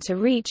helped them to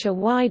reach a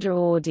wider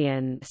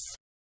audience.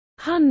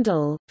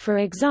 Handel, for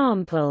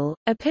example,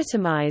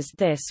 epitomized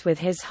this with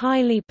his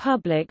highly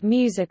public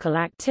musical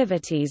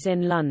activities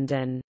in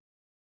London.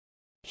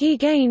 He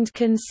gained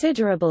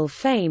considerable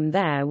fame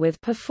there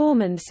with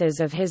performances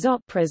of his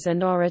operas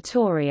and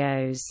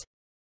oratorios.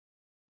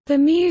 The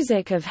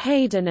music of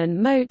Haydn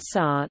and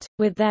Mozart,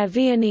 with their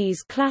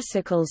Viennese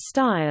classical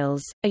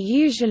styles, are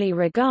usually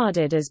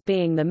regarded as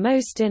being the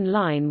most in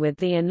line with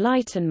the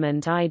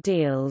Enlightenment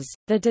ideals.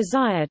 The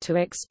desire to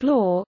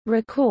explore,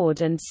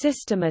 record, and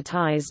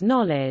systematize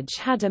knowledge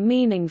had a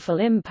meaningful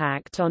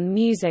impact on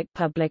music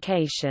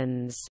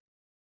publications.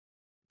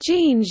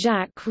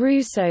 Jean-Jacques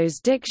Rousseau's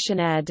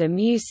Dictionnaire de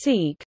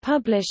musique,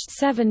 published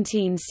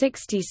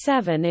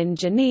 1767 in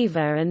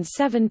Geneva and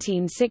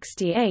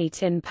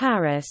 1768 in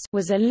Paris,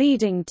 was a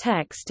leading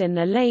text in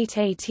the late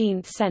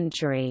 18th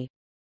century.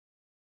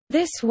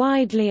 This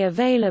widely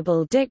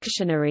available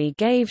dictionary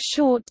gave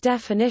short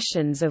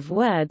definitions of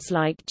words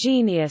like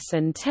genius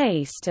and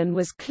taste and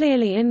was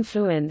clearly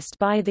influenced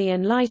by the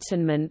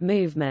Enlightenment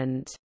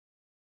movement.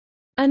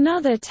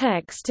 Another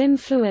text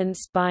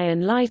influenced by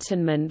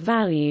Enlightenment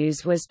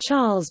values was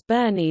Charles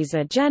Burney's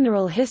A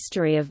General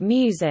History of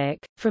Music,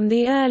 From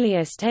the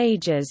Earliest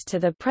Ages to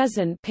the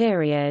Present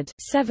Period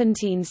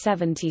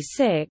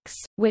 1776,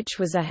 which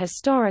was a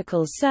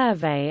historical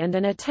survey and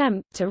an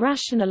attempt to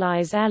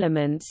rationalize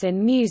elements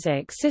in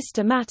music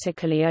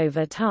systematically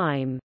over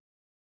time.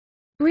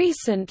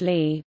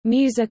 Recently,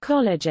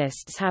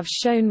 musicologists have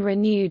shown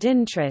renewed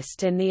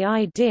interest in the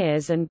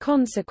ideas and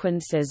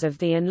consequences of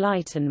the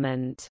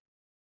Enlightenment.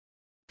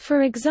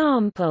 For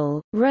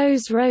example,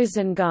 Rose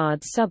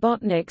Rosengard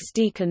Subotnick's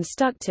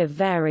Deconstructive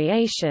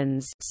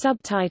Variations,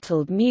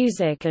 subtitled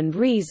Music and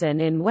Reason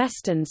in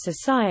Western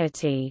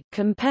Society,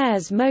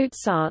 compares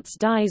Mozart's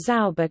Die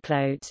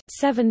Zauberflöte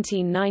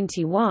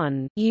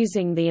 (1791)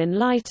 using the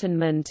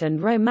Enlightenment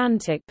and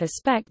Romantic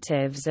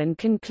perspectives and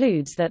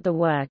concludes that the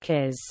work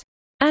is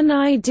an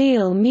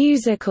ideal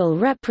musical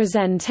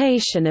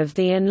representation of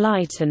the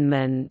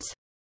Enlightenment.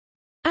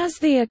 As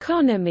the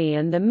economy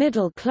and the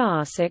middle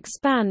class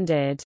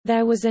expanded,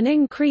 there was an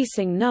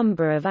increasing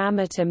number of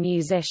amateur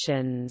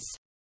musicians.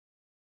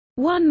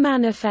 One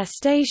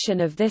manifestation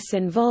of this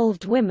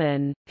involved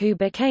women, who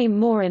became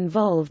more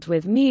involved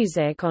with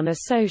music on a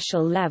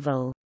social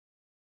level.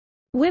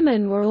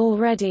 Women were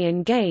already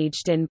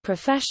engaged in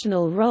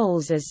professional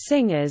roles as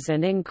singers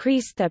and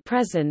increased their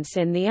presence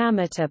in the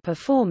amateur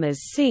performers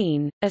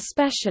scene,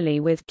 especially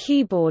with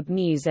keyboard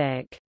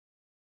music.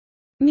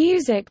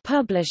 Music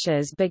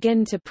publishers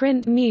began to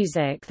print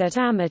music that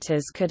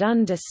amateurs could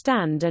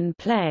understand and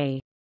play.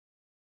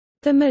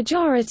 The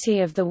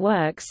majority of the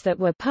works that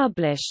were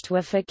published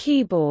were for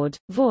keyboard,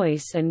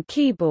 voice and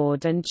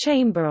keyboard and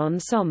chamber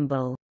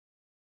ensemble.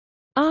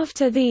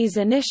 After these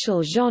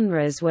initial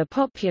genres were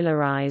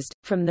popularized,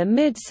 from the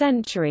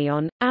mid-century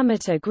on,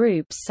 amateur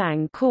groups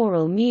sang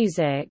choral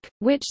music,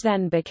 which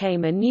then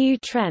became a new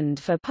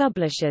trend for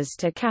publishers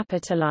to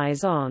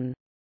capitalize on.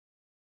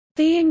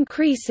 The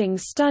increasing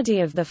study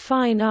of the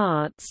fine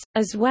arts,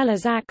 as well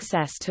as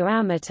access to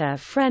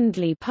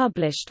amateur-friendly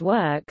published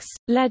works,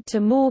 led to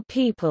more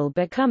people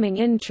becoming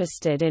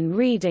interested in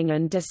reading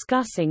and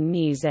discussing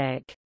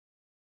music.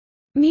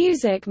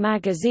 Music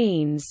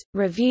magazines,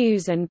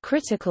 reviews and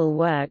critical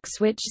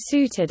works which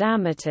suited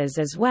amateurs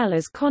as well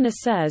as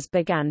connoisseurs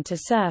began to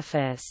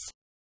surface.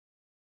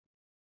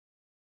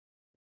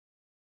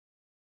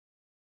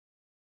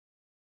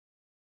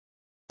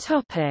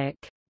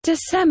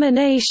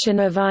 Dissemination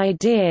of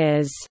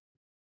ideas.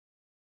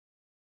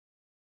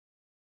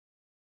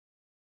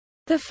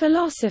 The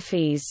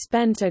philosophes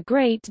spent a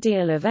great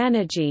deal of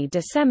energy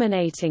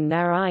disseminating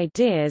their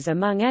ideas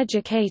among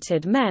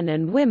educated men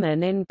and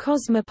women in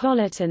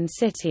cosmopolitan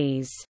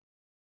cities.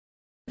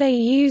 They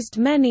used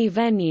many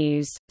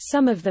venues,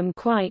 some of them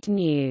quite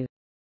new.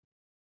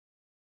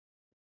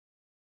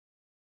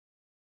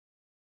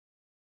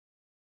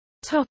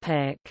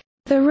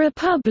 The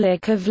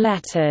Republic of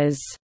Letters.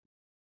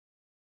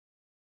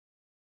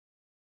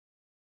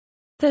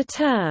 The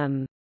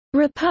term,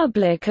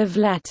 "Republic of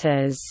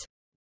Letters",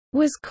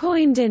 was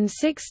coined in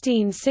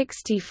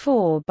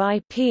 1664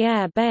 by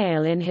Pierre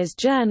Bayle in his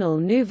journal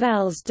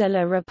Nouvelles de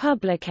la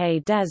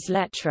République des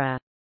Lettres.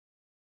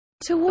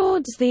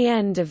 Towards the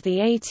end of the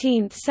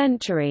 18th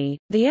century,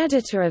 the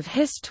editor of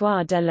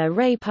Histoire de la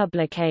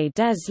République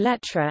des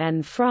Lettres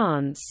en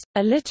France,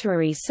 a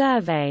literary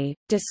survey,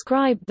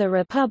 described the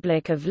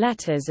Republic of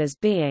Letters as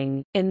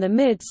being, in the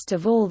midst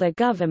of all the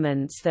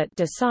governments that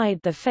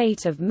decide the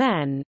fate of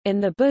men, in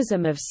the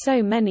bosom of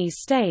so many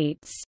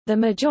states, the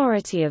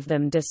majority of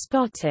them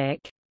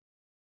despotic,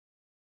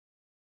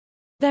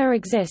 there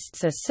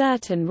exists a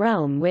certain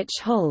realm which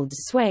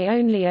holds sway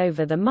only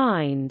over the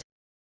mind,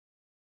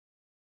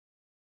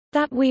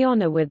 that we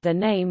honor with the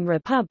name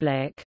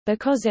Republic,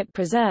 because it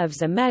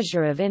preserves a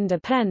measure of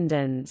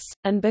independence,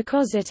 and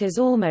because it is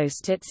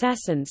almost its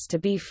essence to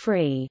be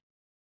free.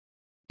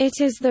 It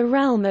is the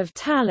realm of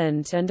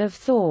talent and of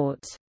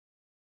thought.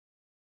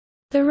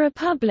 The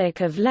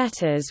Republic of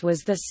Letters was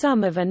the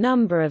sum of a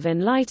number of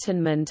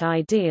Enlightenment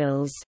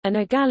ideals, an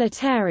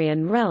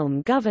egalitarian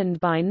realm governed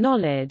by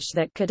knowledge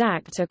that could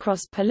act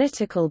across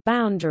political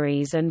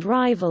boundaries and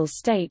rival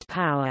state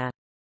power.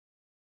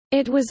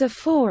 It was a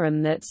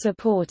forum that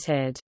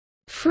supported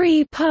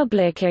free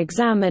public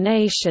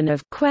examination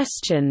of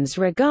questions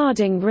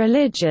regarding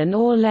religion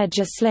or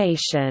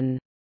legislation.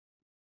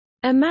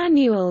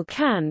 Immanuel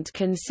Kant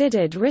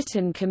considered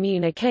written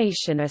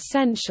communication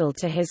essential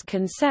to his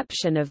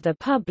conception of the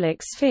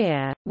public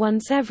sphere.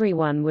 Once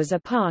everyone was a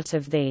part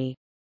of the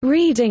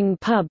reading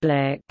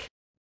public,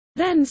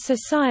 then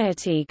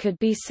society could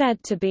be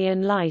said to be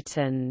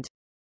enlightened.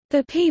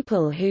 The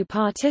people who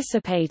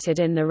participated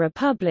in the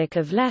Republic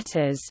of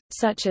Letters,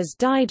 such as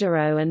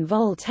Diderot and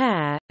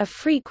Voltaire, are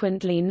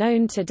frequently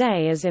known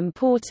today as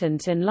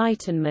important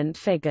Enlightenment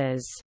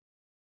figures.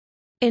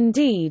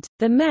 Indeed,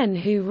 the men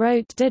who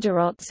wrote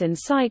Diderot's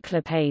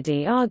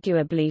Encyclopédie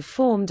arguably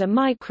formed a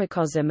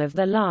microcosm of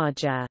the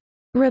larger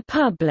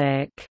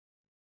Republic.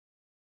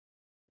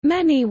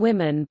 Many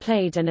women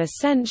played an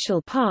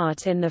essential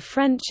part in the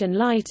French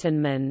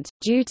Enlightenment,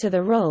 due to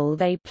the role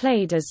they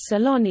played as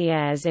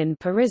salonières in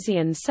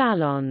Parisian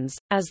salons,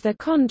 as the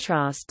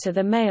contrast to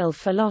the male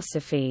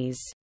philosophes.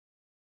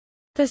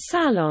 The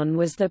salon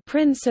was the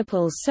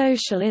principal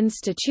social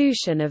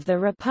institution of the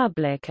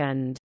Republic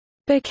and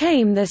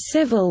became the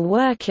civil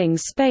working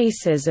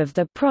spaces of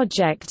the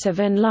project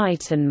of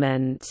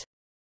enlightenment.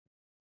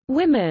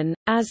 Women,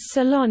 as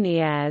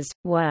salonières,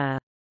 were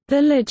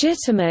the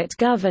legitimate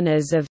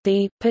governors of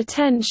the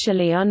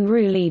potentially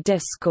unruly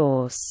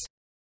discourse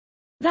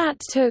that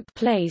took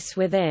place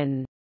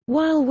within.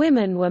 While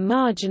women were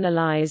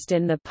marginalized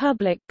in the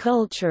public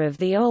culture of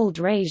the old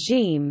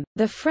regime,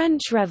 the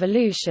French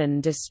Revolution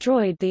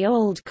destroyed the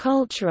old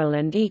cultural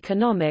and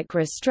economic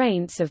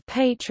restraints of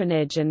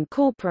patronage and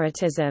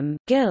corporatism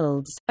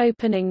guilds,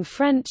 opening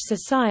French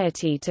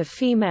society to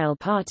female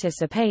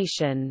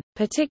participation,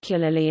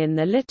 particularly in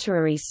the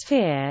literary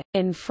sphere.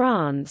 In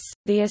France,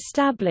 the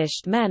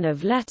established men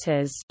of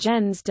letters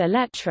gens de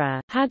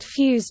lettres had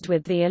fused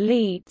with the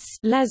élites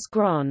les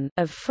grands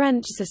of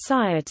French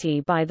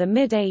society by the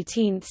mid-18th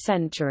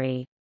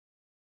century.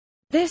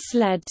 This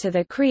led to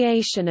the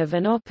creation of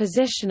an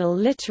oppositional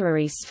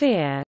literary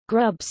sphere,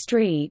 Grub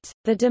Street,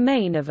 the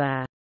domain of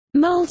a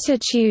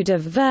multitude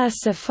of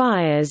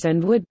versifiers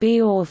and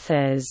would-be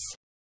authors.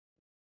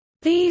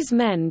 These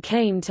men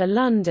came to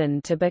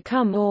London to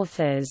become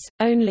authors,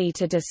 only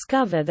to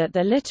discover that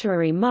the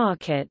literary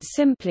market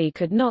simply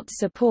could not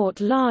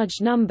support large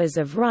numbers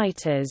of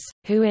writers,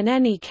 who in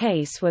any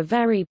case were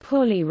very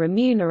poorly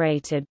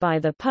remunerated by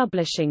the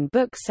publishing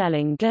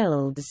bookselling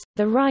guilds.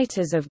 The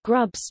writers of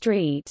Grub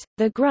Street,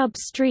 the Grub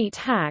Street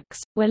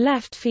hacks, were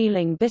left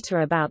feeling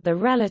bitter about the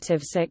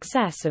relative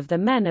success of the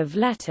men of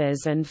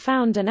letters and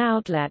found an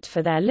outlet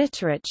for their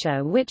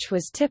literature which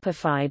was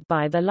typified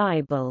by the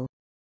libel.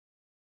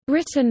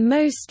 Written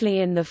mostly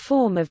in the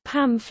form of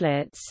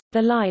pamphlets,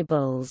 the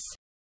libels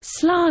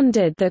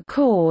slandered the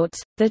court,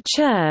 the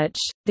church,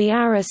 the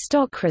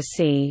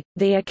aristocracy,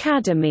 the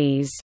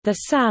academies, the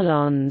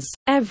salons,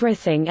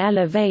 everything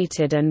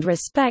elevated and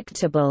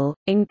respectable,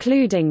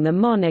 including the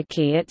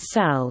monarchy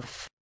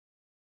itself.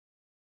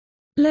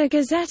 Le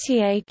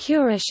Gazettier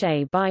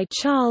Curaché by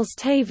Charles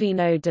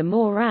Taverneau de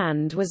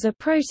Morand was a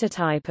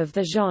prototype of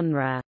the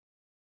genre.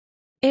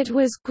 It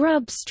was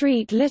Grub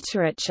Street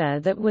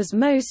literature that was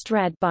most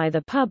read by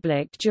the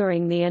public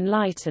during the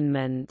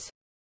Enlightenment.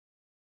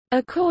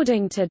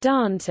 According to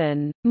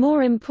Danton,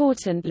 more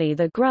importantly,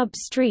 the Grub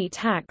Street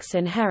hacks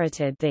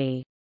inherited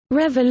the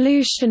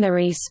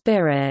revolutionary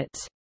spirit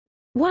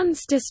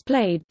once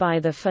displayed by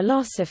the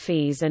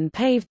philosophes and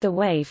paved the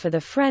way for the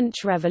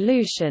French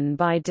Revolution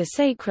by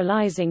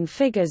desacralizing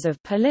figures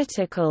of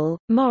political,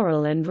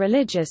 moral and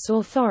religious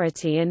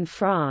authority in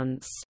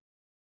France.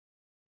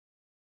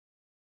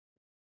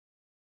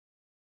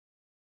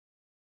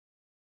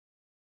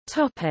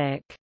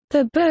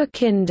 The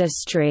book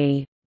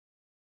industry.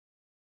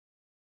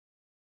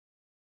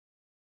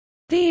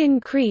 The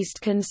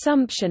increased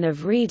consumption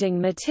of reading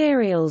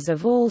materials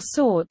of all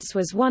sorts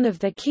was one of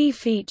the key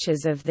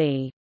features of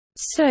the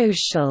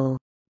social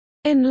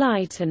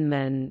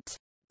Enlightenment.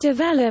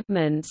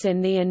 Developments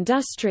in the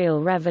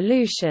Industrial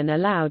Revolution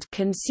allowed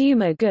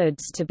consumer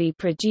goods to be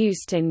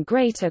produced in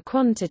greater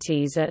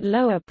quantities at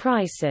lower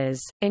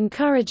prices,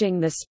 encouraging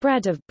the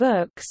spread of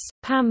books,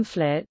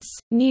 pamphlets,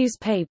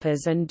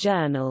 newspapers and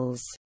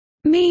journals,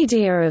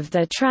 media of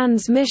the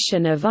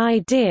transmission of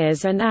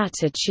ideas and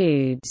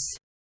attitudes.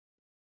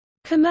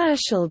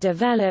 Commercial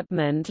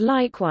development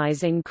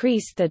likewise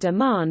increased the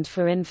demand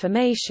for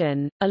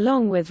information,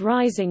 along with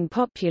rising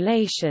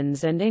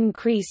populations and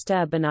increased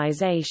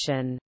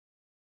urbanization.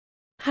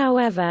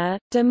 However,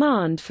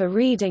 demand for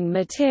reading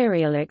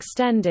material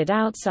extended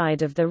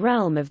outside of the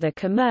realm of the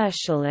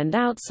commercial and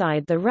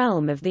outside the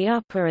realm of the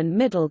upper and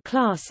middle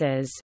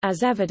classes,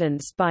 as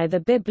evidenced by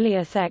the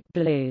Bibliothèque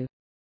Bleue.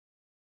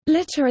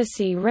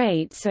 Literacy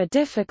rates are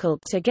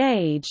difficult to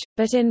gauge,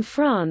 but in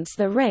France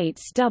the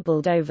rates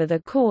doubled over the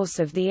course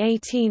of the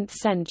 18th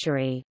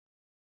century.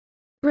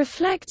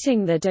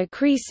 Reflecting the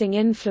decreasing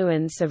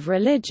influence of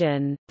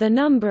religion, the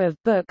number of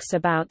books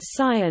about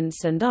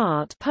science and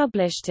art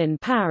published in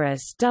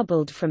Paris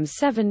doubled from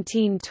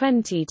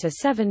 1720 to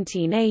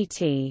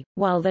 1780,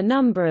 while the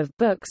number of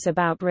books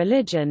about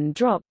religion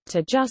dropped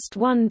to just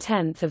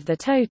 1/10 of the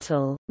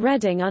total.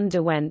 Reading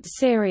underwent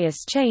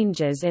serious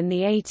changes in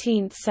the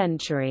 18th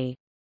century.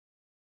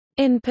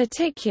 In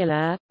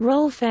particular,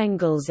 Rolf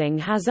Engelsing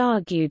has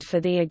argued for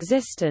the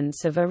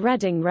existence of a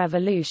reading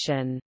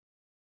revolution.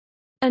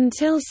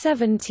 Until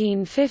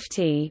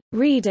 1750,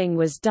 reading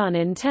was done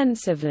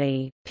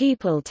intensively,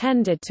 people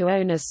tended to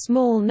own a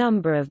small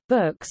number of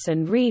books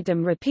and read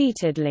them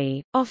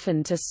repeatedly,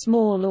 often to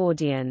small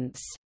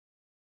audience.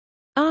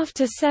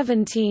 After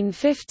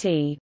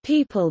 1750,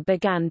 people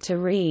began to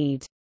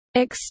read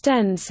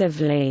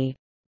extensively,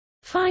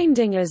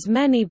 finding as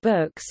many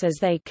books as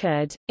they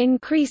could,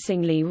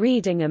 increasingly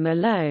reading them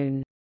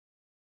alone.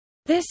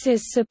 This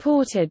is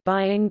supported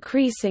by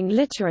increasing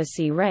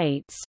literacy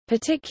rates,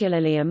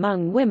 particularly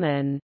among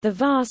women. The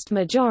vast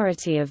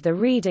majority of the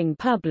reading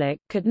public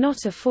could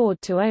not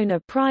afford to own a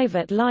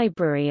private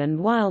library, and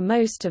while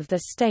most of the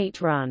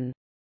state-run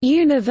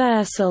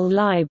universal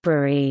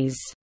libraries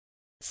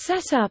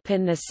set up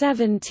in the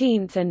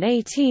 17th and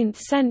 18th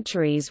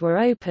centuries were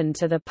open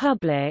to the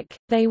public,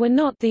 they were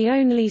not the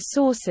only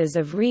sources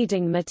of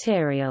reading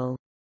material.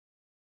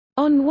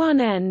 On one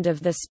end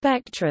of the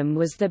spectrum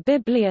was the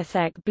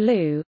Bibliothèque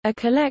Bleue, a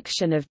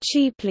collection of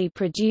cheaply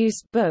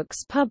produced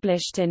books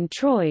published in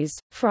Troyes,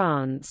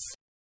 France.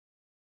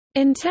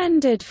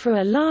 Intended for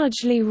a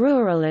largely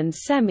rural and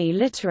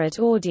semi-literate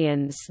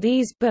audience,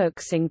 these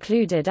books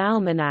included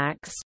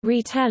almanacs,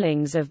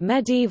 retellings of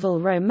medieval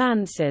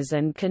romances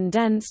and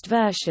condensed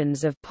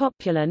versions of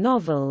popular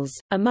novels,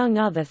 among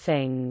other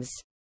things.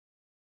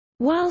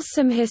 While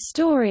some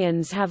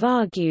historians have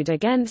argued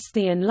against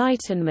the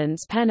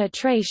Enlightenment's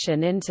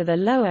penetration into the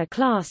lower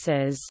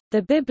classes,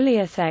 the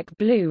Bibliothèque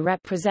Bleue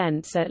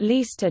represents at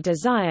least a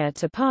desire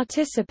to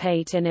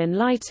participate in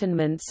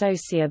Enlightenment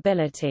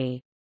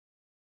sociability.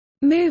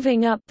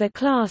 Moving up the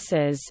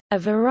classes, a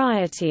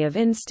variety of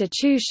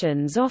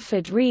institutions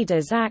offered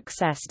readers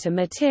access to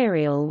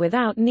material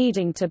without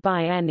needing to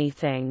buy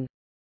anything.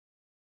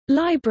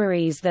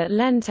 Libraries that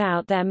lent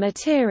out their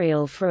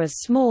material for a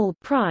small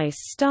price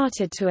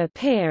started to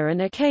appear,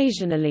 and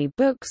occasionally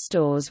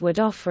bookstores would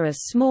offer a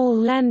small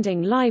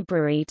lending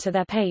library to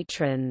their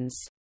patrons.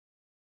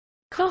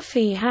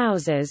 Coffee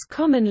houses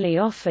commonly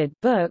offered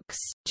books,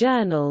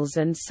 journals,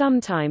 and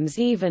sometimes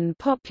even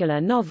popular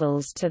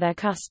novels to their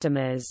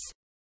customers.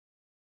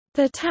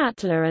 The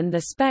Tatler and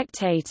The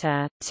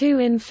Spectator, two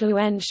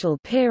influential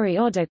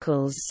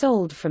periodicals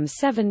sold from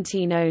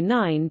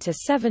 1709 to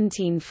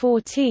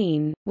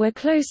 1714, were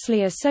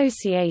closely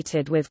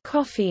associated with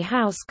coffee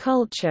house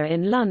culture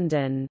in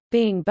London,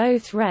 being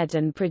both read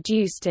and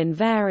produced in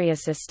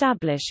various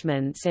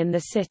establishments in the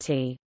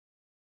city.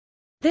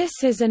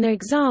 This is an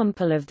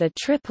example of the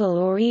triple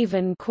or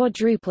even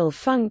quadruple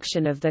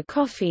function of the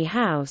coffee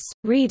house.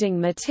 Reading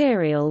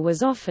material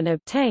was often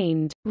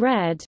obtained,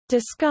 read,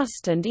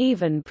 discussed, and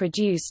even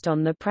produced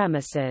on the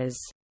premises.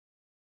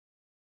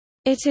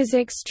 It is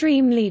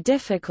extremely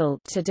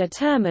difficult to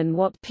determine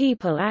what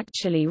people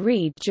actually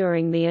read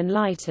during the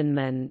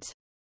Enlightenment.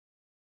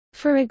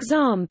 For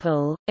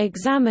example,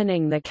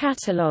 examining the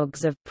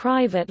catalogues of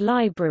private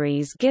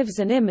libraries gives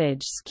an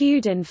image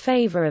skewed in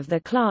favor of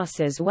the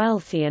classes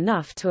wealthy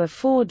enough to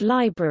afford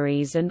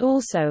libraries and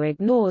also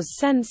ignores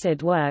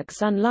censored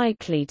works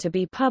unlikely to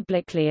be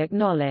publicly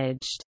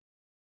acknowledged.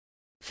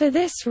 For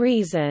this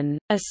reason,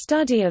 a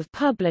study of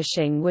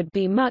publishing would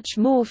be much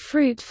more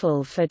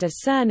fruitful for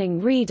discerning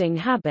reading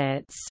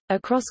habits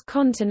across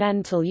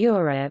continental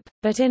Europe,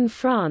 but in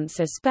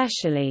France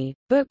especially,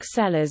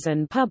 booksellers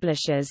and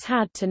publishers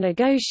had to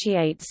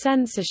negotiate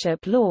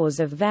censorship laws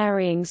of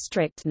varying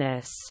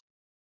strictness.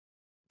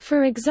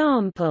 For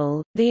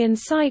example, the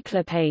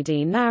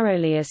Encyclopédie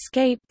narrowly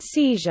escaped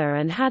seizure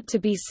and had to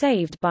be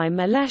saved by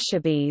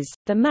Malesherbes,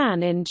 the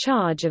man in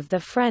charge of the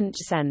French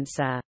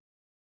censor.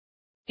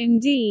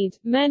 Indeed,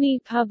 many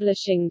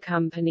publishing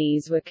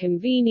companies were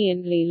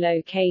conveniently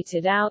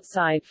located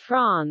outside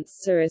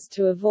France so as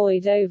to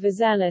avoid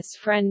overzealous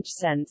French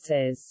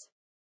censors.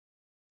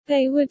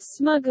 They would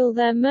smuggle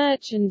their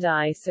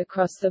merchandise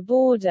across the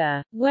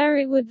border, where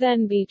it would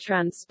then be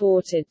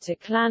transported to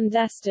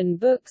clandestine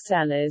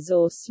booksellers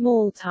or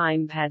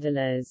small-time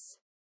peddlers.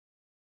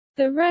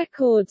 The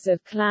records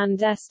of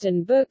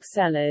clandestine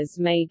booksellers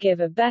may give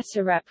a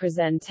better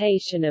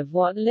representation of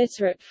what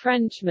literate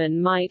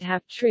Frenchmen might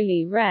have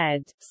truly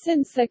read,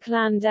 since the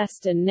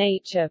clandestine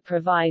nature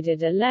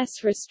provided a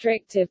less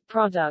restrictive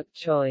product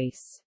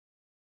choice.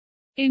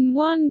 In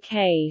one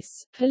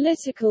case,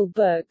 political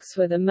books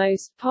were the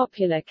most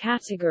popular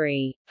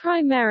category,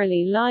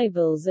 primarily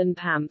libels and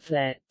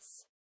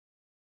pamphlets.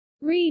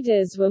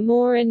 Readers were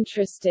more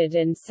interested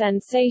in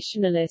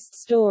sensationalist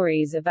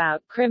stories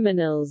about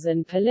criminals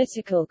and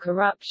political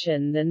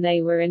corruption than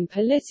they were in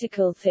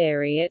political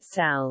theory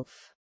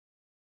itself.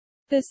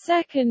 The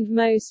second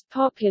most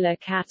popular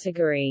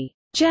category,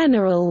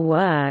 general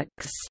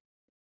works,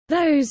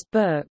 those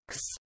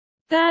books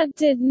that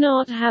did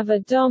not have a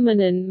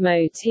dominant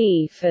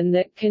motif and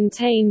that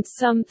contained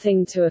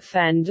something to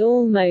offend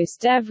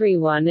almost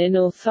everyone in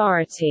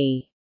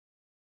authority,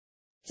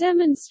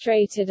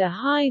 demonstrated a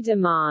high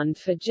demand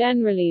for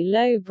generally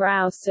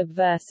low-brow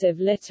subversive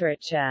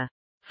literature.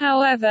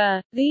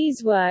 However,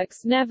 these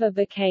works never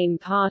became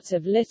part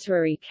of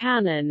literary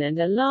canon and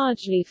are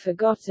largely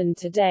forgotten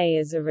today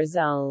as a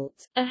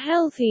result. A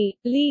healthy,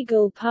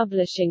 legal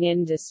publishing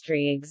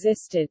industry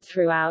existed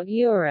throughout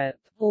Europe,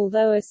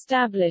 although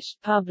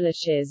established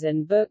publishers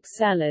and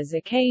booksellers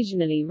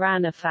occasionally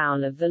ran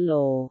afoul of the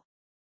law.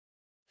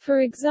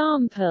 For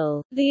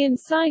example, the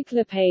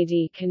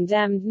Encyclopédie,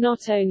 condemned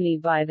not only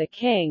by the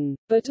king,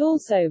 but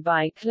also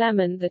by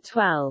Clement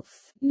XII,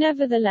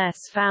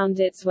 nevertheless found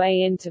its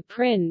way into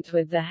print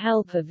with the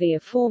help of the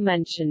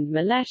aforementioned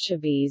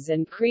Malesherbes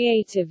and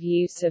creative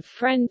use of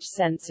French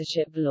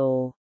censorship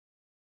law.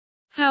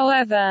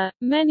 However,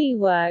 many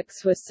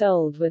works were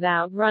sold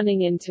without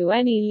running into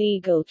any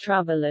legal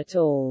trouble at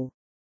all.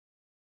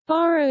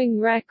 Borrowing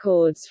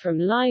records from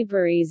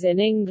libraries in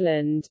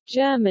England,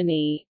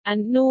 Germany,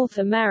 and North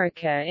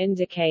America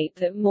indicate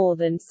that more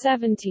than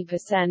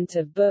 70%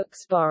 of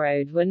books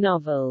borrowed were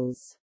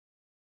novels.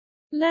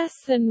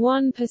 Less than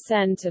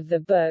 1% of the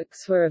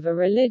books were of a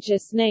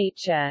religious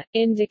nature,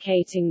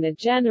 indicating the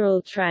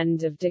general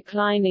trend of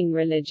declining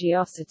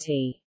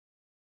religiosity.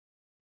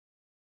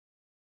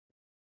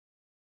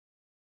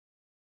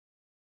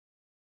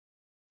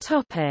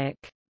 Topic: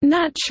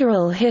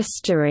 Natural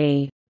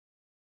history.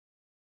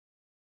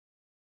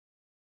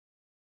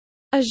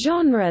 A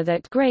genre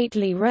that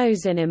greatly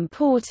rose in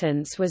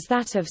importance was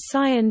that of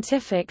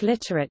scientific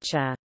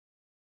literature.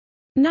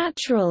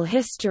 Natural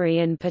history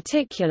in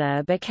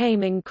particular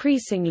became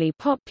increasingly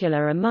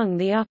popular among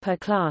the upper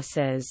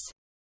classes.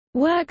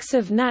 Works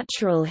of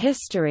natural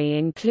history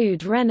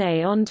include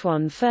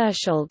René-Antoine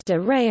Furchault de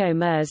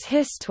Réaumur's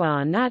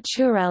Histoire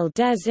naturelle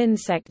des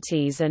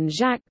insectes and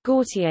Jacques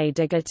Gautier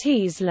de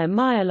Gatti's La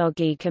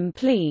myologie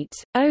complète,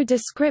 aux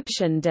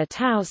description de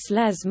tous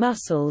les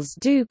muscles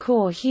du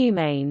corps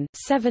humain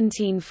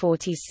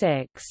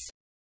 1746.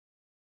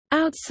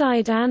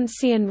 Outside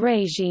Ancien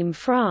Régime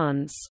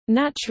France,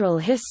 natural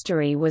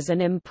history was an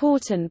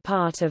important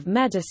part of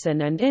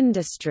medicine and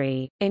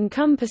industry,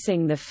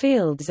 encompassing the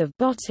fields of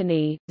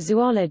botany,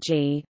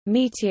 zoology,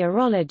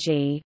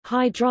 meteorology,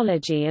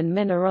 hydrology and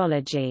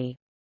mineralogy.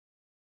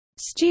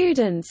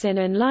 Students in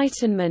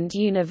Enlightenment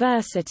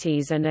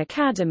universities and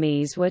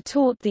academies were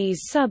taught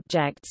these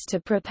subjects to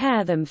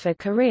prepare them for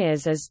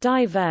careers as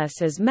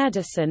diverse as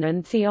medicine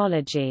and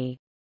theology.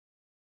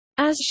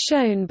 As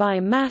shown by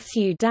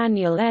Matthew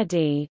Daniel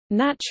Eddy,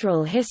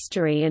 natural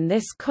history in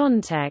this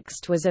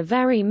context was a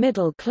very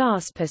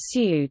middle-class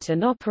pursuit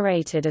and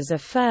operated as a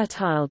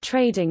fertile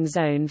trading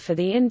zone for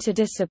the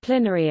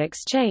interdisciplinary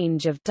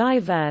exchange of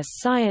diverse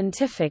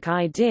scientific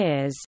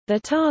ideas. The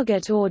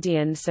target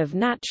audience of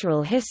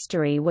natural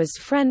history was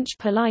French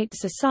polite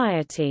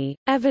society,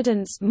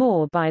 evidenced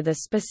more by the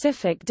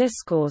specific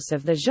discourse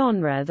of the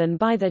genre than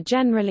by the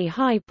generally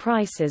high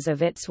prices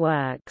of its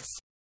works.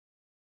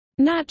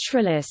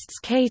 Naturalists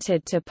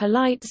catered to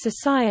polite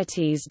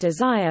society's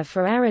desire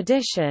for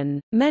erudition.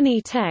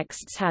 Many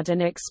texts had an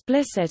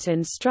explicit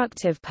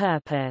instructive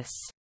purpose.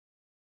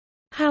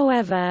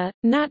 However,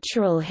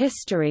 natural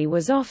history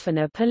was often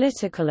a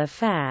political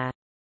affair.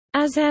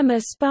 As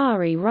Emma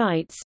Sparry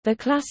writes, the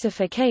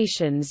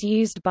classifications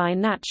used by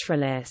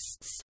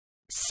naturalists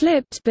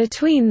slipped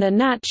between the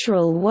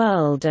natural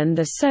world and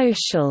the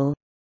social,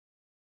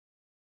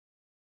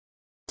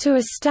 to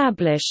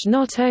establish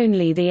not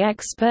only the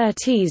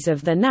expertise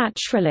of the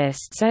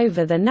naturalists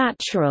over the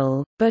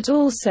natural, but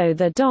also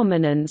the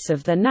dominance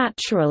of the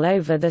natural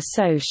over the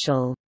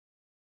social.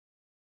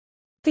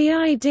 The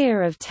idea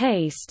of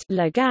taste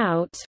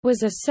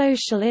was a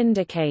social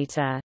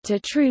indicator. To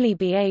truly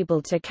be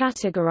able to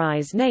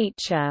categorize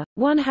nature,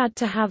 one had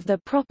to have the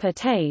proper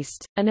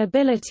taste, an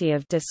ability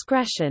of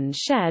discretion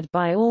shared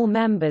by all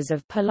members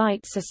of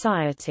polite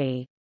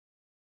society.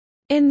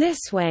 In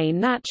this way,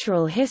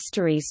 natural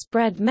history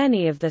spread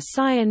many of the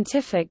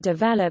scientific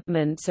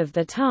developments of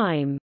the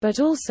time, but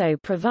also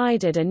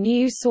provided a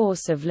new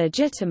source of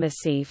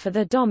legitimacy for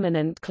the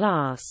dominant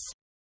class.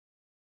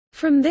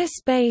 From this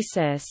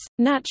basis,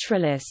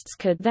 naturalists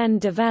could then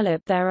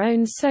develop their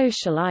own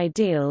social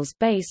ideals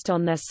based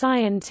on their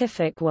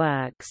scientific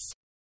works.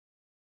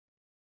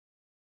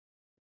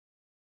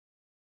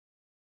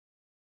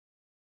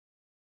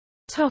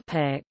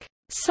 Topic: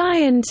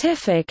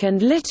 Scientific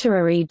and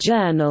literary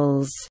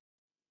journals.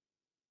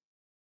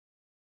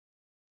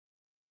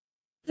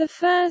 The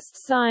first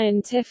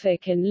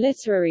scientific and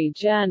literary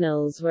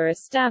journals were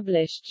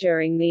established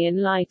during the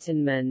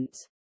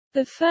Enlightenment.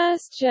 The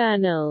first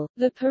journal,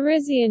 the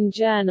Parisian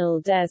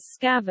Journal des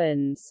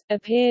Sçavans,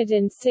 appeared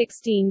in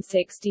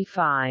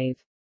 1665.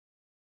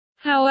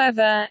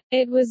 However,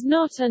 it was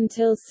not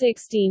until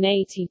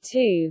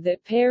 1682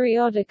 that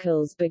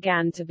periodicals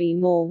began to be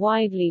more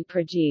widely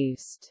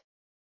produced.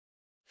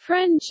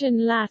 French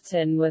and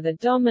Latin were the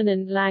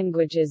dominant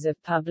languages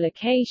of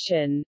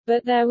publication,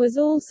 but there was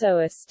also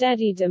a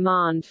steady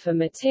demand for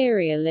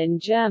material in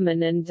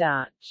German and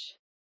Dutch.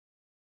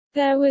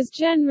 There was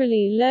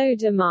generally low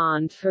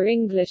demand for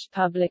English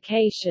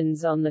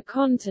publications on the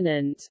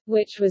continent,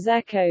 which was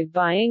echoed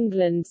by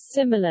England's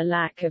similar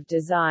lack of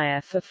desire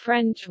for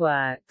French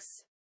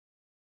works.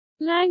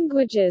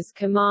 Languages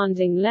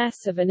commanding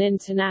less of an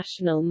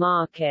international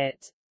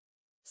market,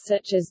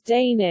 such as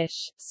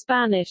Danish,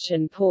 Spanish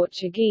and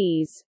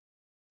Portuguese,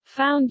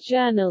 found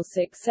journal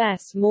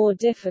success more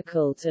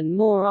difficult, and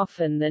more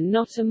often than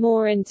not a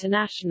more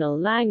international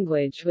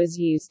language was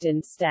used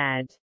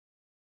instead.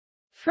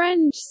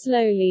 French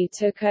slowly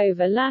took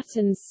over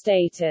Latin's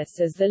status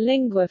as the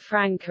lingua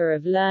franca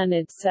of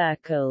learned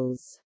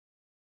circles.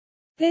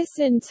 This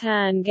in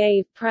turn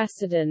gave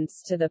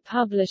precedence to the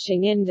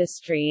publishing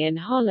industry in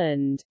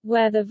Holland,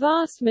 where the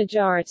vast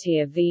majority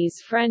of these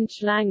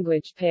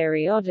French-language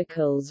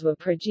periodicals were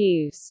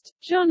produced.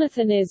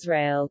 Jonathan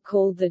Israel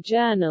called the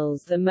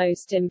journals the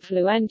most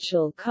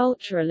influential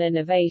cultural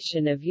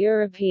innovation of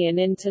European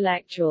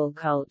intellectual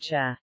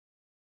culture.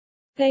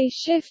 They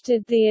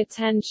shifted the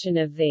attention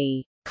of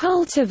the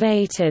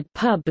cultivated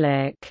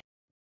public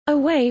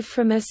away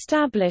from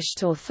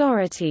established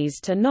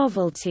authorities to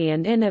novelty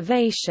and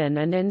innovation,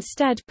 and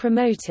instead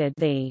promoted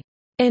the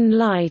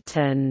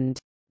enlightened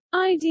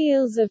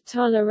ideals of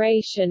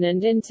toleration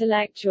and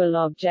intellectual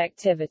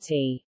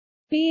objectivity.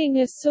 Being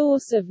a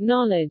source of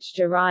knowledge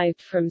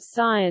derived from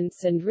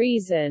science and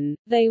reason,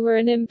 they were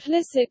an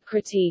implicit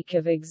critique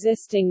of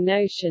existing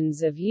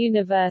notions of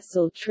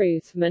universal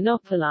truth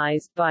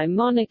monopolized by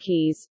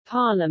monarchies,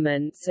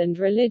 parliaments and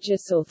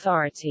religious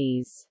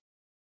authorities.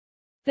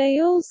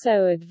 They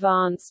also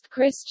advanced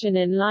Christian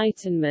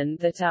enlightenment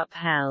that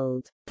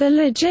upheld the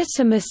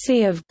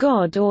legitimacy of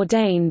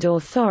God-ordained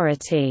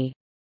authority,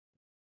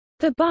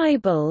 the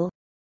Bible,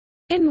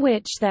 in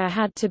which there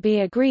had to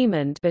be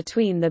agreement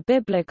between the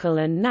biblical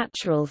and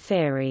natural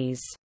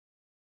theories.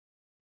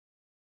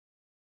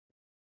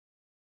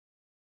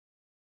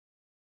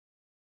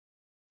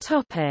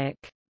 Topic: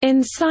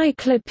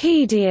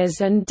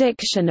 Encyclopedias and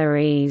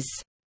dictionaries.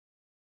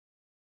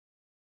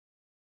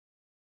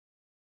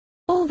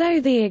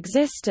 Although the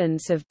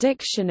existence of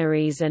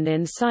dictionaries and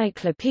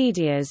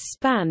encyclopedias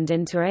spanned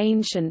into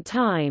ancient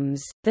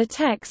times, the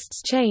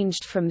texts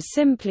changed from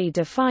simply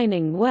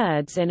defining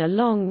words in a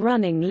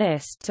long-running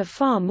list to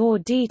far more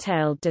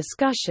detailed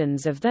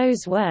discussions of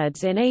those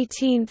words in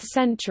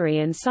 18th-century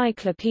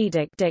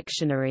encyclopedic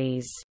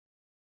dictionaries.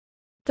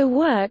 The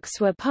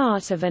works were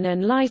part of an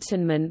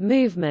Enlightenment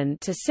movement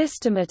to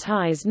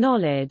systematize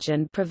knowledge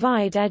and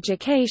provide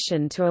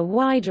education to a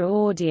wider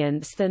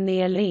audience than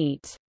the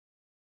elite.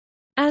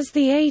 As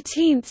the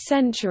 18th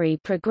century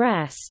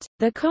progressed,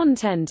 the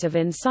content of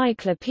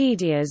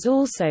encyclopedias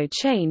also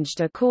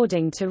changed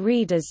according to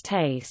readers'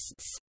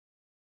 tastes.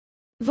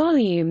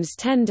 Volumes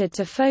tended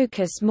to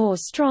focus more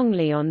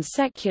strongly on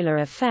secular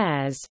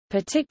affairs,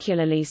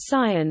 particularly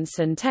science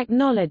and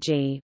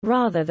technology,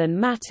 rather than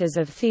matters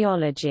of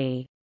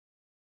theology.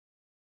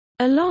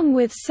 Along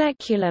with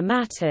secular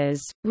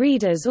matters,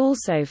 readers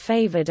also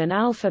favored an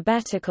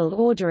alphabetical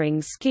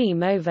ordering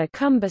scheme over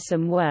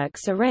cumbersome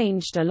works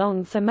arranged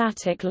along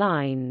thematic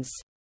lines.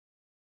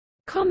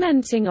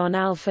 Commenting on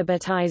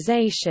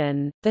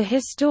alphabetization, the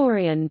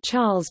historian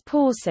Charles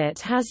Pauset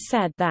has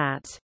said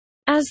that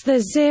as the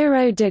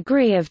zero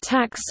degree of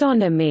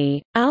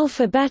taxonomy,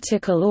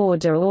 alphabetical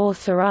order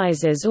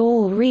authorizes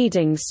all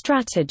reading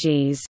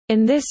strategies.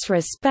 In this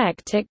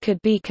respect, it could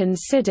be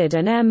considered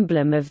an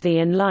emblem of the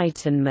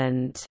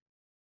Enlightenment.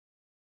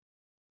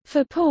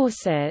 For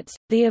Pauset,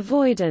 the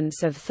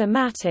avoidance of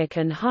thematic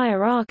and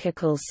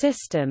hierarchical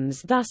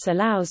systems thus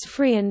allows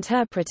free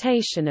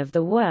interpretation of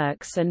the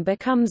works and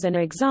becomes an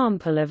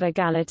example of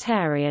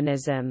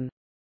egalitarianism.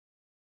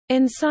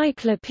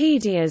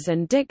 Encyclopedias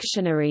and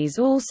dictionaries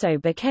also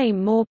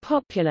became more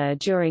popular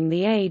during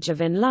the Age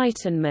of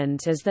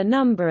Enlightenment as the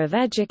number of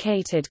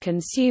educated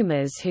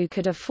consumers who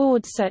could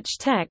afford such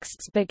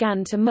texts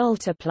began to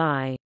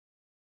multiply.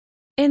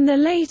 In the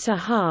later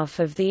half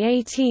of the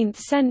 18th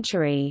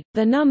century,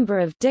 the number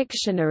of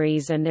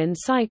dictionaries and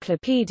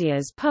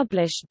encyclopedias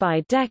published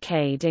by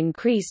decade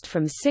increased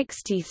from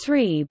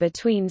 63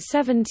 between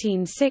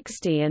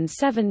 1760 and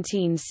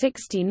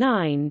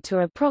 1769 to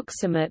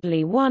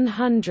approximately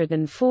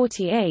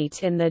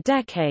 148 in the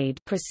decade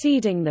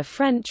preceding the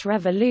French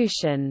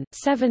Revolution,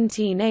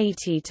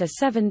 1780 to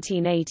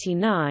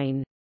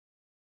 1789.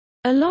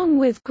 Along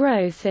with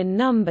growth in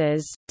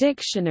numbers,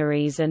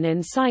 dictionaries and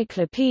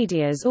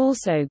encyclopedias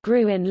also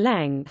grew in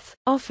length,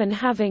 often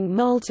having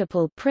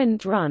multiple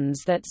print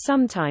runs that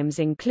sometimes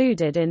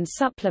included in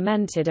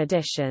supplemented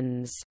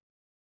editions.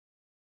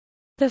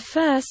 The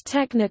first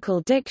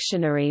technical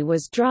dictionary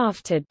was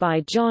drafted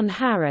by John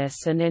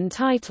Harris and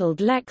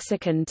entitled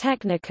Lexicon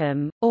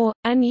Technicum, or,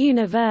 An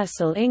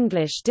Universal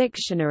English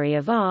Dictionary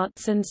of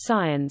Arts and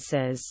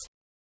Sciences.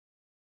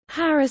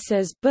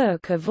 Harris's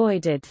book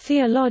avoided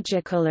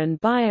theological and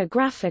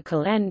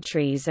biographical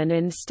entries and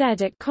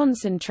instead it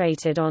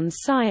concentrated on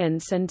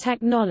science and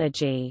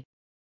technology.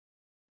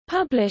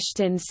 Published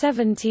in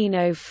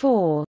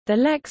 1704, the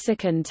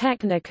Lexicon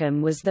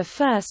Technicum was the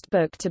first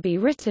book to be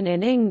written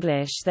in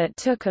English that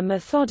took a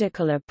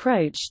methodical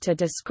approach to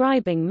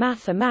describing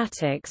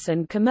mathematics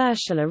and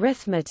commercial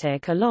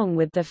arithmetic along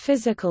with the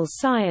physical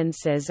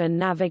sciences and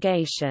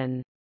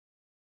navigation.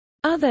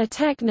 Other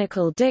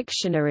technical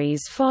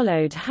dictionaries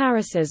followed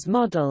Harris's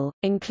model,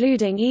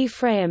 including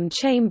Ephraim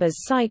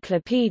Chambers'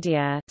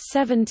 Cyclopedia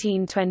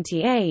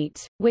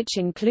 1728, which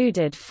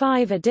included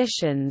 5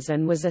 editions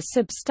and was a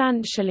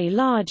substantially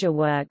larger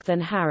work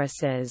than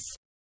Harris's.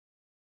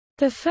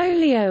 The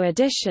folio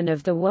edition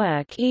of the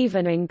work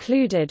even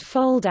included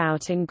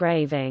fold-out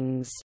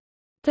engravings.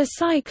 The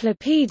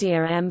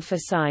Cyclopedia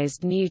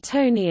emphasized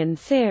Newtonian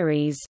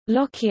theories,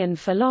 Lockean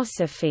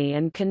philosophy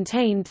and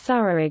contained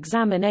thorough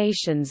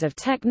examinations of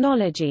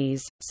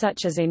technologies,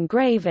 such as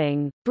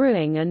engraving,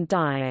 brewing and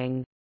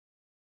dyeing.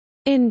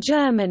 In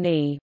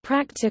Germany,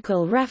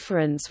 practical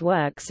reference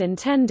works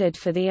intended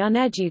for the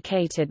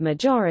uneducated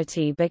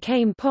majority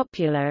became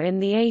popular in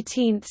the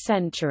 18th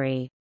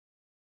century.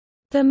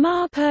 The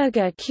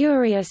Marburger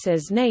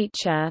Curiuses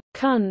Nature,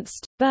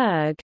 Kunst,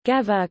 Berg,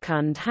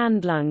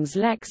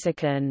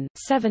 Gewerkundhandlungslexikon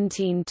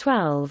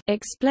 1712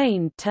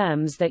 explained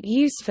terms that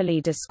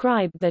usefully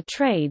described the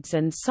trades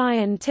and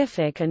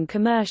scientific and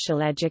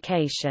commercial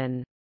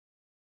education.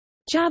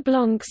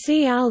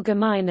 Jablonski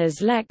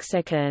Allgemeines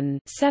Lexikon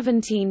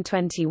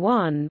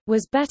 1721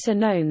 was better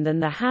known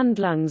than the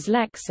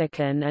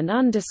Handlungslexikon and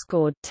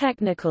underscored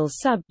technical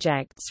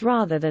subjects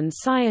rather than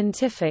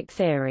scientific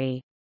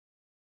theory.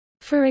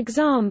 For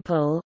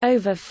example,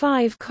 over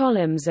 5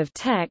 columns of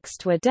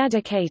text were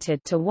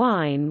dedicated to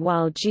wine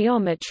while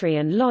geometry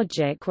and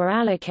logic were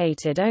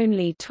allocated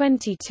only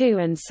 22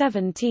 and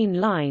 17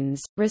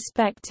 lines,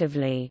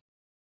 respectively.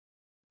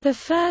 The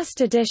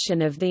first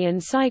edition of the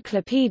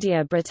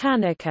Encyclopaedia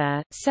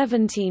Britannica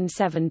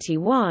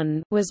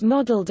 1771 was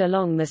modelled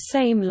along the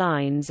same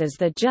lines as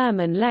the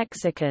German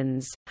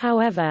lexicons.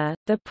 However,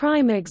 the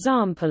prime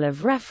example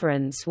of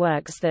reference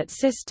works that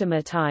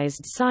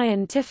systematized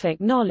scientific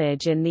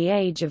knowledge in the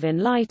Age of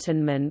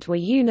Enlightenment were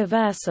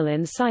universal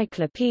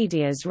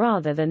encyclopedias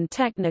rather than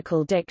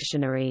technical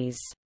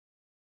dictionaries.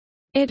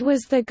 It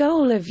was the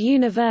goal of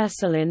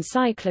universal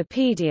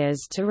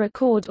encyclopedias to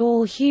record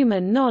all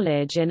human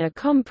knowledge in a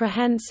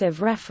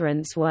comprehensive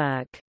reference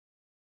work.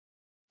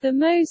 The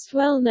most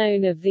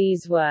well-known of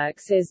these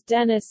works is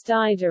Denis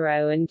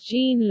Diderot and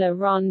Jean-Le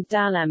Rond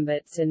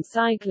d'Alembert's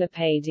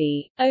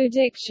Encyclopédie, au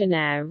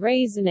dictionnaire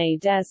raisonné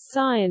des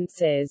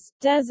sciences,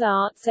 des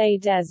arts et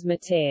des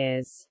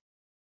métiers.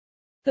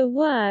 The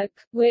work,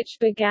 which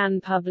began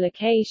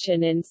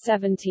publication in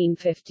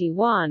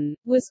 1751,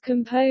 was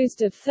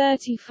composed of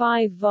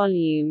 35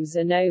 volumes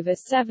and over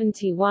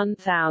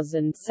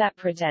 71,000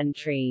 separate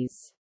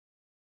entries.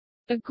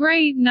 A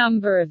great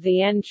number of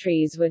the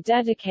entries were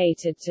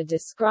dedicated to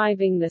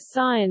describing the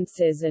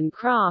sciences and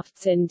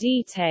crafts in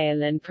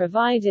detail and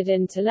provided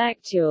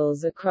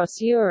intellectuals across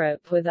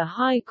Europe with a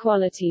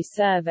high-quality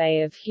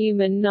survey of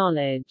human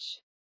knowledge.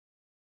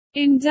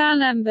 In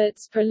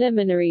D'Alembert's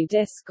preliminary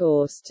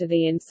discourse to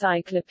the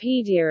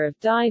Encyclopedia of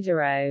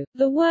Diderot,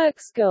 the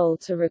work's goal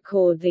to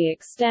record the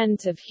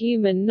extent of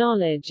human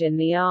knowledge in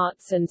the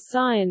arts and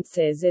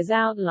sciences is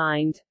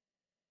outlined.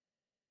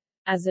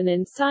 As an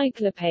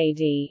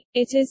encyclopedia,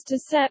 it is to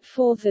set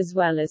forth as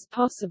well as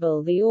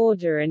possible the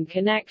order and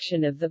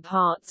connection of the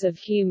parts of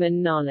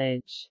human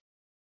knowledge.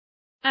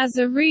 As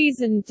a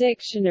reasoned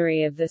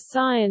dictionary of the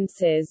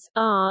sciences,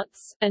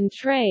 arts, and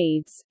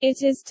trades,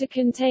 it is to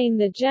contain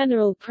the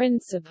general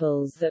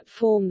principles that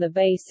form the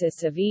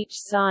basis of each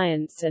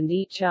science and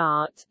each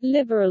art,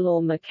 liberal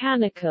or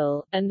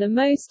mechanical, and the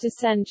most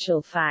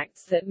essential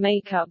facts that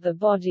make up the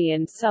body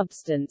and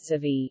substance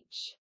of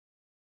each.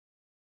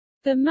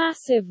 The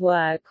massive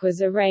work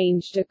was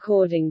arranged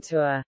according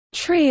to a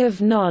tree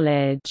of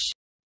knowledge.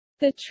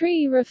 The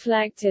tree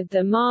reflected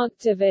the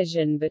marked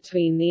division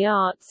between the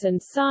arts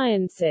and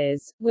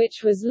sciences,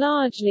 which was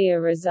largely a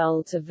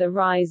result of the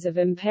rise of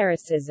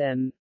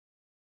empiricism.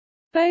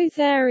 Both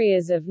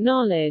areas of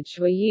knowledge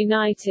were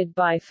united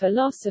by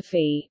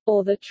philosophy,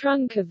 or the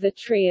trunk of the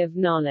tree of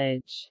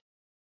knowledge.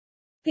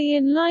 The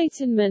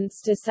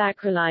Enlightenment's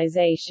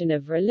desacralization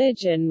of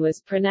religion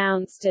was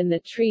pronounced in the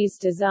tree's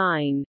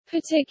design,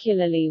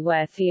 particularly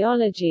where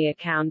theology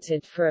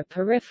accounted for a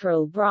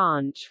peripheral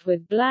branch,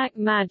 with black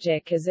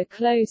magic as a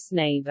close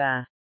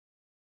neighbor.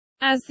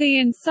 As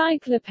the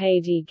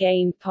Encyclopédia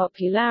gained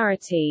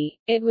popularity,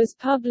 it was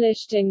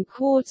published in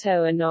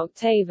quarto and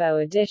octavo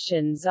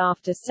editions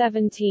after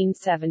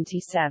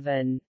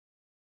 1777.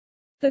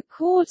 The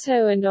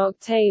quarto and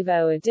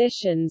octavo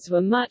editions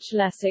were much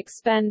less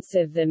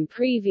expensive than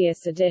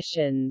previous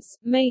editions,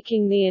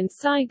 making the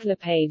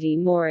encyclopedia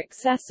more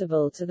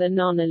accessible to the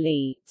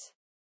non-elite.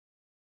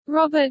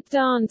 Robert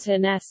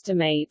Darnton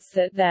estimates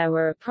that there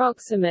were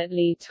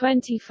approximately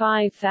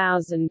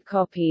 25,000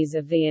 copies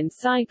of the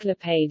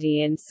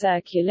encyclopedia in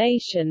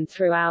circulation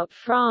throughout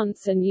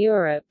France and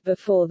Europe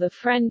before the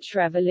French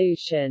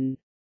Revolution.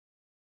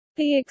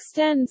 The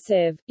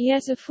extensive,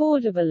 yet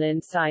affordable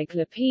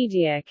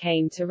encyclopedia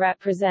came to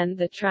represent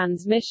the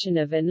transmission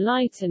of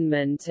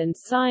enlightenment and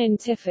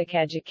scientific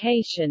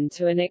education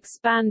to an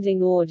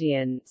expanding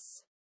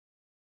audience.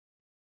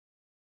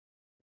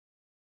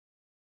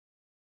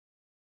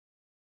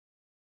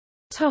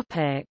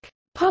 Topic: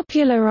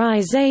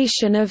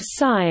 Popularization of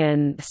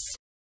science.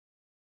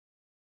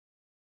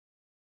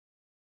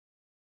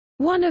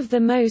 One of the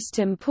most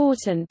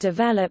important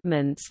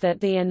developments that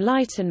the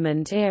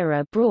Enlightenment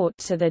era brought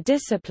to the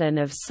discipline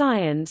of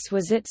science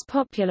was its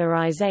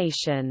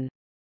popularization.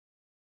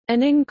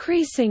 An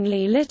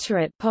increasingly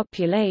literate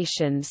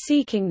population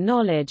seeking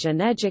knowledge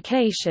and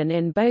education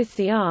in both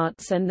the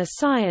arts and the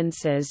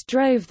sciences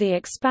drove the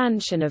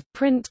expansion of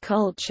print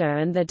culture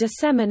and the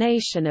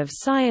dissemination of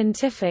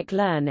scientific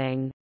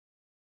learning.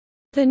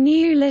 The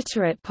new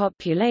literate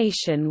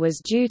population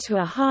was due to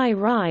a high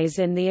rise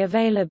in the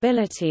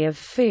availability of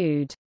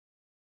food.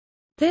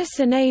 This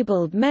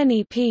enabled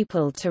many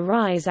people to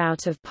rise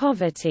out of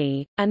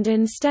poverty, and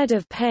instead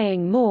of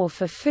paying more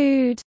for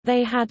food,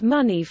 they had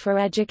money for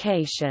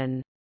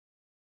education.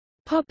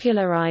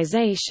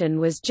 Popularization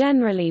was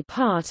generally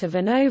part of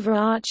an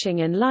overarching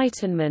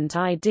Enlightenment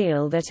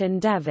ideal that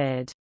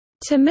endeavored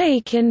to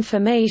make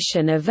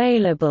information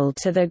available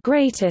to the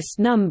greatest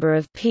number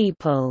of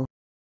people.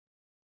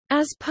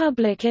 As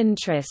public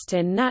interest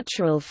in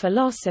natural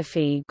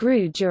philosophy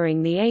grew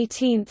during the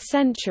 18th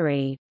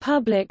century,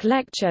 public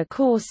lecture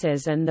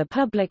courses and the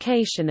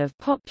publication of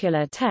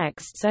popular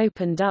texts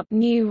opened up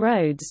new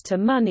roads to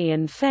money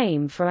and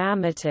fame for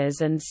amateurs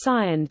and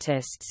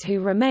scientists who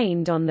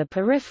remained on the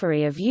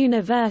periphery of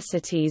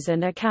universities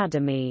and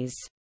academies.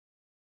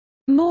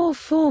 More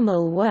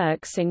formal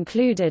works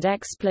included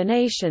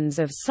explanations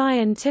of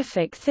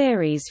scientific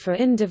theories for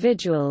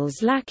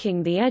individuals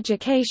lacking the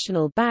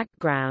educational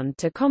background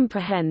to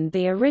comprehend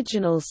the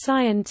original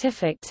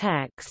scientific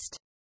text.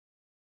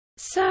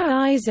 Sir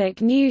Isaac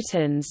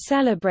Newton's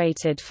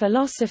celebrated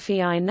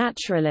Philosophiae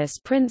Naturalis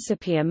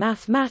Principia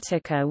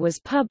Mathematica was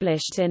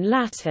published in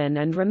Latin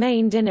and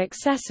remained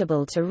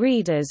inaccessible to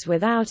readers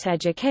without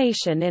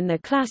education in the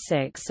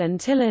classics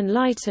until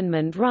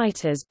Enlightenment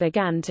writers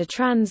began to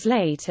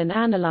translate and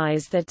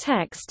analyze the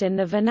text in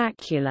the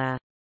vernacular.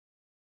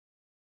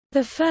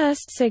 The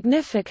first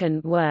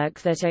significant work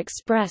that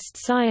expressed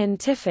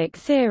scientific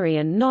theory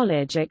and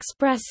knowledge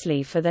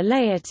expressly for the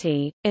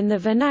laity, in the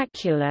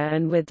vernacular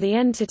and with the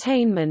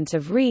entertainment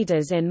of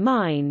readers in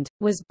mind,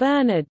 was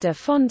Bernard de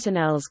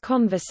Fontenelle's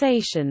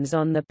Conversations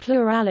on the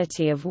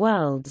Plurality of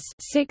Worlds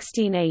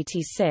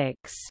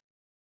 1686.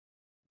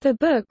 The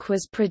book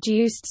was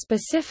produced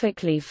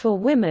specifically for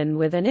women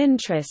with an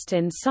interest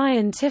in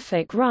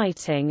scientific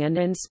writing and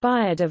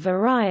inspired a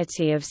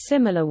variety of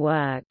similar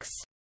works.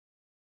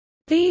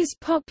 These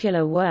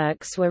popular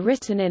works were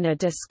written in a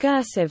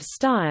discursive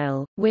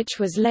style, which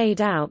was laid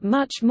out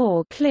much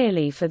more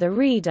clearly for the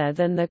reader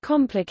than the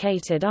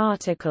complicated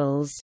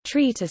articles,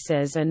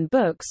 treatises and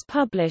books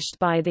published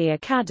by the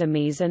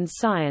academies and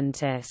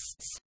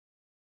scientists.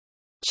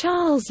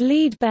 Charles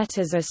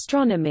Leadbetter's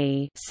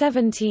Astronomy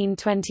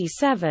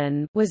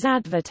 1727 was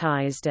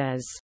advertised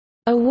as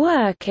a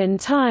work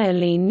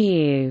entirely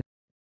new,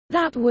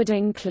 that would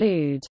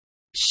include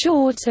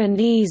short and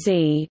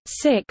easy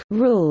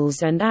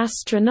rules and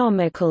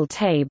astronomical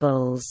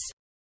tables.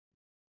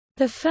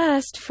 The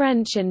first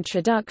French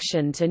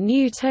introduction to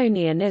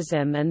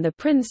Newtonianism and the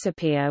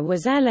Principia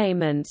was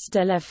Éléments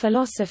de la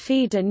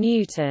philosophie de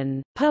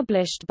Newton,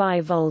 published by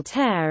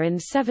Voltaire in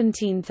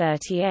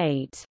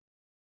 1738.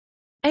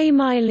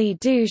 Émilie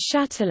du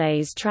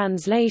Châtelet's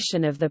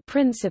translation of the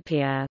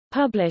Principia,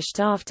 published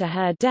after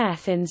her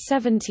death in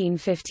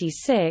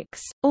 1756,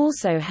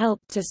 also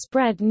helped to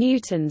spread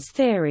Newton's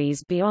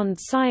theories beyond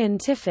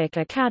scientific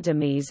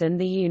academies and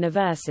the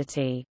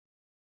university.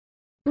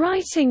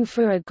 Writing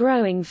for a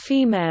growing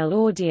female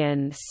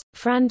audience,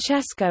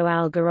 Francesco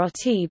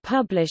Algarotti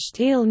published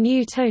Il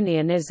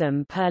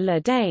Newtonianisme per la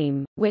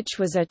Dame, which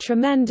was a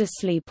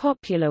tremendously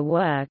popular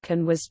work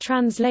and was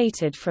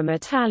translated from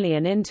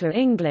Italian into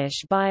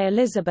English by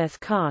Elizabeth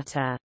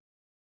Carter.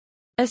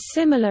 A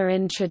similar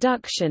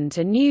introduction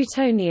to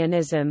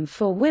Newtonianism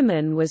for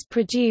women was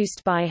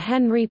produced by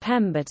Henry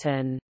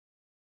Pemberton.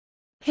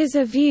 His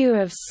A View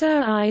of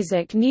Sir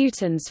Isaac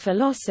Newton's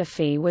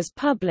Philosophy was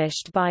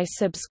published by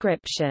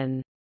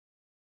subscription.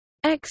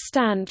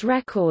 Extant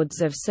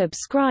records of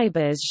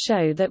subscribers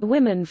show that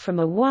women from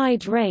a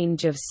wide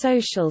range of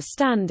social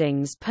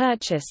standings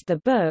purchased the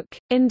book,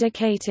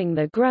 indicating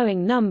the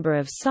growing number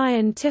of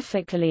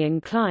scientifically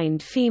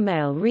inclined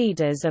female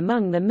readers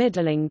among the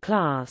middling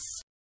class.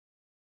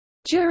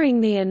 During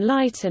the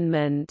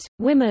Enlightenment,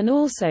 women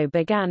also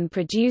began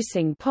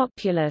producing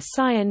popular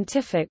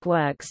scientific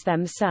works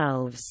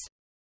themselves.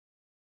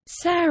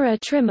 Sarah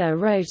Trimmer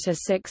wrote a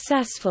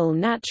successful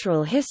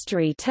natural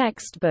history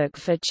textbook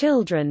for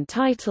children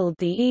titled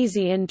The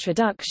Easy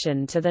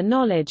Introduction to the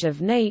Knowledge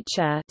of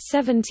Nature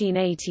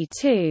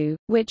 1782,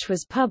 which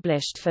was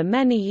published for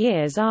many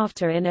years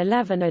after in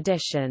 11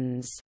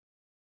 editions.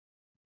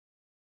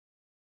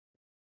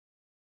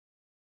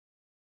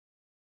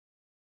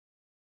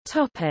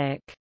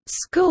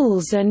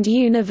 Schools and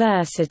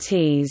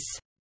universities.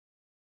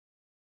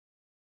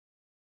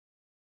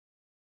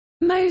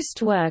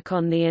 Most work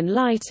on the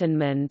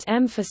Enlightenment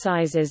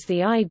emphasizes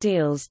the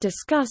ideals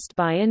discussed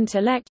by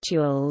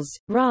intellectuals,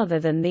 rather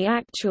than the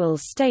actual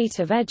state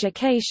of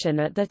education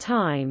at the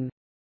time.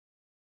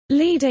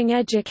 Leading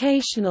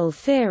educational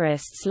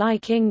theorists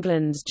like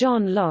England's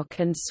John Locke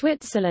and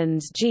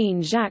Switzerland's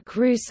Jean-Jacques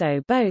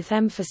Rousseau both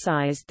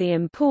emphasized the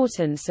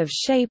importance of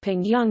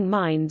shaping young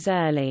minds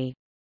early.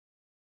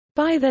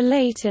 By the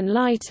late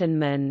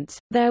Enlightenment,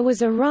 there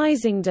was a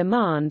rising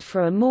demand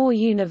for a more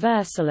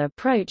universal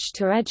approach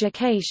to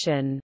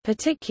education,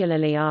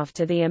 particularly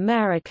after the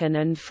American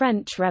and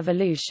French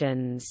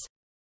revolutions.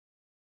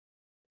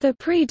 The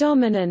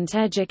predominant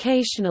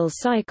educational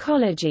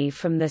psychology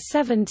from the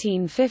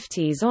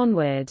 1750s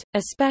onward,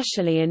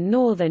 especially in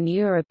northern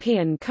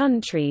European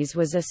countries,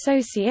 was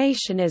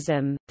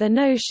associationism, the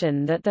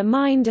notion that the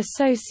mind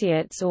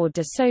associates or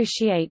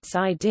dissociates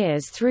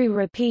ideas through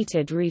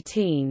repeated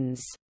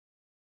routines.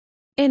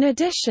 In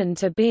addition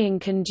to being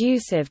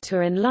conducive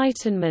to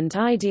Enlightenment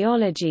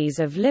ideologies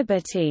of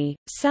liberty,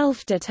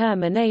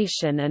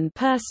 self-determination and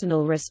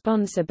personal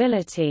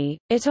responsibility,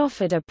 it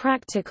offered a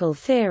practical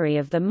theory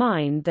of the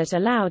mind that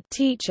allowed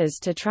teachers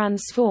to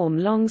transform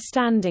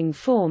long-standing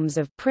forms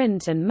of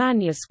print and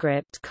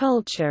manuscript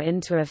culture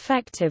into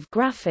effective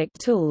graphic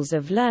tools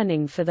of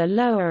learning for the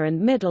lower and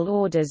middle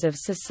orders of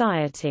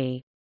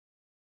society.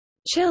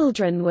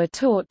 Children were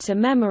taught to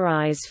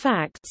memorize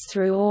facts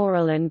through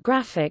oral and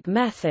graphic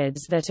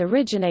methods that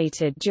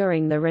originated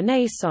during the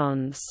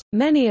Renaissance.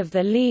 Many of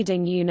the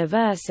leading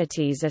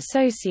universities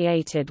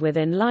associated with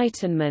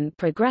Enlightenment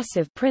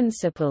progressive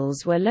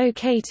principles were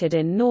located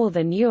in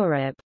Northern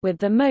Europe, with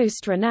the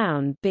most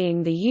renowned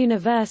being the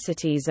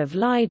universities of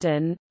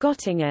Leiden,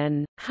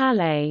 Göttingen,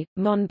 Halle,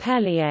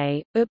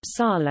 Montpellier,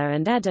 Uppsala,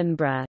 and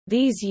Edinburgh.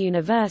 These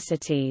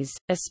universities,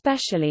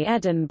 especially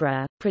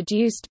Edinburgh,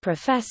 produced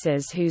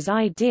professors whose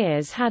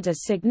ideas had a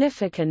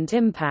significant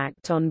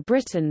impact on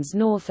Britain's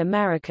North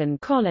American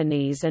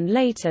colonies and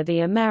later the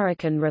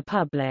American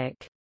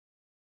Republic.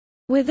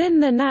 Within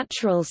the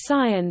natural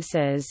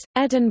sciences,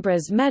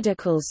 Edinburgh's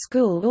medical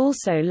school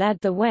also led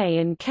the way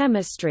in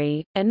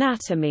chemistry,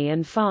 anatomy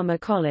and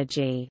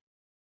pharmacology.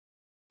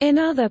 In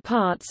other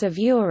parts of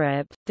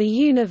Europe, the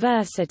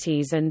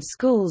universities and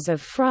schools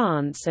of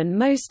France and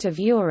most of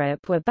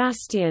Europe were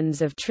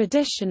bastions of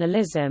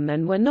traditionalism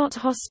and were not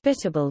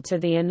hospitable to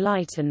the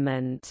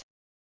Enlightenment.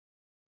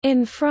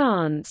 In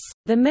France,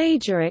 the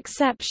major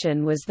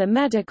exception was the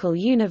medical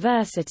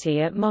university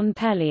at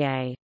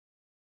Montpellier.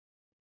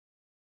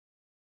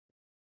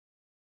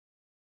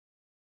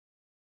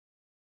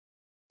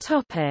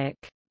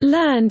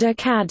 Learned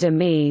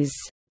academies.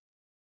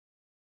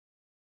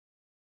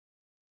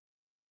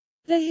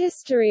 The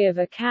history of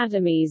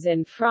academies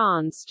in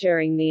France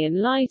during the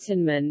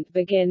Enlightenment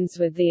begins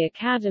with the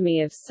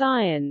Academy of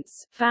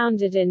Science,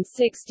 founded in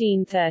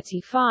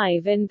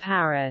 1635 in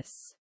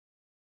Paris.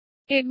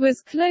 It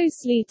was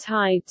closely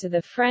tied to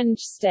the French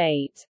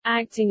state,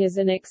 acting as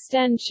an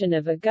extension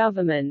of a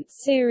government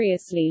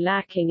seriously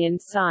lacking in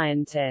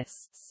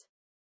scientists.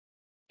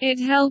 It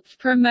helped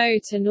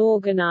promote and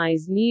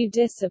organize new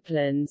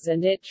disciplines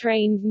and it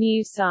trained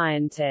new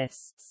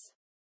scientists.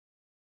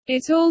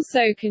 It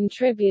also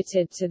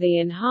contributed to the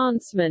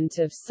enhancement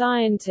of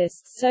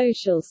scientists'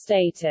 social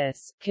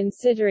status,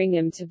 considering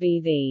them to be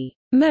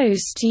the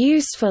most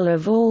useful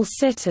of all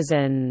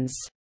citizens.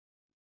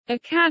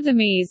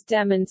 Academies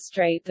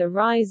demonstrate the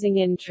rising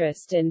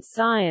interest in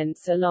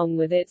science along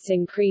with its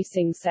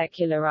increasing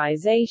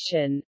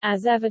secularization,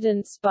 as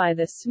evidenced by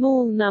the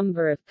small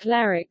number of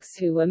clerics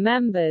who were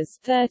members,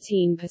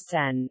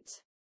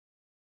 13%.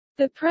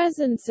 The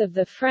presence of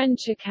the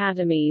French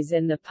academies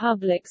in the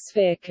public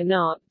sphere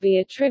cannot be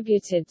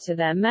attributed to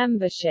their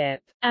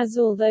membership, as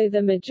although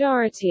the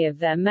majority of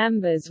their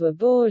members were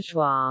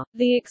bourgeois,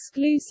 the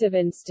exclusive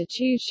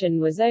institution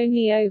was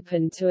only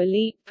open to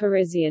elite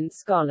Parisian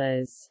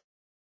scholars.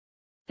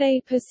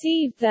 They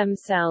perceived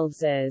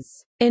themselves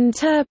as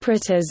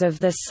interpreters of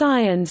the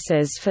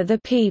sciences for the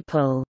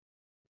people.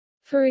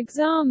 For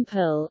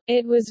example,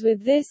 it was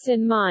with this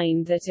in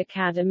mind that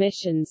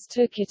academicians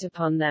took it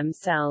upon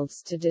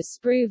themselves to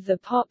disprove the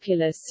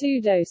popular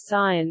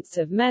pseudo-science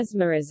of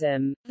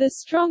mesmerism. The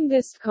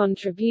strongest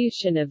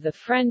contribution of the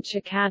French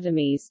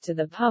academies to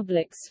the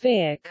public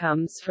sphere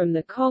comes from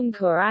the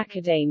concours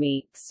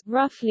académiques,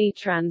 roughly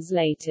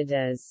translated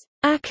as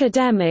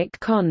academic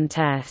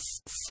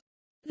contests.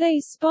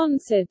 They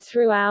sponsored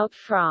throughout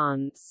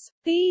France.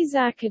 These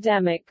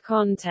academic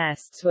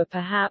contests were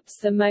perhaps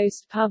the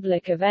most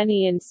public of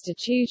any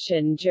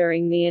institution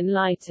during the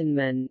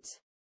Enlightenment.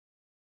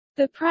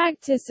 The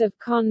practice of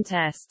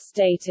contests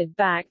dated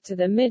back to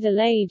the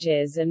Middle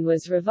Ages and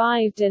was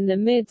revived in the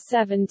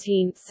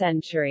mid-17th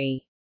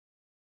century.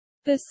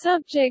 The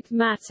subject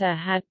matter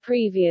had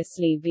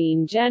previously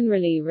been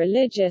generally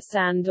religious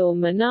and/or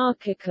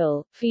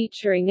monarchical,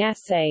 featuring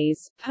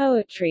essays,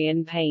 poetry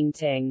and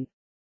painting.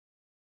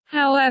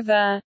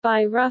 However,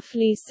 by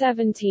roughly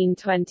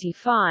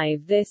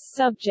 1725 this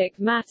subject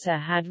matter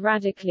had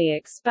radically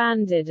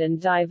expanded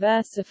and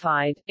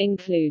diversified,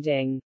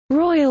 including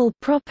royal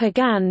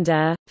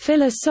propaganda,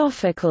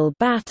 philosophical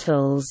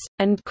battles,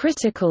 and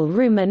critical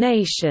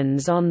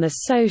ruminations on the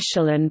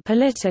social and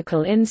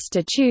political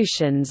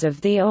institutions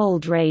of the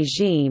old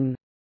regime.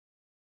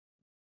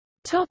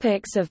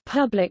 Topics of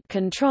public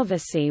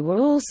controversy were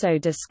also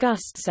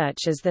discussed,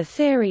 such as the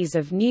theories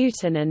of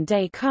Newton and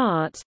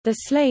Descartes, the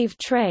slave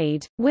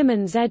trade,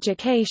 women's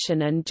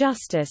education and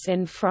justice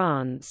in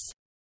France.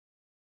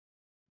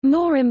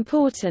 More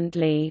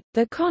importantly,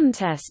 the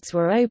contests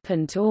were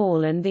open to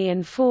all and the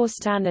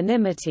enforced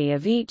anonymity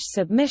of each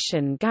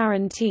submission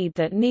guaranteed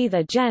that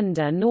neither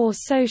gender nor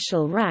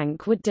social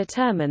rank would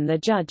determine the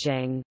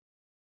judging.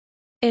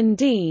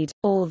 Indeed,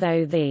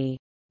 although the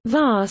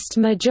vast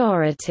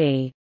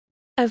majority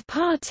of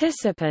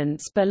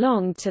participants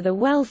belonged to the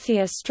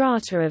wealthier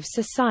strata of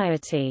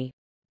society,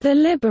 the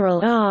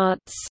liberal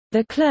arts,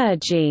 the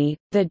clergy,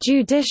 the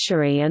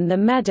judiciary and the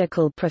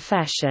medical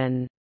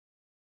profession.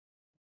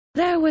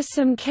 There were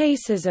some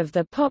cases of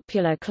the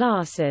popular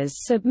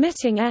classes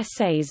submitting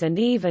essays and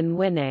even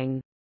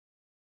winning.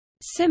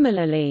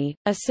 Similarly,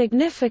 a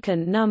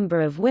significant number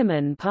of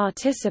women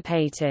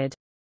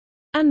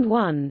participated—and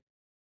won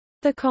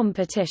the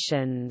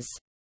competitions.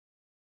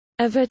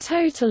 Of a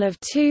total of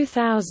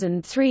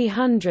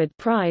 2,300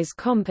 prize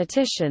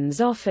competitions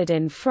offered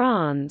in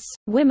France,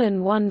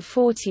 women won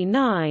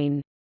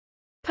 49.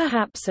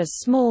 Perhaps a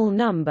small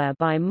number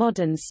by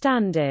modern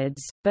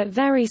standards, but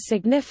very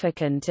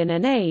significant in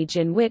an age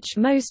in which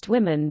most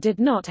women did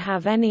not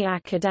have any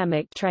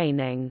academic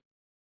training.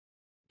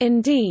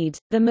 Indeed,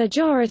 the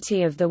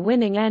majority of the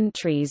winning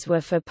entries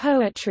were for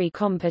poetry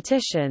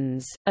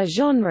competitions, a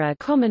genre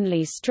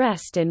commonly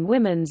stressed in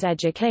women's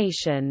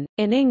education.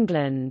 In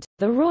England,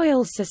 the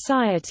Royal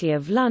Society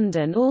of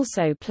London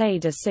also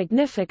played a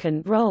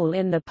significant role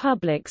in the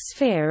public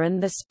sphere and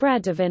the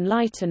spread of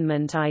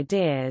Enlightenment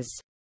ideas.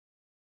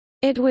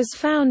 It was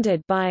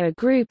founded by a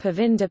group of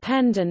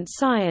independent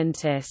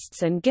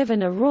scientists and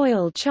given a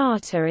royal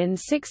charter in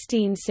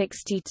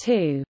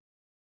 1662.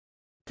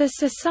 The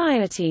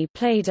society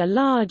played a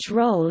large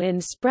role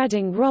in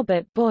spreading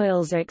Robert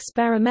Boyle's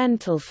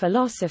experimental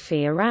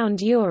philosophy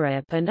around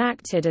Europe and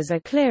acted as a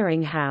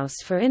clearinghouse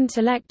for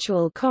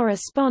intellectual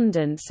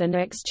correspondence and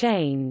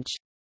exchange.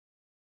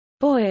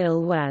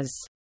 Boyle was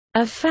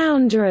a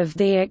founder of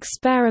the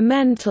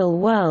experimental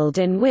world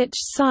in which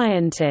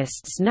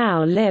scientists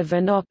now live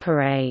and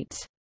operate,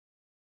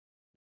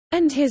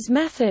 and his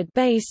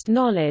method-based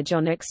knowledge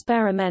on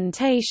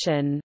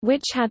experimentation,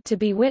 which had to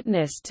be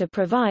witnessed to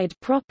provide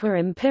proper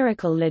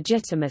empirical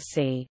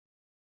legitimacy.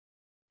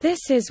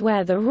 This is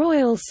where the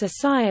Royal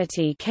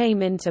Society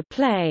came into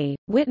play.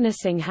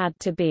 Witnessing had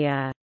to be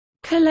a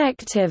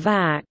collective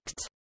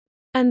act,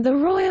 and the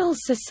Royal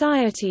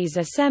Society's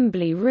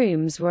assembly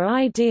rooms were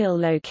ideal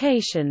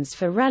locations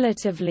for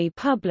relatively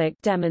public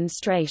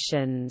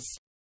demonstrations.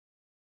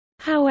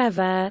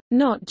 However,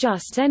 not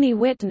just any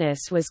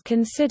witness was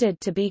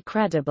considered to be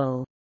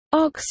credible.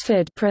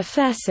 Oxford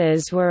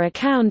professors were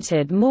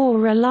accounted more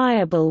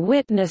reliable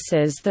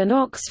witnesses than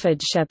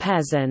Oxfordshire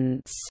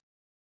peasants.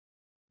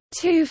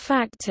 Two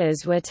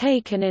factors were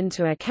taken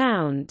into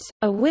account: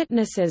 a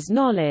witness's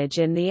knowledge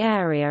in the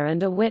area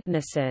and a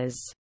witness's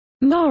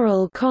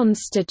moral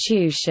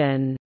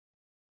constitution.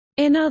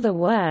 In other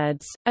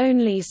words,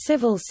 only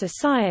civil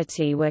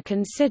society were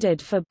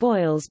considered for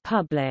Boyle's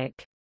public.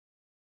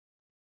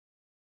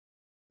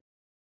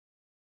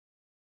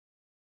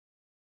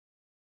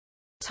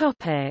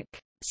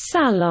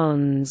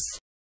 Salons.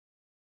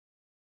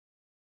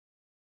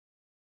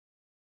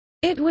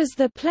 It was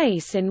the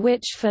place in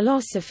which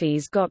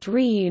philosophies got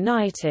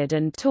reunited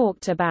and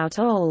talked about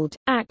old,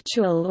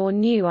 actual or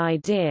new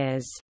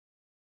ideas.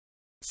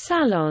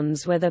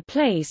 Salons were the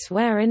place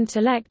where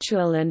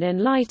intellectual and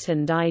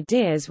enlightened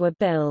ideas were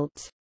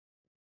built.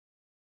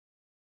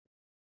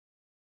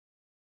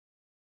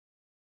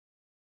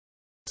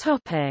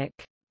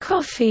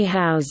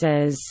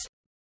 Coffeehouses.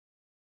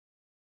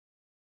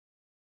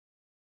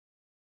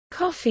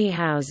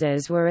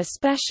 Coffeehouses were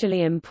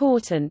especially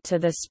important to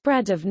the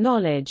spread of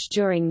knowledge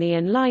during the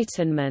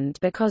Enlightenment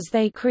because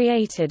they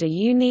created a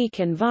unique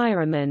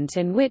environment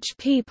in which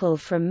people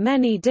from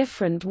many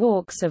different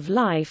walks of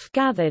life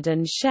gathered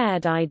and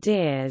shared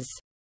ideas.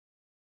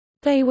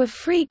 They were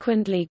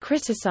frequently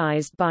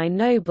criticized by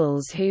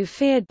nobles who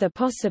feared the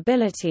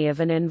possibility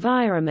of an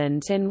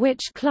environment in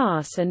which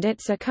class and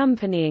its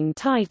accompanying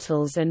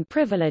titles and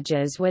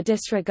privileges were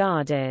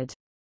disregarded.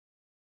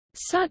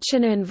 Such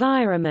an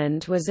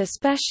environment was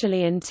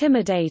especially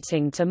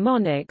intimidating to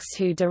monarchs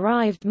who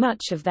derived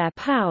much of their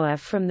power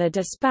from the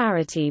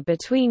disparity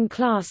between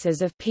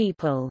classes of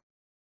people.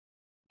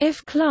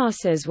 If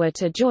classes were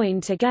to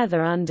join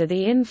together under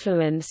the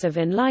influence of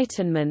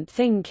Enlightenment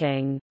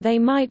thinking, they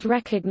might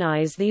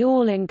recognize the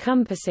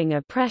all-encompassing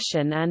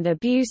oppression and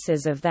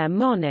abuses of their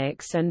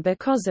monarchs and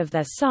because of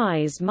their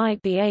size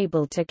might be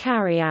able to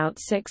carry out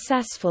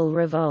successful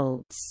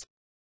revolts.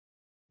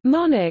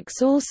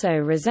 Monarchs also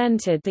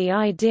resented the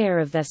idea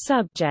of their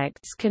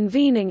subjects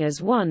convening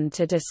as one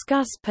to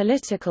discuss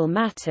political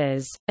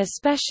matters,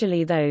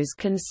 especially those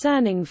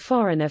concerning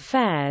foreign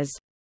affairs.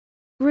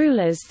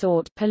 Rulers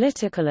thought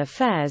political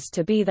affairs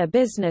to be their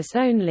business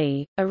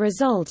only, a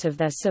result of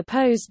their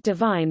supposed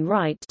divine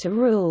right to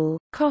rule.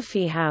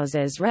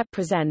 Coffeehouses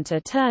represent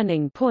a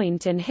turning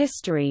point in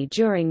history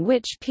during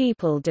which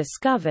people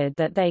discovered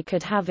that they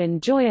could have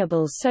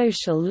enjoyable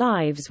social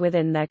lives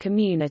within their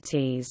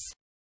communities.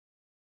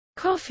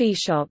 Coffee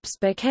shops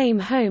became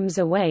homes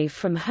away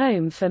from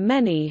home for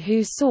many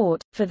who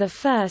sought, for the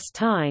first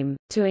time,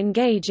 to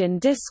engage in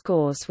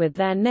discourse with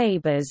their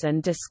neighbors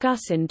and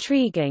discuss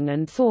intriguing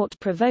and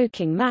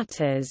thought-provoking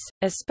matters,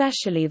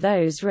 especially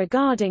those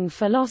regarding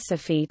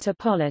philosophy to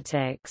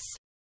politics.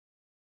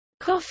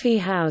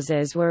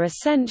 Coffeehouses were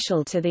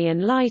essential to the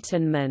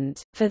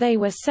Enlightenment, for they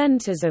were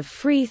centers of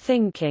free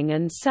thinking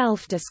and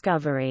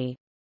self-discovery.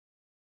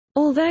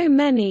 Although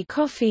many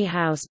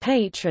coffeehouse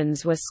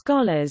patrons were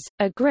scholars,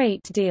 a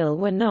great deal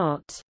were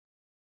not.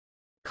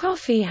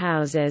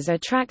 Coffeehouses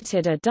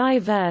attracted a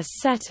diverse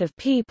set of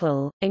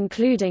people,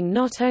 including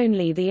not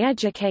only the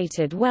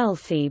educated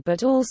wealthy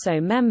but also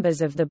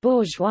members of the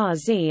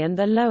bourgeoisie and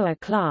the lower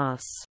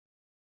class.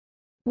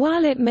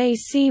 While it may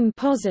seem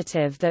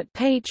positive that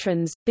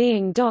patrons,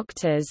 being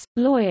doctors,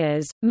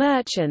 lawyers,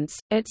 merchants,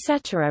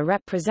 etc.,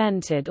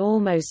 represented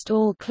almost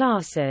all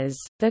classes,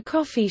 the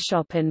coffee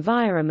shop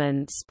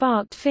environment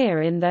sparked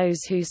fear in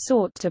those who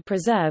sought to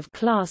preserve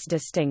class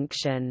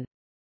distinction.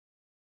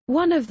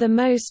 One of the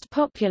most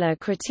popular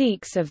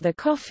critiques of the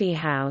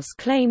coffeehouse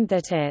claimed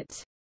that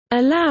it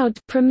allowed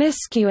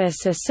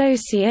promiscuous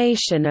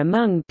association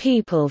among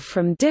people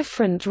from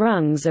different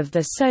rungs of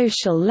the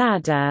social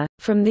ladder,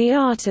 from the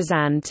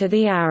artisan to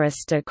the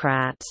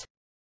aristocrat,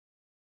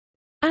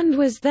 and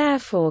was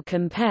therefore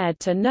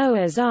compared to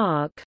Noah's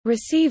Ark,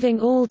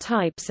 receiving all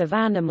types of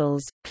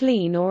animals,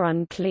 clean or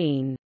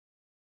unclean.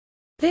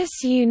 This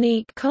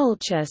unique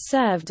culture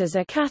served as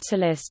a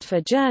catalyst for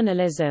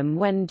journalism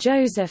when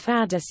Joseph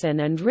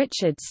Addison and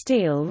Richard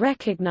Steele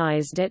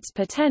recognized its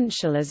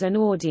potential as an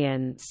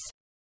audience.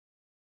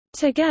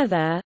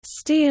 Together,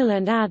 Steele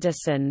and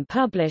Addison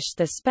published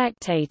The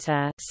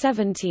Spectator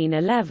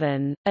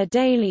 1711, a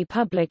daily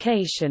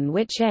publication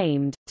which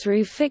aimed,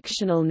 through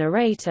fictional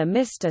narrator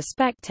Mr.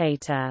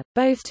 Spectator,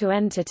 both to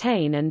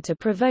entertain and to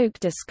provoke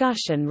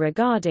discussion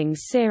regarding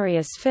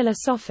serious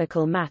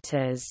philosophical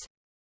matters.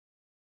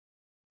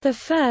 The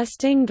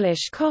first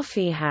English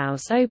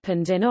coffeehouse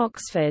opened in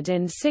Oxford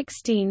in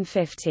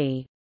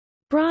 1650.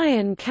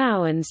 Brian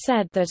Cowan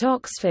said that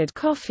Oxford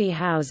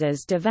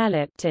coffeehouses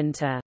developed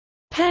into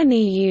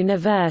penny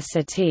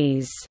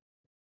universities,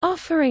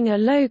 offering a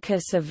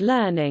locus of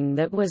learning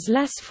that was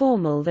less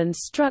formal than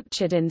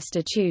structured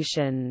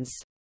institutions.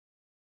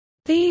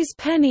 These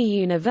penny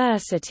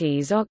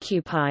universities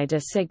occupied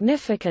a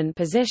significant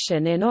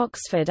position in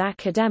Oxford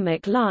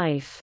academic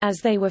life, as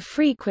they were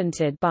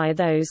frequented by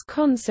those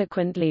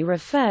consequently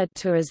referred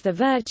to as the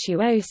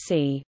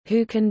virtuosi,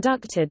 who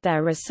conducted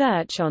their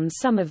research on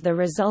some of the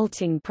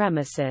resulting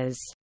premises.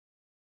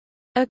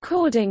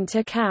 According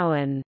to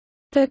Cowan,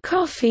 "The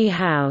coffee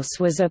house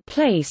was a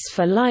place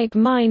for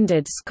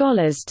like-minded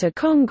scholars to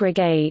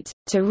congregate,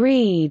 to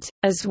read,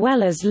 as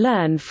well as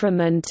learn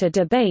from and to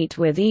debate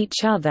with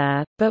each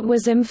other, but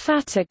was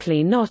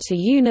emphatically not a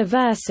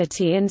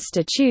university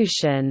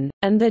institution,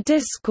 and the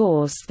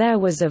discourse there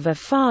was of a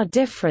far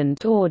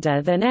different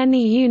order than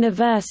any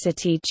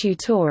university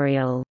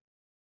tutorial."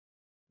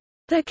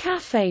 The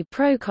Café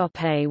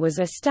Procope was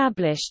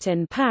established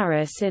in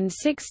Paris in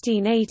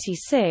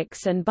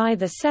 1686, and by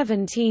the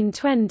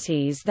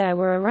 1720s there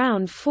were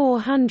around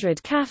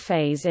 400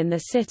 cafés in the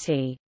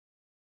city.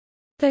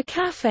 The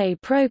Café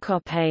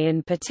Procope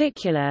in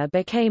particular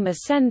became a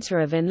centre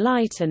of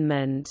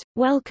enlightenment,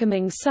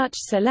 welcoming such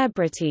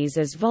celebrities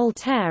as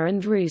Voltaire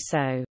and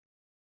Rousseau.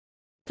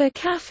 The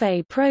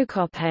Café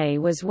Procope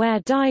was where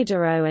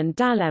Diderot and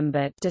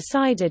D'Alembert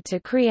decided to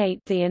create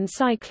the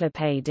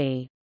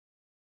Encyclopédie.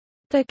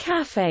 The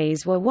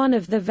cafés were one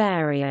of the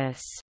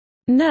various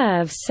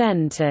nerve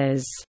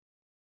centers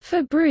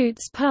for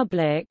brutes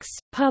publics,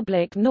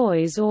 public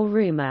noise or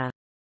rumor.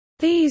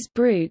 These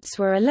brutes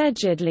were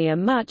allegedly a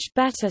much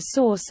better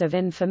source of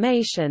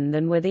information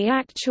than were the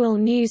actual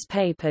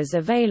newspapers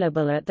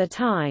available at the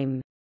time.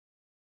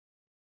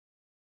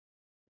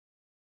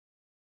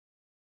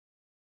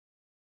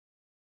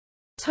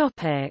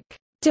 Topic: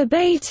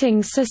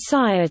 Debating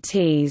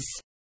societies.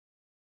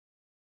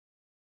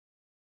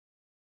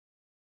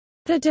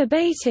 The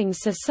debating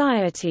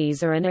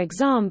societies are an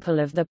example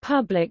of the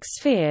public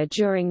sphere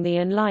during the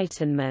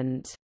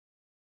Enlightenment.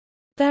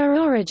 Their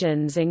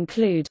origins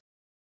include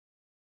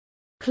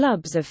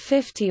clubs of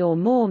 50 or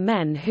more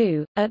men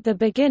who, at the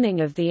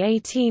beginning of the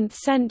 18th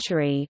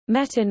century,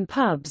 met in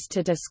pubs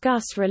to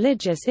discuss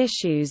religious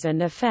issues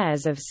and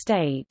affairs of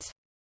state.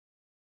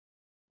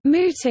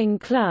 Mooting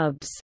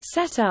clubs,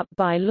 set up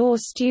by law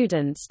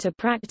students to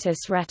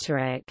practice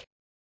rhetoric.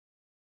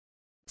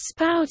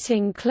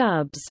 Spouting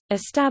clubs,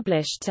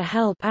 established to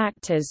help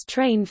actors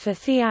train for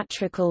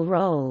theatrical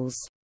roles.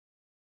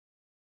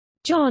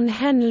 John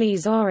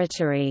Henley's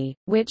oratory,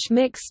 which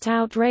mixed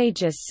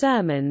outrageous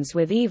sermons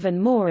with even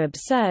more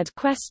absurd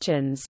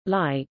questions,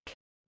 like,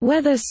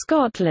 "Whether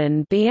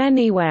Scotland be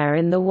anywhere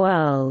in the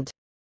world?"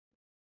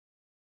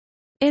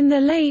 In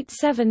the late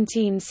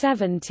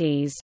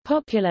 1770s,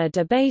 popular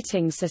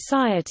debating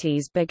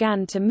societies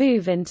began to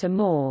move into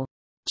more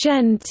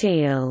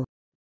genteel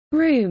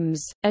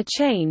rooms, a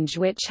change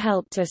which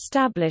helped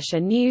establish a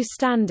new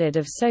standard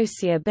of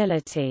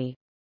sociability.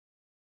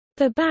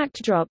 The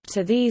backdrop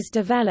to these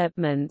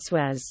developments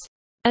was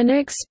an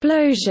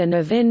explosion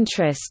of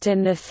interest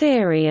in the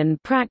theory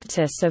and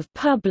practice of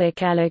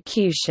public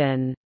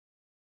elocution.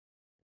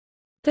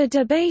 The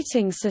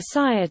debating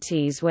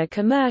societies were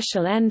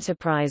commercial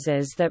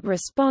enterprises that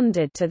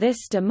responded to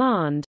this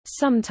demand,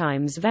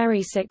 sometimes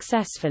very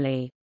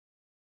successfully.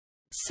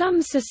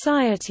 Some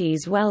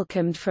societies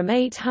welcomed from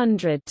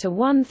 800 to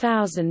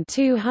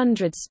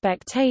 1,200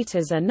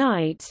 spectators a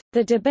night.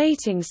 The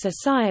debating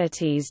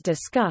societies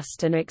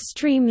discussed an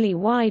extremely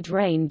wide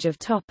range of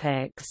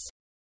topics.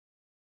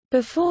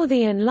 Before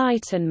the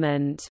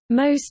Enlightenment,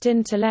 most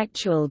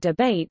intellectual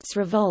debates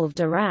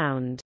revolved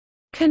around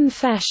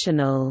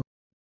confessional,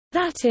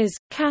 that is,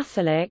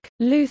 Catholic,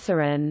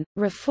 Lutheran,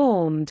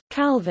 Reformed,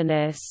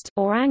 Calvinist,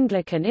 or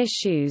Anglican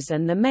issues,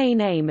 and the main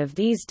aim of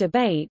these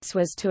debates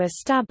was to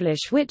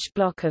establish which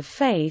block of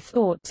faith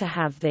ought to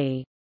have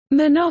the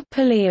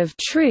monopoly of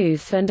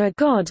truth and a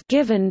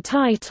God-given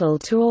title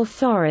to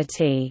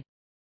authority.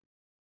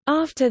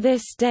 After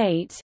this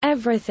date,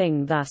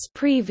 everything thus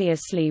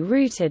previously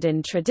rooted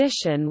in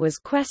tradition was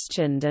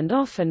questioned and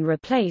often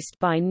replaced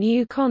by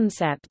new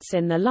concepts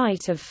in the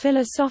light of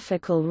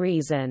philosophical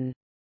reason.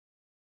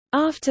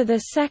 After the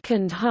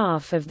second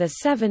half of the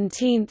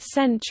 17th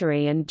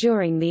century and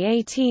during the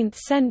 18th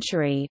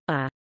century,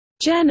 a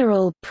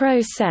general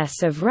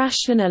process of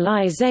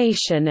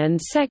rationalization and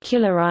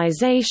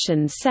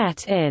secularization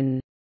set in,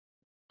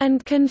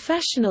 and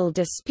confessional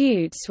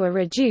disputes were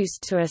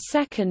reduced to a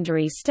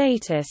secondary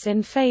status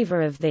in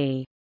favor of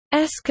the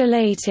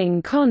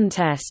escalating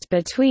contest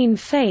between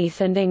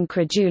faith and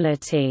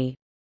incredulity.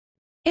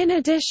 In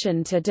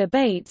addition to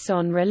debates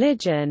on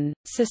religion,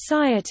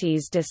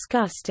 societies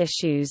discussed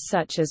issues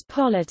such as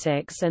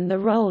politics and the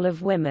role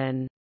of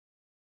women.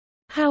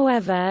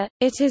 However,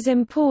 it is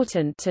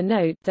important to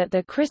note that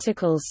the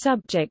critical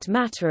subject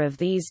matter of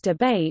these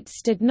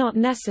debates did not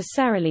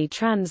necessarily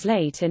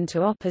translate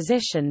into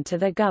opposition to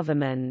the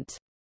government.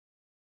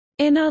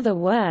 In other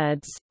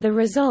words, the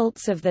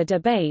results of the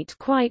debate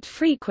quite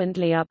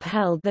frequently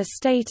upheld the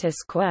status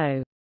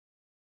quo.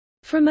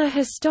 From a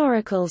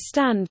historical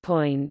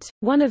standpoint,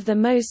 one of the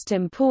most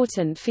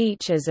important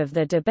features of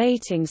the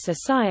debating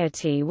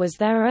society was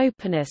their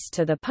openness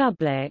to the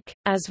public,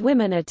 as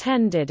women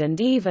attended and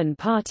even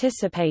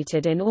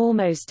participated in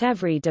almost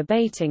every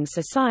debating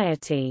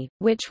society,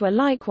 which were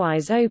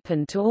likewise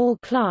open to all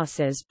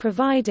classes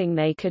providing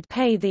they could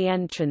pay the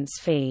entrance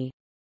fee.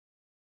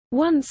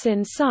 Once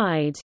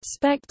inside,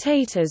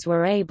 spectators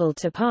were able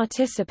to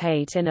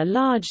participate in a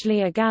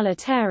largely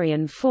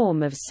egalitarian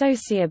form of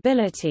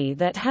sociability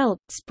that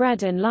helped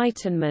spread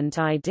Enlightenment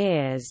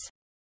ideas.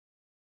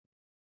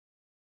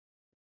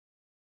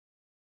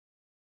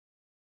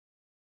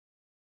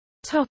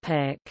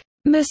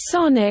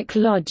 Masonic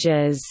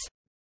lodges.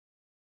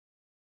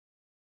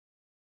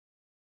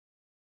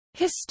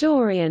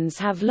 Historians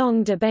have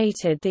long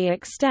debated the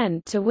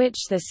extent to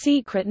which the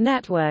secret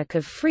network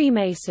of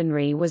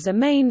Freemasonry was a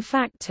main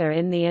factor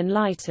in the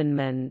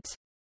Enlightenment.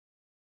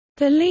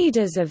 The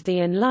leaders of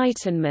the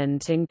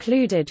Enlightenment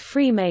included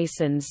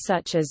Freemasons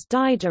such as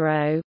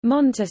Diderot,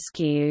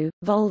 Montesquieu,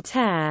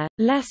 Voltaire,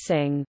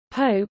 Lessing,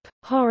 Pope,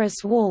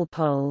 Horace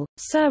Walpole,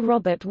 Sir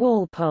Robert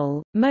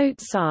Walpole,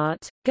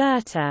 Mozart,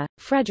 Goethe,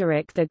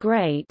 Frederick the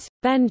Great,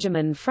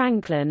 Benjamin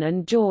Franklin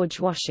and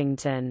George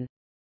Washington.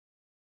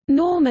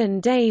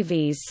 Norman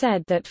Davies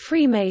said that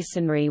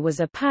Freemasonry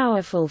was a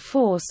powerful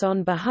force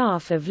on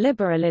behalf of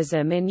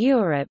liberalism in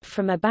Europe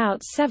from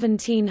about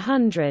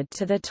 1700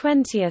 to the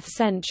 20th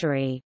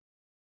century.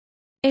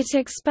 It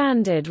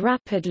expanded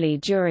rapidly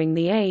during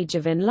the Age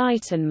of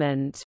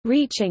Enlightenment,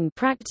 reaching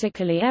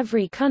practically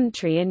every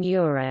country in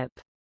Europe.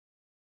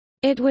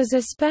 It was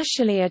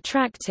especially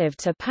attractive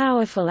to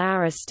powerful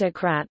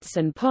aristocrats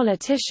and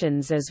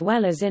politicians as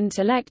well as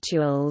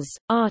intellectuals,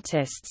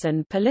 artists,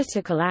 and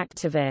political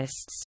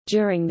activists.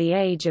 During the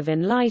Age of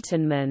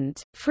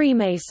Enlightenment,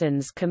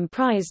 Freemasons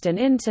comprised an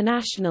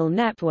international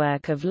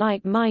network of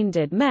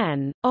like-minded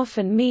men,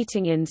 often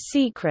meeting in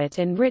secret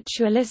in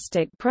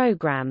ritualistic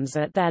programs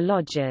at their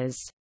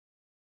lodges.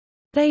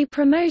 They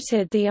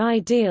promoted the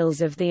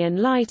ideals of the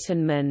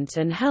Enlightenment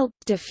and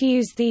helped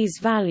diffuse these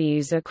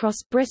values across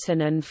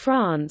Britain and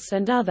France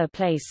and other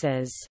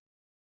places.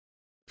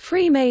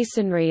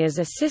 Freemasonry is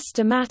a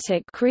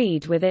systematic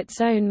creed with its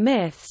own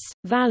myths,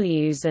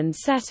 values and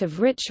set of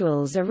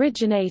rituals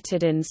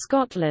originated in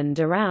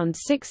Scotland around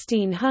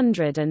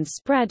 1600 and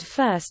spread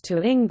first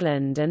to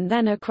England and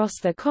then across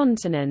the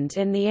continent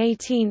in the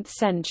 18th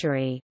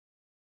century.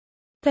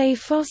 They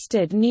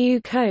fostered new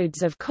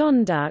codes of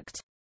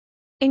conduct,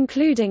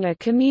 including a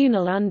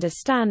communal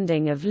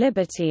understanding of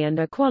liberty and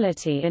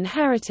equality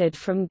inherited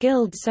from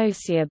guild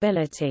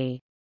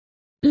sociability.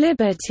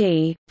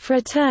 Liberty,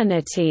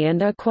 fraternity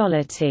and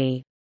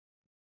equality.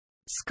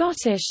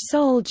 Scottish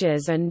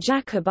soldiers and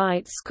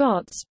Jacobite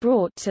Scots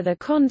brought to the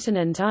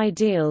continent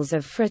ideals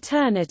of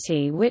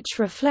fraternity which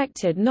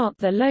reflected not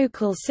the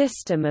local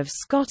system of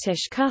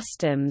Scottish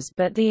customs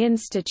but the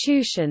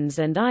institutions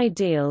and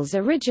ideals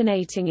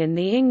originating in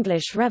the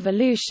English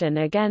Revolution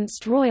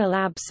against royal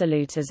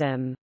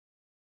absolutism.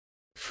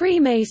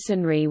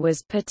 Freemasonry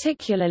was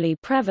particularly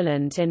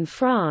prevalent in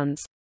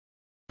France.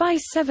 By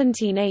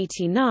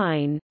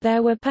 1789,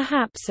 there were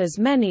perhaps as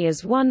many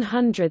as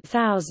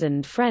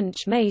 100,000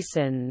 French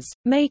Masons,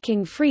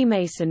 making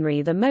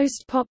Freemasonry the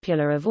most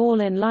popular of all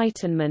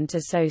Enlightenment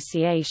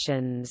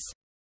associations.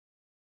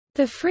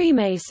 The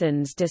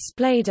Freemasons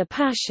displayed a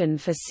passion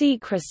for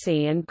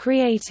secrecy and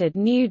created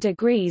new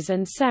degrees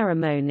and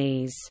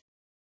ceremonies.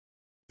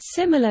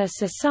 Similar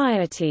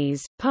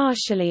societies,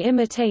 partially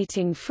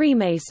imitating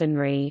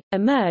Freemasonry,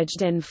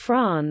 emerged in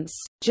France,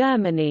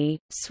 Germany,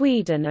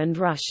 Sweden and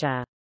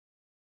Russia.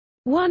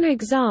 One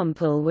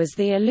example was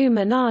the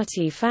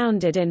Illuminati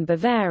founded in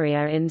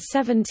Bavaria in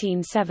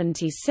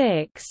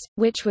 1776,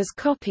 which was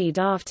copied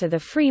after the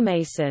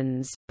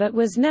Freemasons, but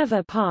was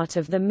never part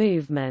of the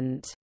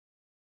movement.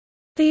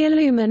 The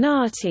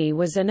Illuminati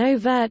was an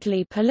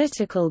overtly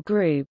political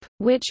group,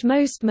 which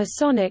most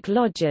Masonic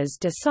lodges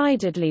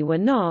decidedly were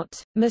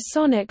not.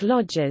 Masonic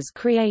lodges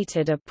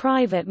created a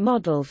private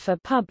model for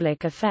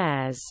public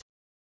affairs.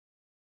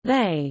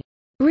 They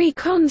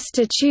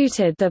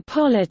reconstituted the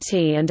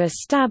polity and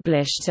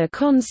established a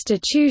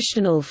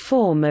constitutional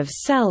form of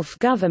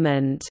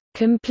self-government,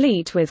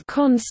 complete with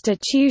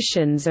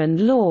constitutions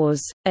and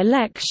laws,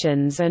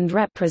 elections and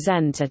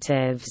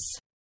representatives.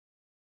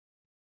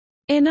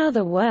 In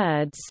other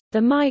words,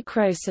 the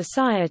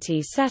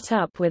micro-society set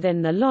up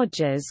within the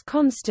lodges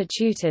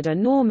constituted a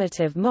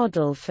normative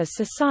model for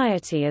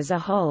society as a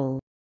whole.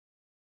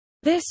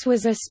 This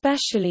was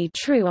especially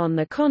true on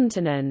the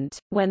continent.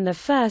 When the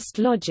first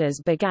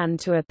lodges began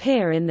to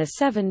appear in the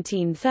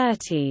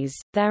 1730s,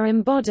 their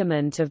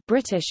embodiment of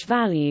British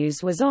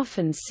values was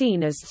often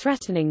seen as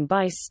threatening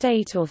by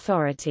state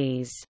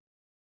authorities.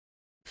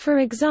 For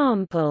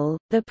example,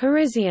 the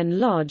Parisian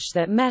lodge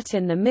that met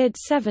in the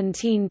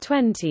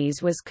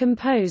mid-1720s was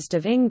composed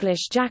of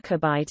English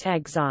Jacobite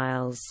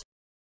exiles.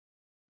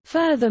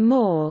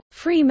 Furthermore,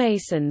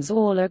 Freemasons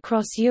all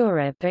across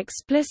Europe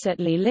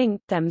explicitly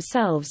linked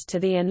themselves to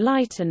the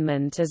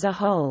Enlightenment as a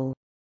whole.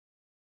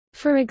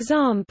 For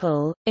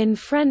example, in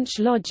French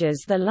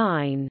lodges the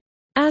line,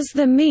 "As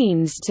the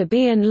means to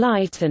be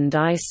enlightened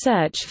I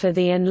search for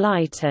the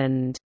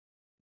enlightened,"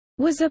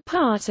 was a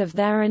part of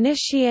their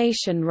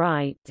initiation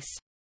rites.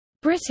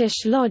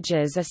 British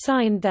lodges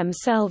assigned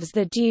themselves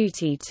the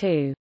duty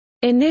to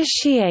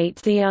initiate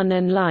the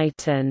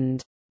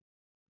unenlightened.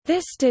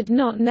 This did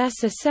not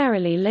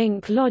necessarily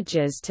link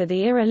lodges to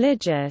the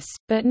irreligious,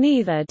 but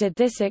neither did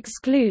this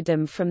exclude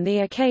them from the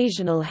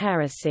occasional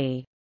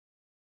heresy.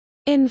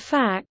 In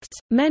fact,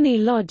 many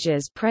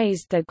lodges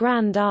praised the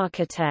Grand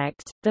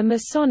Architect, the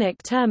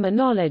Masonic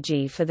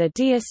terminology for the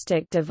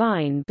deistic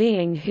divine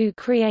being who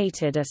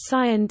created a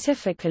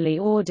scientifically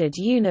ordered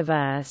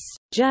universe.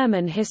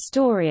 German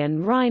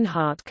historian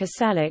Reinhard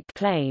Koselleck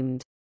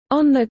claimed,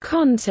 "On the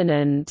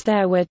continent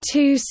there were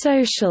two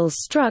social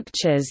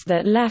structures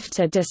that left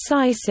a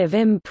decisive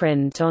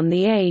imprint on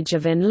the Age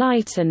of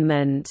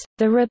Enlightenment,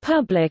 the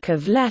Republic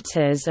of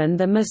Letters and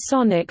the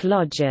Masonic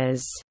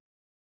lodges."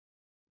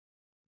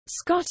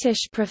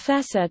 Scottish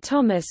professor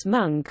Thomas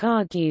Monk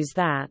argues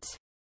that,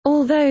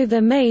 "Although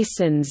the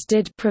Masons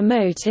did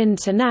promote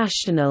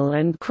international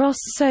and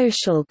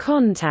cross-social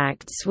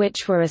contacts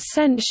which were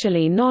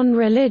essentially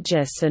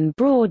non-religious and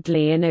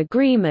broadly in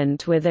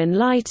agreement with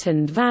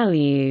enlightened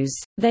values,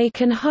 they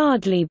can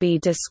hardly be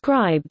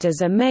described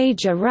as a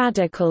major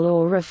radical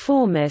or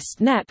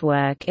reformist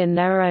network in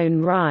their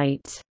own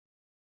right."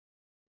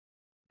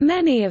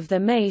 Many of the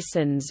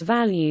Masons'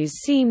 values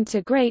seemed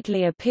to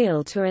greatly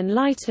appeal to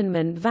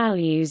Enlightenment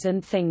values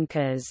and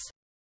thinkers.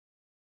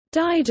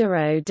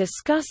 Diderot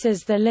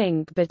discusses the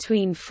link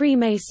between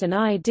Freemason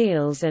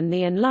ideals and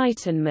the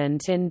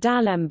Enlightenment in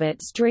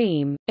D'Alembert's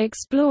Dream,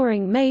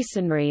 exploring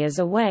Masonry as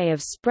a way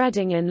of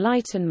spreading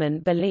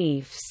Enlightenment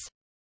beliefs.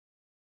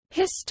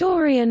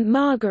 Historian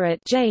Margaret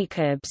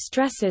Jacob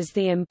stresses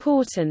the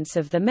importance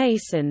of the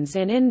Masons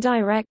in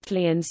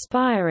indirectly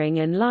inspiring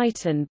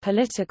enlightened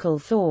political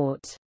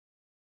thought.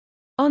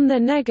 On the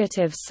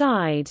negative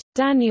side,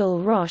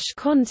 Daniel Roche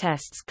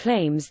contests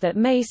claims that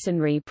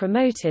Masonry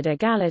promoted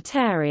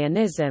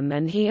egalitarianism,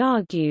 and he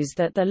argues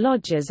that the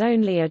lodges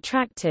only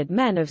attracted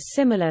men of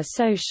similar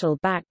social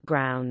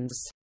backgrounds.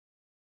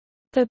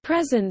 The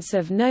presence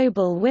of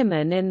noble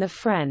women in the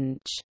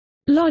French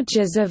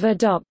lodges of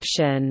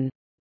adoption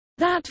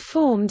that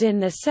formed in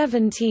the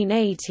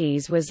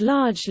 1780s was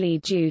largely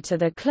due to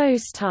the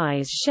close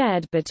ties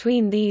shared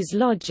between these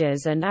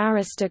lodges and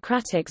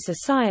aristocratic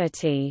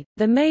society.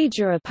 The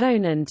major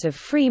opponent of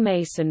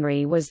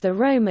Freemasonry was the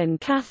Roman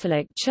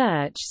Catholic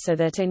Church, so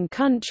that in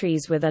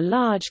countries with a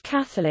large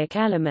Catholic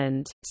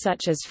element,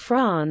 such as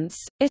France,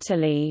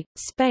 Italy,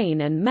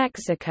 Spain and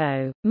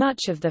Mexico,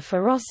 much of the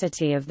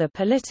ferocity of the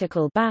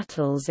political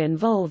battles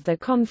involved the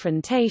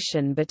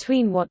confrontation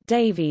between what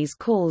Davies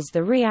calls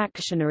the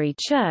reactionary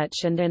church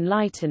and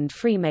enlightened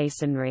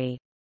Freemasonry.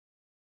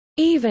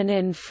 Even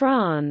in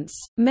France,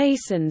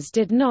 Masons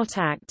did not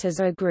act as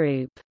a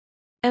group.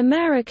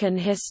 American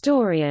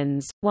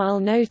historians, while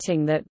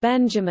noting that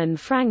Benjamin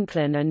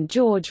Franklin and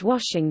George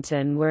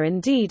Washington were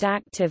indeed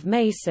active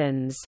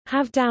Masons,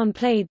 have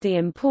downplayed the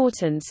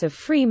importance of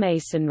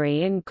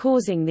Freemasonry in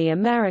causing the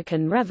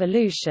American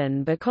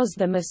Revolution because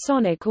the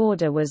Masonic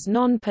order was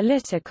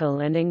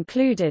non-political and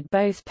included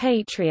both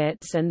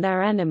patriots and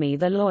their enemy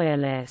the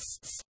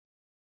Loyalists.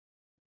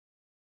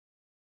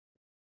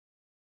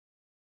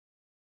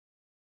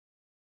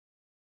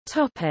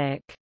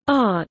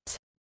 Art.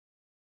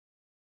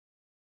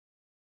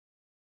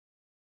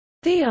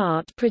 The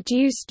art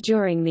produced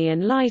during the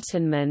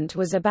Enlightenment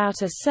was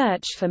about a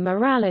search for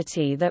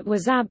morality that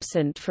was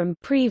absent from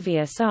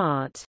previous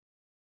art.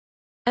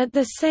 At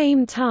the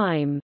same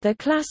time, the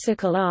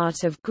classical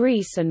art of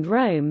Greece and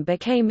Rome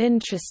became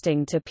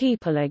interesting to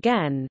people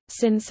again,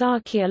 since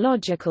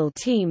archaeological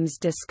teams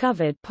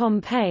discovered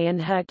Pompeii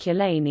and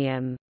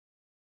Herculaneum.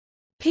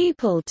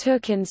 People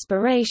took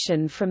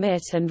inspiration from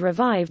it and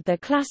revived the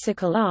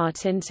classical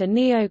art into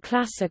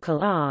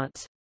neoclassical art.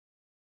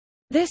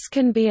 This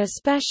can be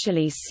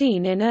especially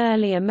seen in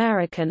early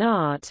American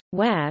art,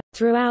 where,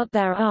 throughout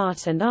their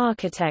art and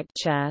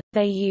architecture,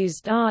 they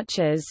used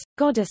arches,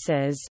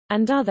 goddesses,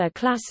 and other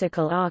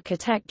classical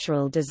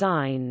architectural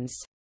designs.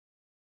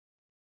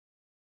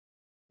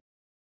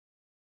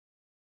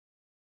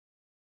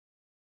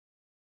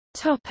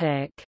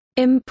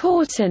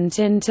 Important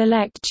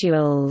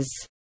intellectuals.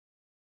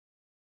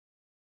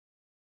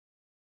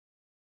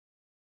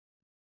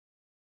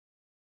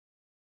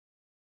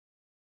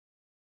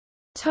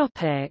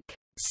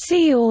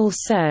 See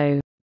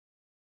also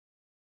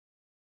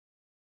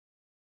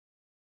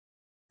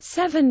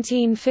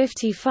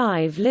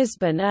 1755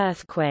 Lisbon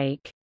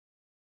earthquake.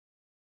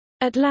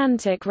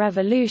 Atlantic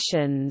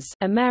revolutions,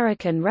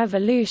 American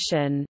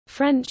Revolution,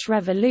 French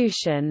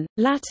Revolution,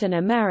 Latin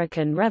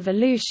American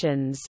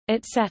revolutions,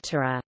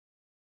 etc.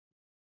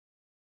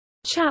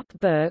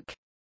 Chapbook.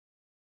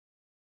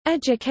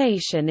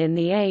 Education in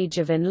the Age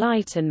of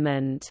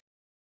Enlightenment.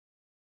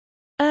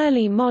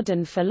 Early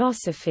modern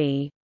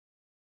philosophy.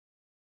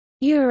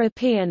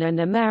 European and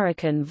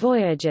American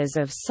voyages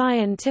of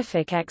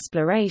scientific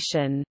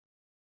exploration.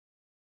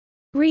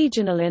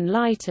 Regional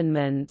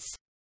enlightenments.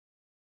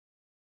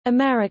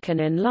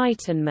 American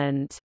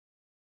Enlightenment.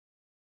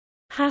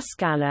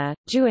 Haskalah,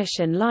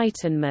 Jewish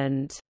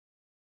Enlightenment.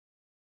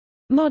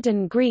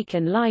 Modern Greek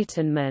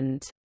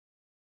Enlightenment.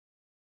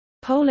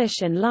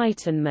 Polish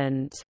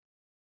Enlightenment.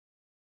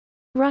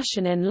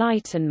 Russian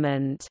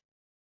Enlightenment.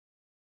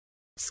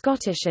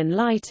 Scottish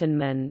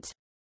Enlightenment.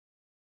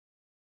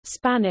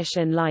 Spanish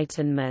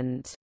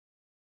Enlightenment.